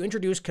crisis to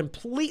introduce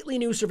completely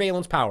new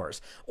surveillance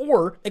powers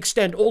or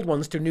extend old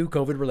ones to new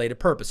COVID-related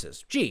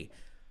purposes. Gee,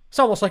 it's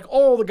almost like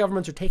all the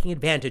governments are taking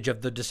advantage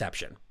of the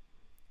deception.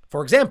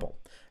 For example,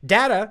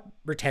 data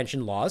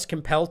retention laws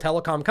compel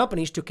telecom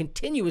companies to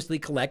continuously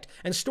collect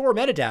and store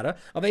metadata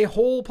of a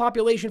whole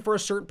population for a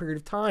certain period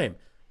of time.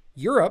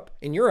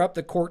 In Europe,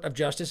 the Court of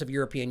Justice of the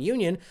European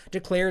Union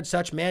declared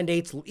such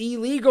mandates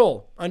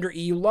illegal under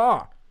EU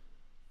law.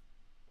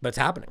 But it's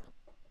happening.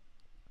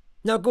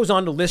 Now it goes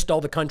on to list all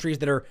the countries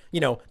that are,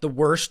 the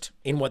worst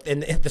in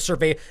the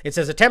survey. It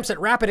says attempts at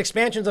rapid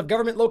expansions of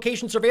government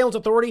location surveillance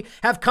authority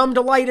have come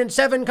to light in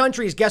 7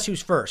 countries. Guess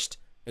who's first?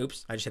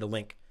 Oops, I just hit a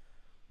link.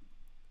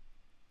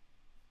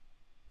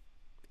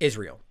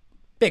 Israel.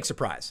 Big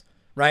surprise.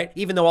 Right?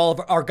 Even though all of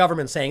our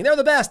government's saying they're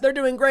the best, they're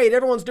doing great,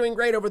 everyone's doing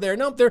great over there.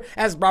 Nope, they're,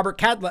 as Robert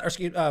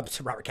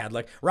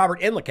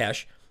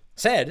Inlakesh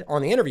said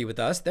on the interview with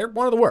us, they're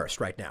one of the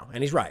worst right now.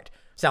 And he's right.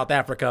 South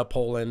Africa,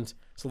 Poland,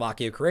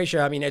 Slovakia,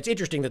 Croatia. I mean, it's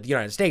interesting that the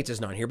United States is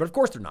not here, but of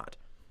course they're not.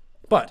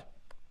 But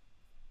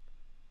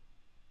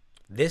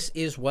this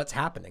is what's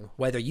happening,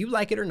 whether you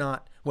like it or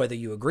not, whether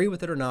you agree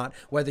with it or not,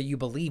 whether you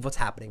believe what's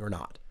happening or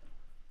not.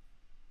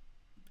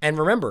 And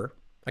remember,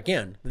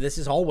 again, this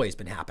has always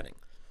been happening.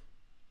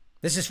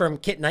 This is from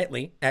Kit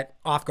Knightley at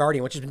Off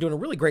Guardian, which has been doing a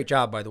really great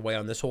job, by the way,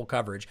 on this whole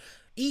coverage.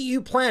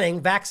 EU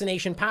planning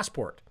vaccination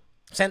passport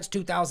since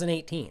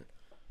 2018.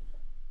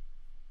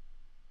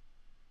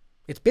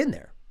 It's been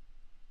there.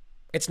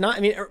 It's not,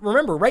 I mean,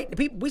 remember,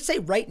 we say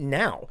right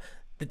now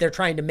that they're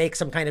trying to make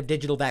some kind of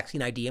digital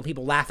vaccine ID and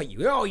people laugh at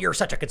you. Oh, you're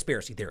such a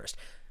conspiracy theorist.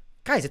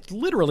 Guys, it's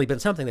literally been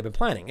something they've been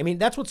planning. I mean,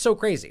 that's what's so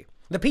crazy.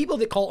 The people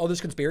that call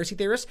others conspiracy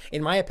theorists,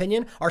 in my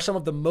opinion, are some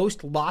of the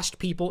most lost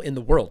people in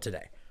the world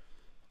today.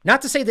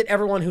 Not to say that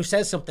everyone who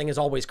says something is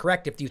always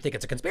correct if you think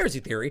it's a conspiracy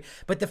theory,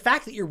 but the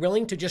fact that you're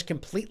willing to just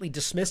completely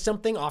dismiss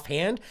something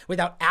offhand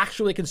without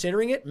actually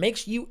considering it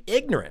makes you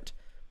ignorant.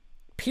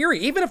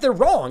 Period. Even if they're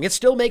wrong, it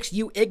still makes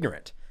you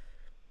ignorant.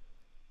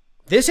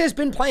 This has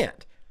been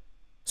planned.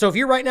 So if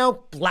you're right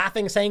now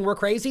laughing, saying we're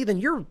crazy, then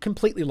you're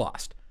completely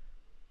lost.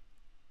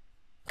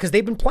 Because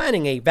they've been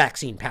planning a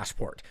vaccine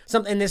passport.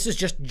 And this is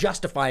just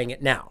justifying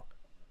it now.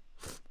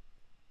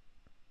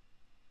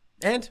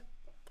 And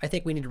I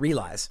think we need to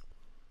realize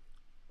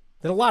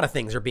that a lot of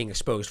things are being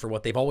exposed for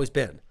what they've always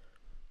been.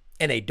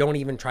 And they don't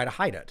even try to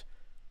hide it.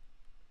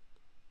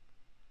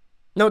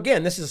 Now,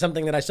 again, this is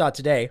something that I saw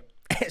today.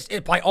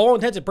 By all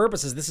intents and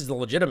purposes, this is a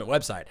legitimate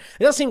website.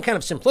 It does seem kind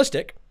of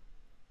simplistic.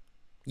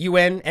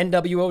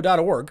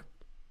 UNNWO.org.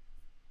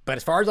 But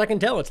as far as I can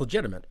tell, it's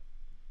legitimate.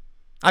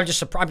 I'm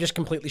just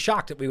completely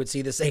shocked that we would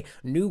see this, a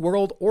new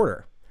world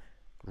order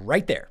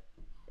right there.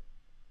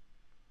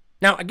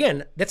 Now,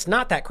 again, that's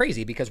not that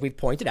crazy because we've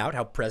pointed out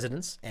how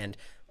presidents and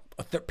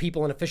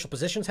people in official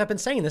positions have been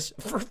saying this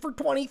for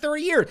 20,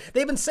 30 years.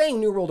 They've been saying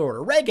New World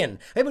Order. Reagan,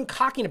 they've been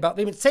talking about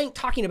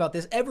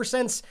this ever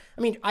since,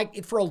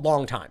 for a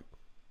long time.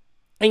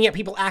 And yet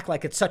people act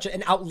like it's such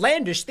an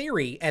outlandish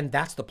theory, and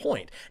that's the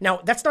point.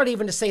 Now, that's not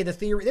even to say the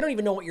theory. They don't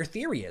even know what your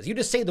theory is. You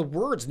just say the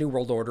words New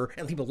World Order,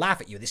 and people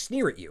laugh at you. They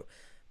sneer at you.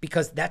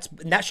 Because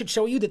that should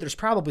show you that there's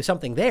probably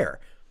something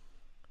there.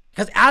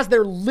 Because as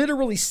they're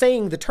literally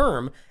saying the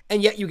term,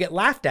 and yet you get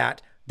laughed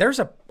at, there's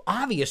a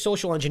obvious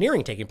social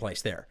engineering taking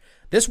place there.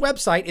 This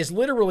website is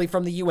literally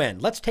from the UN.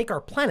 Let's take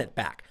our planet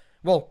back.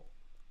 Well,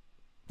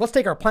 let's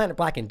take our planet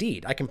back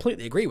indeed. I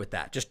completely agree with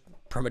that, just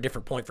from a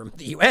different point from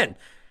the UN.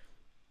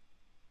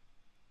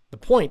 The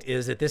point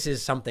is that this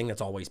is something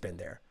that's always been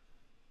there.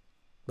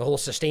 The whole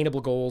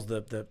sustainable goals,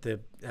 the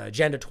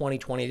Agenda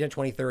 2020, Agenda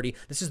 2030,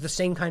 this is the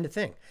same kind of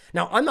thing.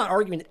 Now, I'm not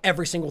arguing that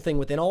every single thing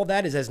within all of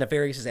that is as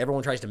nefarious as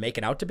everyone tries to make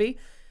it out to be.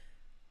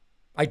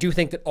 I do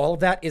think that all of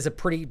that is a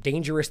pretty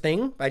dangerous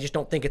thing. I just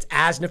don't think it's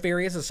as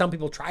nefarious as some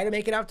people try to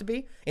make it out to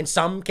be in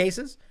some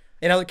cases.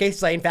 In other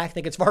cases, I in fact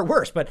think it's far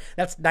worse, but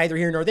that's neither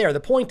here nor there.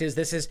 The point is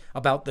this is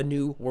about the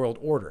New World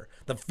Order,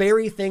 the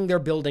very thing they're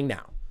building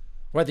now.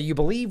 Whether you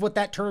believe what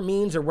that term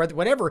means or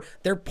whatever,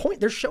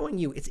 they're showing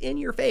you, it's in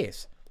your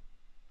face.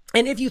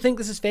 And if you think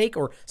this is fake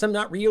or something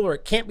not real or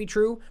it can't be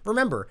true,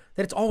 remember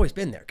that it's always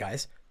been there,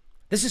 guys.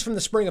 This is from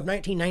the spring of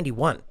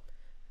 1991.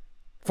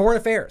 Foreign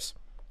Affairs,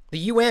 the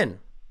UN,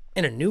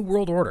 and a new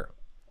world order.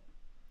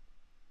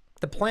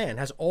 The plan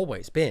has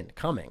always been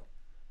coming.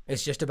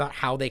 It's just about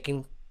how they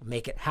can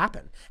make it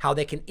happen, how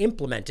they can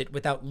implement it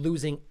without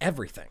losing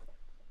everything.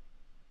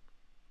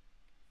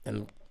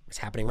 And it's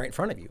happening right in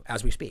front of you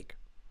as we speak.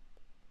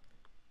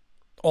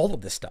 All of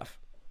this stuff,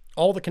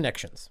 all the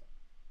connections,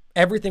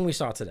 everything we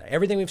saw today,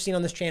 everything we've seen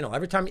on this channel,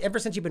 ever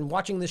since you've been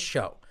watching this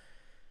show,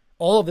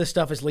 all of this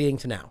stuff is leading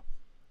to now.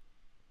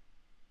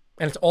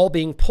 And it's all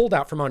being pulled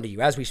out from under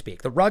you as we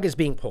speak. The rug is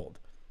being pulled.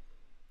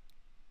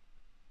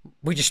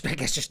 I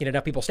guess just need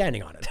enough people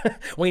standing on it.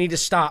 We need to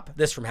stop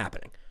this from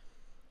happening.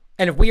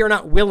 And if we are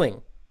not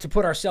willing to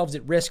put ourselves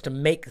at risk to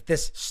make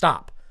this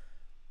stop,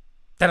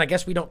 then I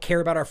guess we don't care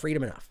about our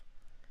freedom enough.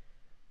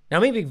 Now,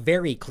 let me be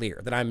very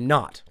clear that I'm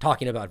not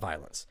talking about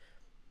violence.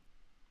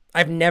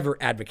 I've never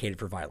advocated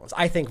for violence.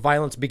 I think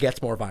violence begets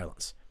more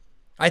violence.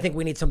 I think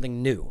we need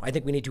something new. I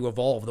think we need to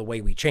evolve the way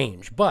we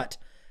change. But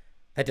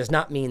that does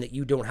not mean that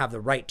you don't have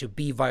the right to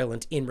be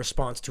violent in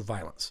response to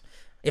violence.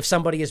 If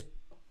somebody is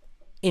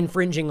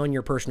infringing on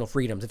your personal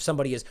freedoms, if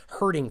somebody is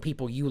hurting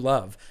people you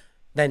love,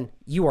 then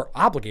you are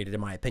obligated, in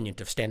my opinion,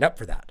 to stand up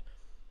for that.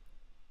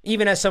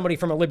 Even as somebody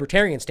from a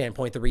libertarian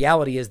standpoint, the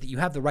reality is that you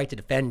have the right to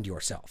defend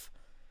yourself.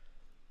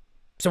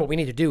 So what we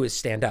need to do is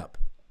stand up.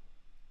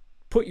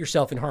 Put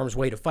yourself in harm's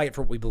way to fight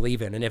for what we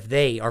believe in. And if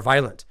they are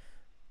violent,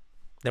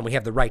 then we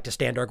have the right to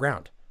stand our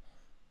ground.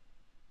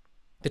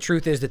 The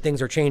truth is that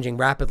things are changing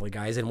rapidly,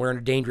 guys, and we're in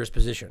a dangerous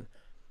position.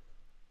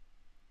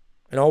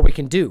 And all we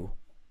can do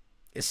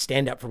is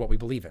stand up for what we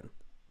believe in.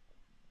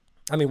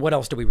 I mean, what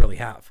else do we really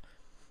have?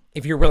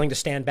 If you're willing to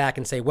stand back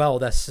and say, well,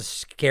 this is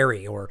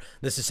scary, or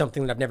this is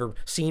something that I've never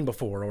seen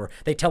before, or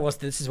they tell us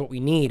this is what we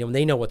need and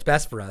they know what's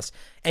best for us,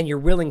 and you're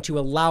willing to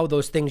allow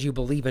those things you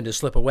believe in to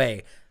slip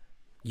away,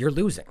 you're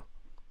losing.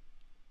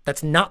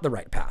 That's not the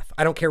right path.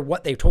 I don't care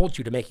what they told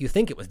you to make you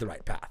think it was the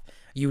right path.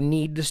 You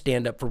need to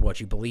stand up for what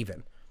you believe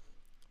in.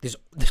 There's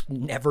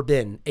never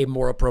been a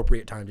more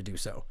appropriate time to do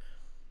so.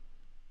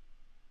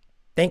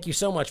 Thank you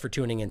so much for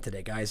tuning in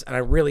today, guys. And I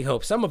really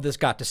hope some of this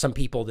got to some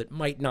people that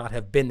might not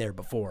have been there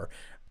before.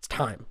 It's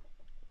time.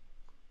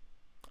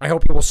 I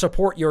hope you will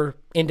support your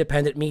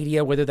independent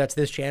media, whether that's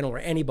this channel or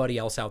anybody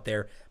else out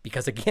there,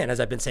 because again, as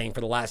I've been saying for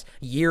the last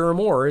year or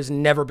more, has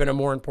never been a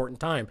more important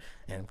time.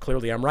 And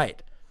clearly I'm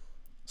right.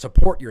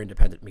 Support your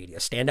independent media.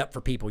 Stand up for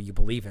people you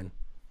believe in.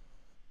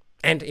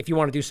 And if you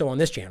want to do so on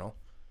this channel,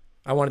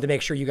 I wanted to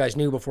make sure you guys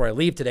knew before I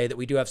leave today that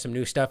we do have some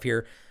new stuff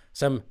here,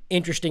 some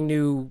interesting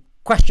new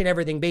Question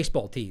Everything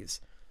baseball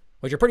tees,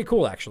 which are pretty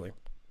cool, actually.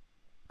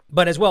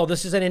 But as well,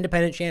 this is an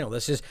independent channel.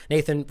 This is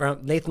Nathan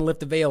Lift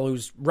the Veil,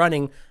 who's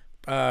running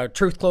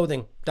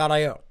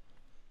truthclothing.io,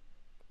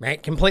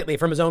 right? Completely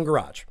from his own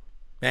garage.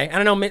 Right?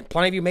 I don't know,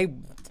 plenty of you may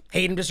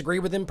hate and disagree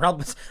with him.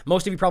 Probably,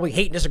 most of you probably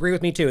hate and disagree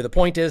with me too. The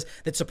point is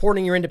that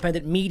supporting your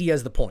independent media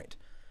is the point.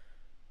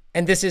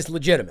 And this is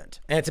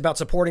legitimate. And it's about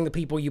supporting the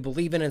people you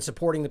believe in and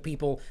supporting the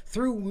people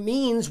through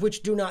means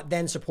which do not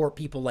then support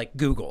people like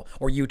Google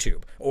or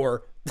YouTube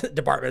or the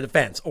Department of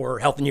Defense or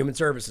Health and Human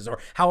Services or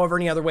however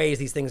any other ways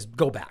these things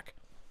go back.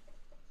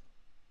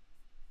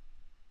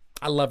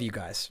 I love you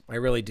guys. I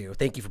really do.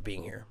 Thank you for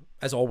being here.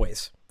 As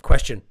always,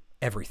 question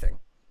everything.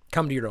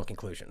 Come to your own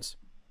conclusions.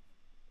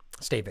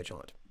 Stay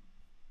vigilant.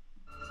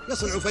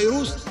 يصنعوا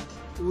فيروس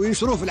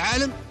وينشروه في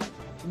العالم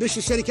باش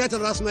الشركات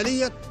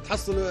الرأسمالية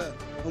تحصل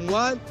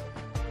أموال.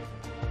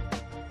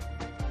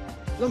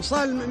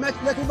 الأمصال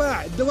لا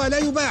تباع، الدواء لا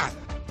يباع.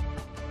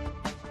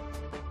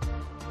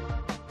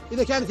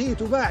 إذا كانت هي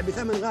تباع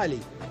بثمن غالي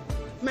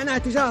معناها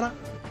تجارة.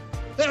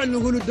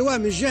 اعلنوا قولوا الدواء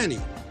مجاني.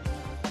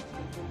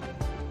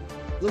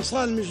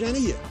 الأمصال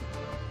مجانية.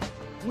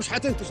 مش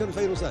حتنتشر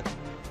الفيروسات.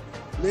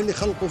 للي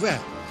خلقوا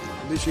فيها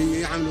باش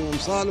يعملوا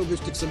أمصال وباش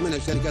تكسب منها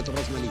الشركات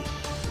الرأسمالية.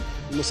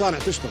 المصانع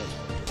تشتغل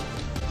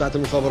بتاعت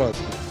المخابرات.